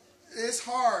ill. It's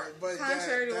hard, but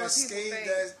Contrary to that what people skate,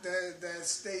 think. that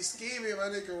stay scheming, my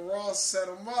nigga Ross set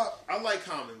him up. I like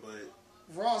Common, but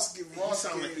Ross he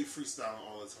sound like he freestyling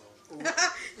all the time.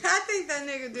 I think that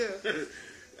nigga do.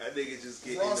 That nigga just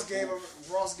get Ross in the gave him. booth.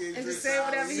 Ross gave And Drake just say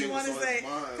whatever time. he Say want to what's on say. his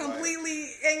mind, like, Completely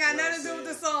ain't got you know nothing to what do I'm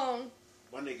with the song.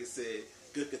 My nigga said,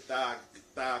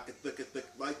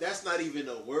 like that's not even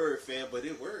a word, fam, but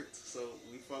it worked. So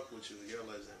we fuck with you. You're a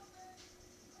legend.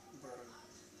 Bruh.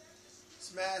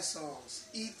 Smash songs.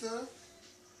 Ether.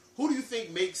 Who do you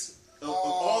think makes of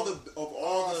all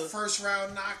the first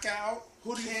round knockout?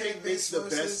 Who do you think makes the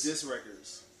best diss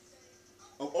records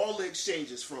of all the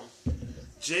exchanges from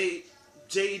J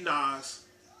Nas?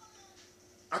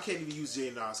 I can't even use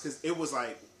J Nas because it was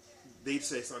like they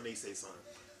say something, they say something.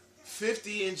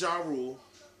 50 and Ja Rule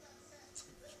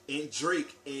and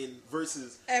Drake and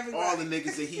versus everybody. All the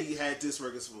niggas that he had diss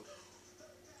records for.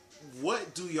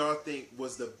 What do y'all think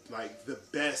was the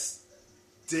best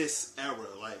diss era?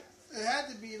 Like, it had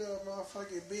to be the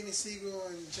motherfucking Beanie Siegel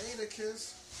and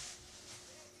Jadakiss.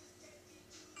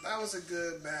 That was a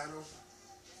good battle.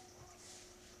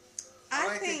 I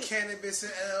like the Cannabis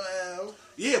and LL.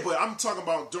 Yeah, but I'm talking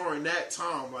about during that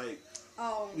time, like,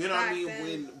 you know what I mean?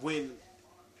 Then. When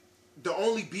the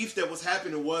only beef that was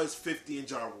happening was 50 and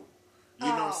Ja Rule. You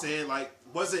know what I'm saying? Like,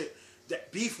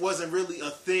 that beef wasn't really a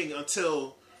thing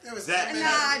until it was that.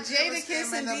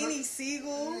 Jadakiss and Beanie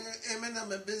Siegel.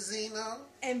 Eminem and Benzino.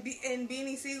 And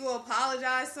Beanie Siegel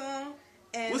apologized to him.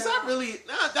 And, was that really?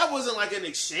 Nah, that wasn't like an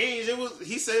exchange. It was.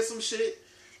 He said some shit.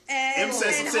 And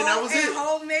said some shit. That was it. And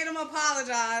Hov made him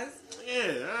apologize.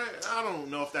 Yeah, I don't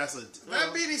know if that's a.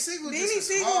 That Beanie Siegel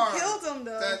killed him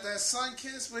though. That sun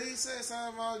kiss, but he said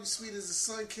something about you sweet as a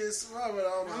sun kiss. I'm gonna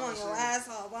go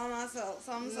asshole by myself.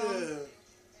 Something.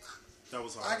 That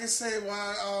was hard. I can say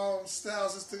why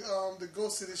Styles is the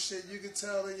ghost of this shit. You can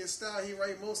tell in your style he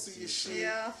write most of your shit.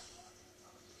 Yeah.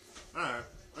 Alright,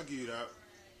 I'll give you that.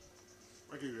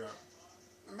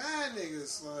 Mad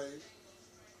niggas like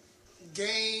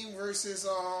Game versus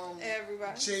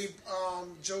everybody.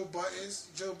 Joe Buttons.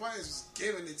 Joe Buttons was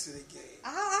giving it to the Game.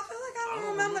 I feel like I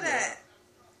don't remember that.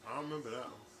 I don't remember that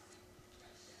one.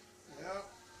 Yep.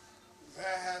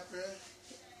 That happened.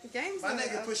 Game's my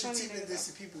nigga Pusha T been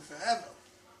dissing people forever.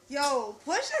 Yo,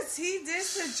 Pusha T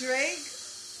dissed to Drake.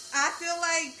 I feel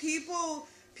like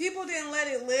people didn't let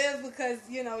it live because,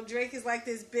 you know, Drake is like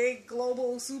this big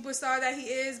global superstar that he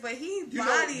is, but he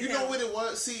bodied him. You know what it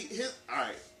was? See,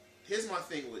 here's my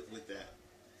thing with that.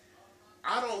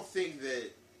 I don't think that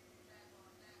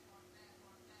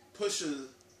Pusha,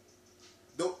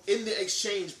 though, in the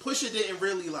exchange, Pusha didn't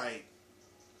really like.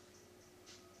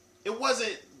 It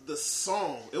wasn't the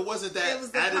song. It wasn't that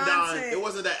Adidon. It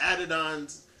wasn't that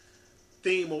Adidon's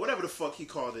theme or whatever the fuck he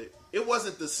called it. It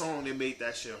wasn't the song that made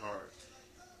that shit hard.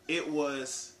 It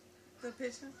was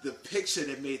the picture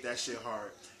that made that shit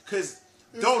hard. Because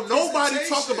don't nobody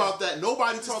talk about that.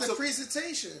 Nobody talks about the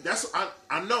presentation. That's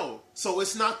I know. So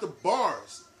it's not the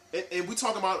bars. And we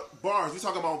talking about bars. We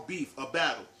talking about beef, a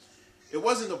battle. It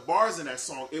wasn't the bars in that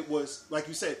song. It was, like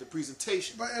you said, the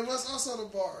presentation. But it was also the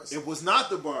bars. It was not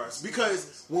the bars.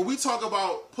 Because when we talk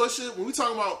about Pusha,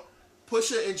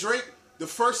 and Drake, the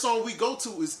first song we go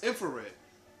to is Infrared.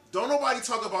 Don't nobody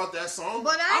talk about that song.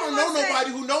 But I don't know nobody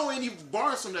who know any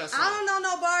bars from that song. I don't know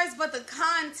no bars, but the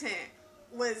content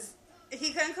was,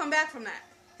 he couldn't come back from that.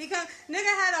 Nigga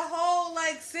had a whole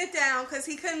like sit down because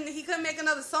he couldn't make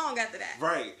another song after that.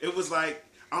 Right. It was like,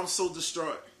 I'm so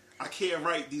distraught. I can't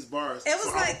write these bars. It was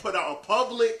so like, I'm gonna put out a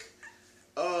public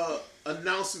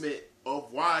announcement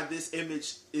of why this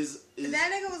image is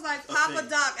that nigga was like Papa thing.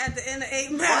 Doc at the end of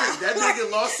 8 Mile. Right, that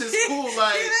nigga lost his cool.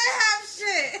 Like, he didn't have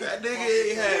shit. That nigga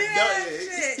ain't had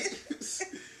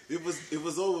nothing. It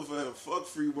was over for him. Fuck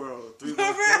Free World. 3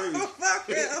 Fuck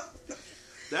real.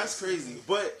 That's crazy.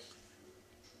 But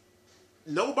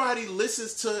nobody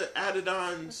listens to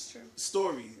Adidon's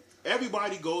story.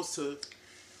 Everybody goes to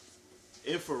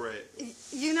Infrared.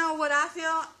 You know what I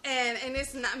feel, and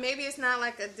it's not, maybe it's not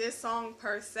like a diss song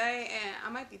per se, and I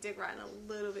might be dick riding a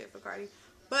little bit for Cardi,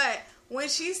 but when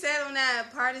she said on that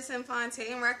Partisan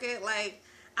Fontaine record, like,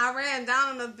 I ran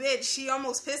down on a bitch, she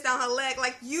almost pissed down her leg,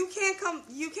 like, you can't come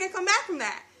back from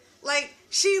that. Like,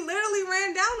 she literally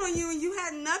ran down on you and you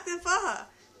had nothing for her.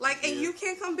 Like, and you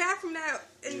can't come back from that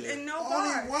in no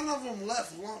bar. Only one of them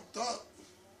left lumped up.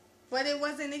 But it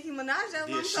wasn't Nicki Minaj that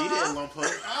lumped her. She didn't lump her.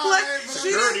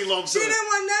 Security lumped her. She didn't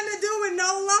want nothing to do with no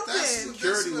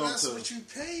lumping. That's what you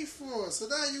pay for. So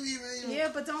now you even...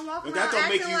 Yeah, but don't walk around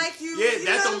acting like you... Yeah,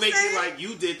 that don't make you like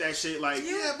you did that shit. Like,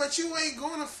 yeah, but you ain't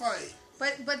going to fight.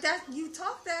 But that you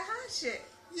talk that hot shit.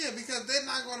 Yeah, because they're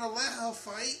not going to let her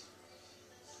fight.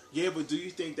 Yeah, but do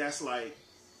you think that's like...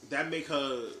 That make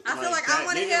her... I feel like I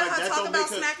want to hear her talk about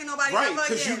smacking nobody ever again. Right,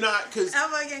 because you're not...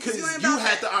 Ever again, because you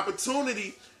had the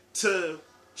opportunity to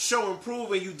show and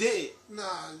prove and you didn't.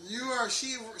 Nah,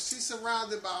 she's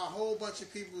surrounded by a whole bunch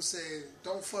of people saying,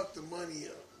 don't fuck the money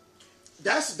up.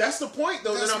 That's the point,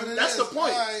 though. That's the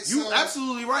point. Right, you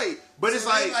absolutely right. But it's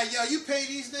like... yo, you pay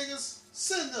these niggas?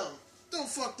 Send them. don't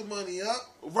fuck the money up.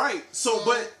 Right. So,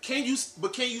 but can you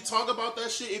talk about that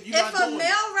shit if you If not a doing male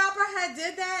it? rapper had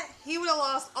did that, he would have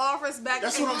lost all respect.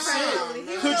 That's and what I'm saying. credibility. He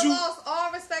Could would have you- lost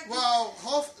all respect. Well,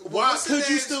 Why what's the could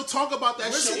you name- still talk about that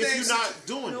what's shit the if name- you're not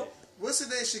doing Nope. it? What's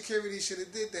the name? Security should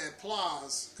have did that.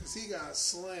 Plies, because he got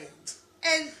slammed.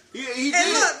 And He and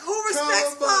did. look, who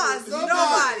respects Plies? Nobody.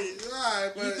 Nobody.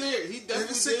 Right, but He did. He if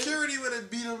definitely the did. security would have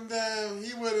beat him down,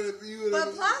 he would have.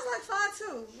 But Plies like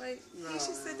 5'2". Like he No.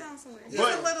 should sit down somewhere. He's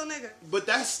But- a little nigga. But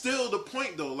that's still the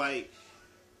point, though. Like,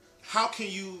 how can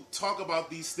you talk about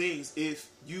these things if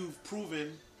you've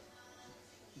proven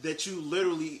that you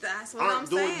literally That's what aren't I'm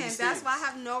doing saying. these That's things? why I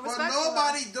have no But respect. for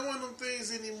nobody doing them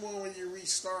things anymore when you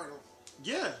restart them.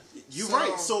 Yeah, you're So-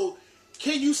 right. So,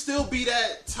 can you still be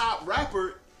that top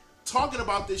rapper talking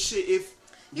about this shit if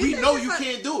You we think know if you a-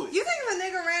 can't do it? You think if a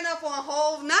nigga ran up on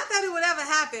Hov, not that it would ever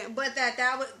happen, but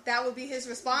that would be his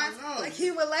response? No. Like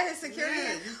he would let his security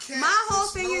Yeah, in? you can't- My whole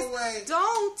there's thing no is way.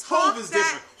 don't talk Hov is that.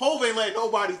 different. Hov ain't letting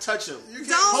nobody touch him. You can't-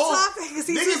 Don't Hov- talk that because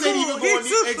he's niggas too ain't cool. even going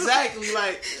He's too cool. exactly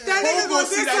like That nigga Hov gonna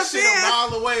see that shit disappear. a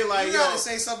mile away. Like You yo, gotta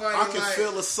say somebody I can like-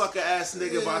 feel a sucker ass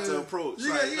nigga about to Yeah. approach. You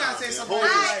Like, gotta- you gotta nah, say man. somebody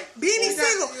Hov is- Alright, Beanie got-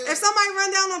 Siegel. yeah. If somebody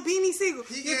run down on Beanie Siegel,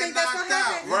 He you get think that's gonna knocked out.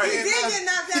 happen? Right. He did get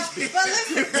knocked out. But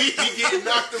listen, he getting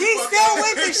knocked the He fuck still out.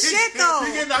 with the shit, though.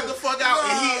 He getting knocked the fuck out,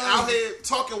 and he No. out here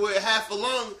talking with half a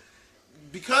lung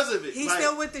because of it. he's Like,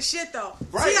 still with the shit though.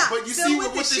 Right, T.I. but you still see with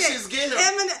what this shit. shit's getting him.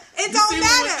 It you don't see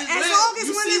matter what as this- long as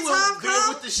you when see the what time being comes.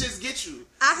 with the shits get you.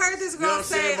 I heard this You know girl what I'm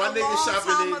saying? say My a nigga long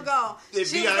shopping time in- ago. in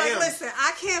She was like, VIM. "Listen,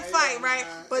 I can't fight, right?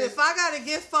 nah. But if I gotta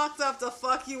get fucked up to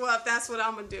fuck you up, that's what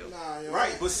I'm gonna do." Nah, yo,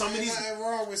 Right, but some of ain't these- nothing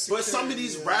wrong with But some of security,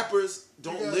 these yo. rappers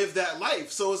don't You got- live that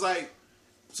life. So it's like,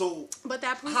 But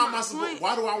that proves how am my I supposed? point.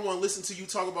 Why do I want to listen to you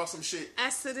talk about some shit?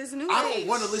 As to this new I age, don't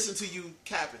want to listen to you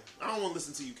capping. I don't want to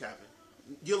listen to you capping.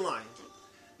 You're lying.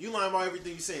 You lying about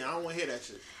everything you're saying. I don't want to hear that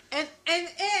shit. And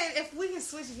if we can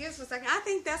switch gears for a second, I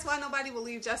think that's why nobody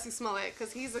believed Jussie Smollett,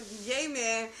 because he's a gay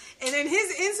man. And in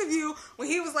his interview, when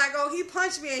he was like, "Oh, he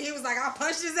punched me," and he was like, "I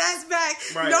punched his ass back,"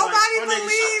 Right, nobody like, my nigga,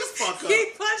 believes shut the fuck up. he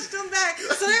punched him back. So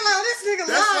they're like, "Oh, this nigga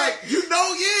That's lied." like, you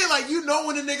know, yeah, like, you know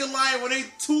when a nigga lying, when they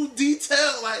too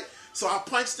detailed, like, so I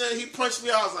punched him, he punched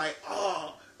me, I was like,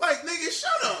 oh, like, nigga,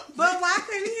 shut up. But why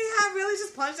couldn't he have really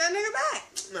just punched that nigga back?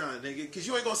 Nah, nigga, because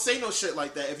you ain't gonna say no shit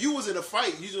like that. If you was in a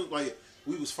fight, you just, like,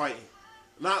 we was fighting.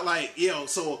 Not like, yo,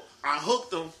 so I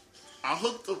hooked him,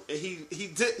 and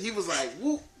he was like,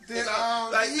 whoop. Did,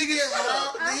 like, did he nigga, get shut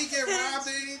up. robbed? Did he get robbed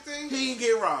or anything? He didn't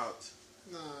get robbed.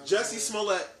 Nah, Jussie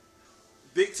Smollett,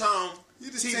 big time You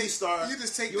just TV take- star. you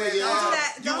just take ain't that get out. Don't do robbed.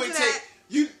 that. Don't You ain't do that.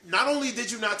 You not only did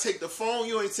you not take the phone,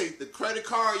 you ain't take the credit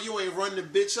card, you ain't run the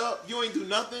bitch up, you ain't do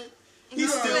nothing. He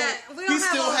don't do still that. We don't he have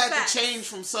still all the had facts. to change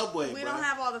from Subway. We bro. don't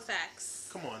have all the facts.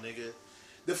 Come on, nigga.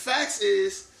 The facts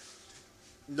is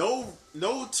no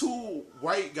two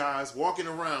white guys walking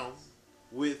around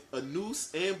with a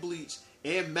noose and bleach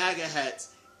and MAGA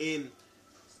hats in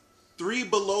 3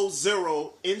 below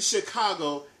 0 in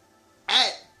Chicago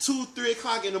at 2-3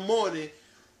 o'clock in the morning,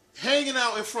 hanging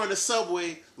out in front of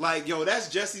Subway like, yo,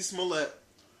 that's Jussie Smollett.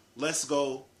 Let's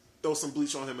go throw some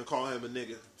bleach on him and call him a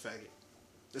nigga faggot.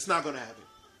 It's not gonna happen.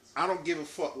 I don't give a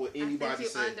fuck what I anybody think you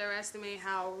says. underestimate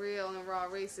how real and raw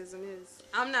racism is.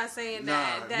 I'm not saying Nah,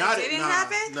 that not didn't nah,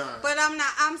 happen, nah. but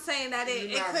I'm saying that it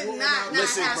You're could ruling not out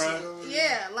Listen, happen. bruh.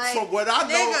 Yeah, like From what I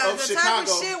know nigga, of the Chicago- type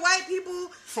of shit white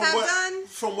people have done.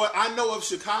 From what I know of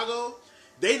Chicago,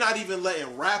 they not even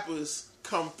letting rappers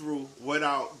come through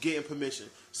without getting permission.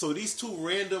 So these two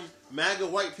random MAGA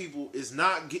white people is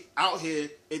not out here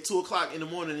at 2 o'clock in the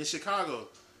morning in Chicago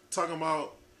talking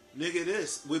about nigga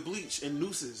this with bleach and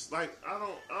nooses. Like,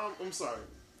 I'm sorry.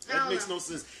 I That don't makes know. no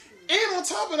sense. And on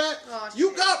top of that, Oh, you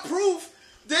shit. got proof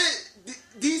that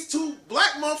these two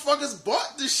black motherfuckers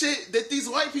bought the shit that these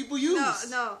white people use.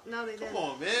 No, they didn't. Come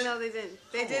on, man. No, they didn't.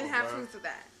 They Come didn't on, have bruh. proof of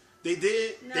that. They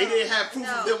did. No, They didn't have proof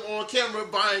of no. them on camera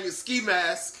buying a ski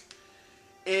mask,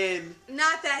 and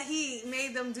Not that he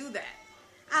made them do that.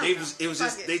 I don't they know. was. It was Fuck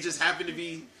just. it. They just happened to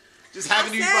be. Just I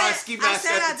happened to be buying said- ski masks I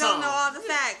said at I the don't time. know all the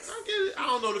facts. I get it. I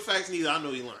don't know the facts neither. I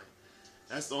know he lying.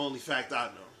 That's the only fact I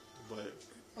know. But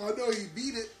I know he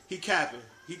beat it. he capping.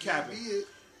 He He capping. beat it.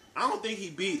 I don't think he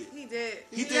beat it. He did.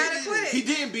 He gotta did. quit it. He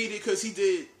didn't beat it because he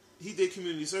did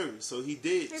community service. So he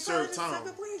did He serve probably time.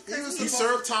 took a plea 'cause He was He supposed-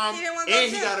 served time, He didn't wanna go to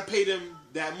and he jail. got to pay them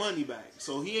that money back.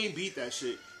 So he ain't beat that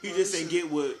shit. He just ain't get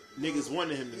what niggas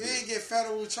wanted him to You get. ain't get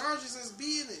federal charges as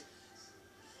being it.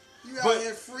 You out But-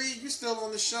 here free. You still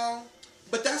on the show.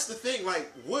 But that's the thing.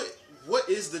 Like, what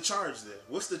is the charge there?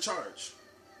 What's the charge?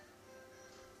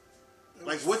 It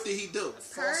Like, what did he do?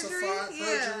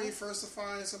 Perjury,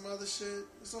 falsifying some other shit.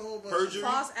 It's a whole bunch. Perjury?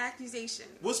 False accusation.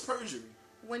 What's perjury?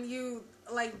 When you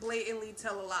like blatantly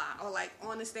tell a lie, or like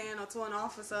on the stand or to an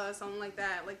officer or something like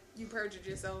that, like you perjured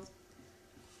yourself.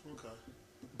 Okay,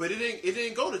 but it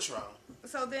didn't go to trial.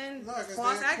 So then, No, 'cause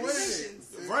false they acquitted. accusations.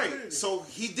 They Right. acquitted. So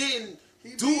he didn't He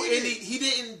do beat any. it. He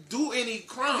didn't do any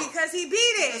crime. Because he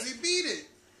beat Because it. he beat it.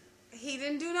 He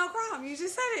didn't do no crime. You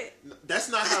just said it. That's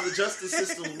not how the justice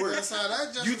system That's works. how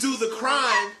that justice You do the system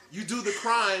crime. You do the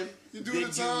crime. You do then the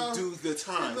time. You do the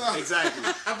time. No. Exactly.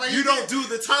 But You he don't did- do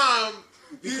the time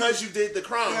because you did the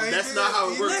crime. Yeah, he That's did. not how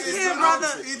it He works. did. It's Look the here, brother.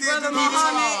 opposite. He did Brother do the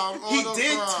Muhammad. time on He the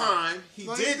did crime. time. He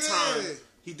No, did time. did.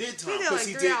 He did He time did because like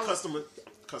he 3 did hours.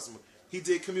 customer. He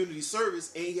did community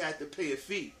service and he had to pay a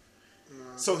fee.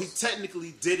 So he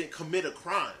technically didn't commit a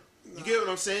crime. You get what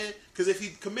I'm saying? Because if he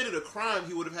committed a crime,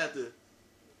 he would have had to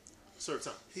serve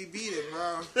time. He beat it,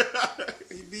 bro.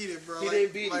 He beat it, bro. He like,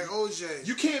 didn't beat it. like OJ.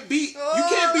 You can't beat. Oh, you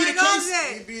can't beat like a case.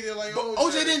 OJ. He beat it like But OJ.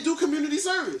 OJ didn't do community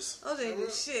service. OJ didn't do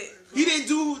shit. He didn't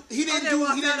do. He didn't OJ do.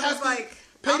 walked He didn't out and have was to like,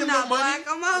 pay I'm them not no money. black,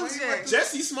 I'm Well, he OJ. went to-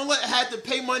 Jesse Smollett had to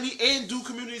pay money and do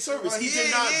community service. Well, he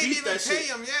did not ain't beat even that pay shit.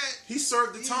 him yet. He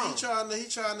served the He time. trying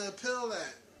to appeal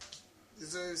that.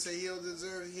 Say he don't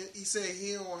deserve. He said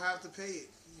he don't have to pay it.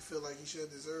 He feel like he should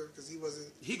deserve because he wasn't.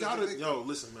 He was got the it. victim. Yo,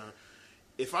 listen, man.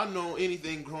 If I know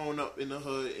anything growing up in the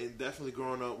hood and definitely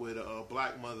growing up with a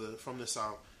black mother from the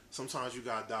South, sometimes you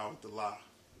gotta die with the lie.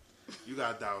 You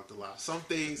gotta die with the lie. Some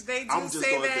things They do I'm just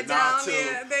say gonna that deny down till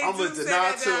there. They I'm do gonna say deny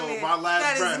that down till there. my last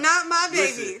That is breath. not my baby.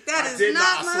 Listen, That I is did not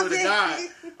I my swear baby. to God.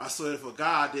 I swear for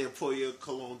God, I didn't pour your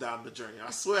cologne down the drain.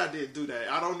 I swear I didn't do that.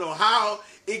 I don't know how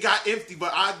it got empty,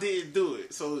 but I didn't do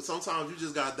it. So sometimes you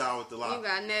just gotta die with the lie. You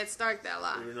got Ned Stark that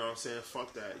lie. You know what I'm saying?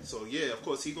 Fuck that. So yeah, of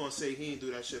course he gonna say he ain't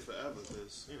do that shit forever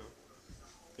because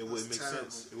it wouldn't make terrible.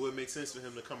 sense. It wouldn't make sense for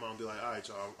him to come out and be like, all right,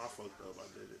 y'all, I fucked up, I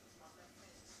did it.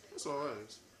 That's all that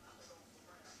is.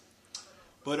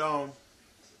 But I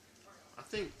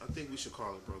think we should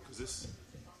call it, bro, because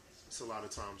it's a lot of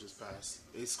time just passed.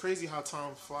 It's crazy how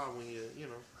time fly when you're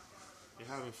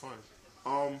having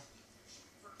fun.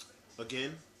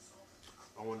 Again,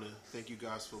 I want to thank you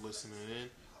guys for listening in.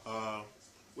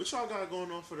 What y'all got going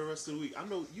on for the rest of the week? I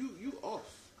know you off.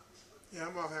 Yeah,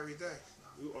 I'm off every day.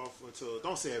 You off until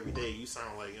don't say every day. You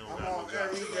sound like you don't I'm got no off job.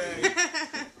 every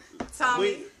day.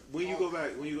 Tommy, When you go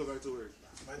back? When you go back to work?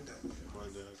 Monday.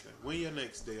 Monday. Okay. When your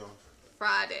next day off?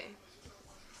 Friday.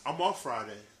 I'm off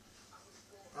Friday.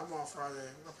 I'm off Friday.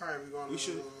 I'll probably be going We on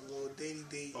should- a little datey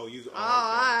date. Oh, you. Oh,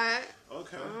 alright.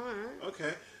 Okay. Alright.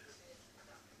 Okay.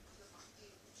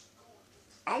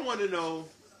 I want to know.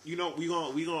 We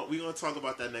gonna talk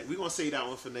about that next. We gonna say that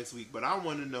one for next week. But I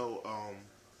want to know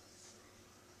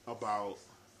about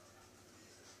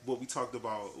what we talked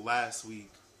about last week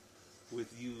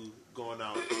with you going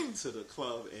out to the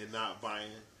club and not buying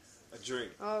a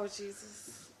drink Oh,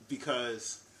 Jesus.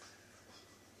 because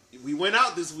we went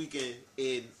out this weekend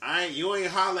and you ain't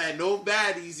holla at no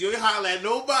baddies. You ain't holla at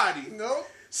nobody. Nope.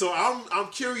 So I'm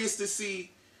curious to see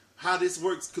how this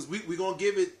works because we gonna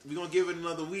give it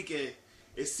another weekend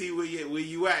and see where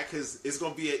you at because it's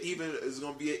gonna be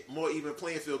a more even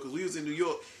playing field because we was in New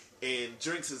York and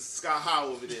drinks is sky high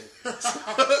over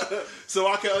there. So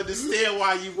I can understand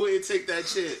why you wouldn't take that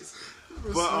chance.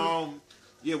 But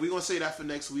yeah, we gonna say that for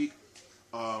next week.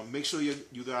 Make sure you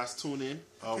guys tune in.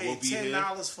 We'll Paid be $10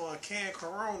 here. for a can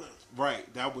Corona.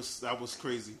 Right, that was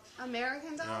crazy.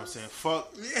 American You know what I'm dollars? saying?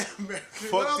 Fuck. Yeah, American.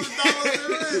 Fuck What other the- dollars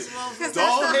there is, Because motherfucker?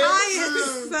 Dog that's the heads?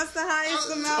 highest. That's the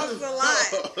highest amount of a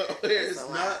lot.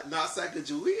 It's not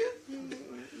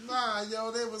Sacagawea. Nah,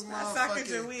 yo, they was motherfucking.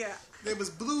 Sacagawea. They was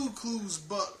Blue Clues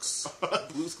bucks.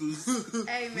 Blues Clues.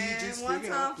 Hey, man. just One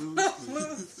figured out time.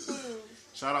 Blue's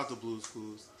Shout out to Blues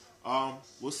Clues.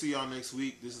 We'll see y'all next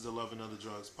week. This is the Love and Other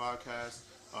Drugs podcast.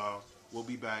 We'll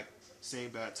be back. Same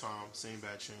bad time, same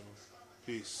bad channel.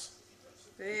 Peace.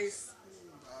 Peace.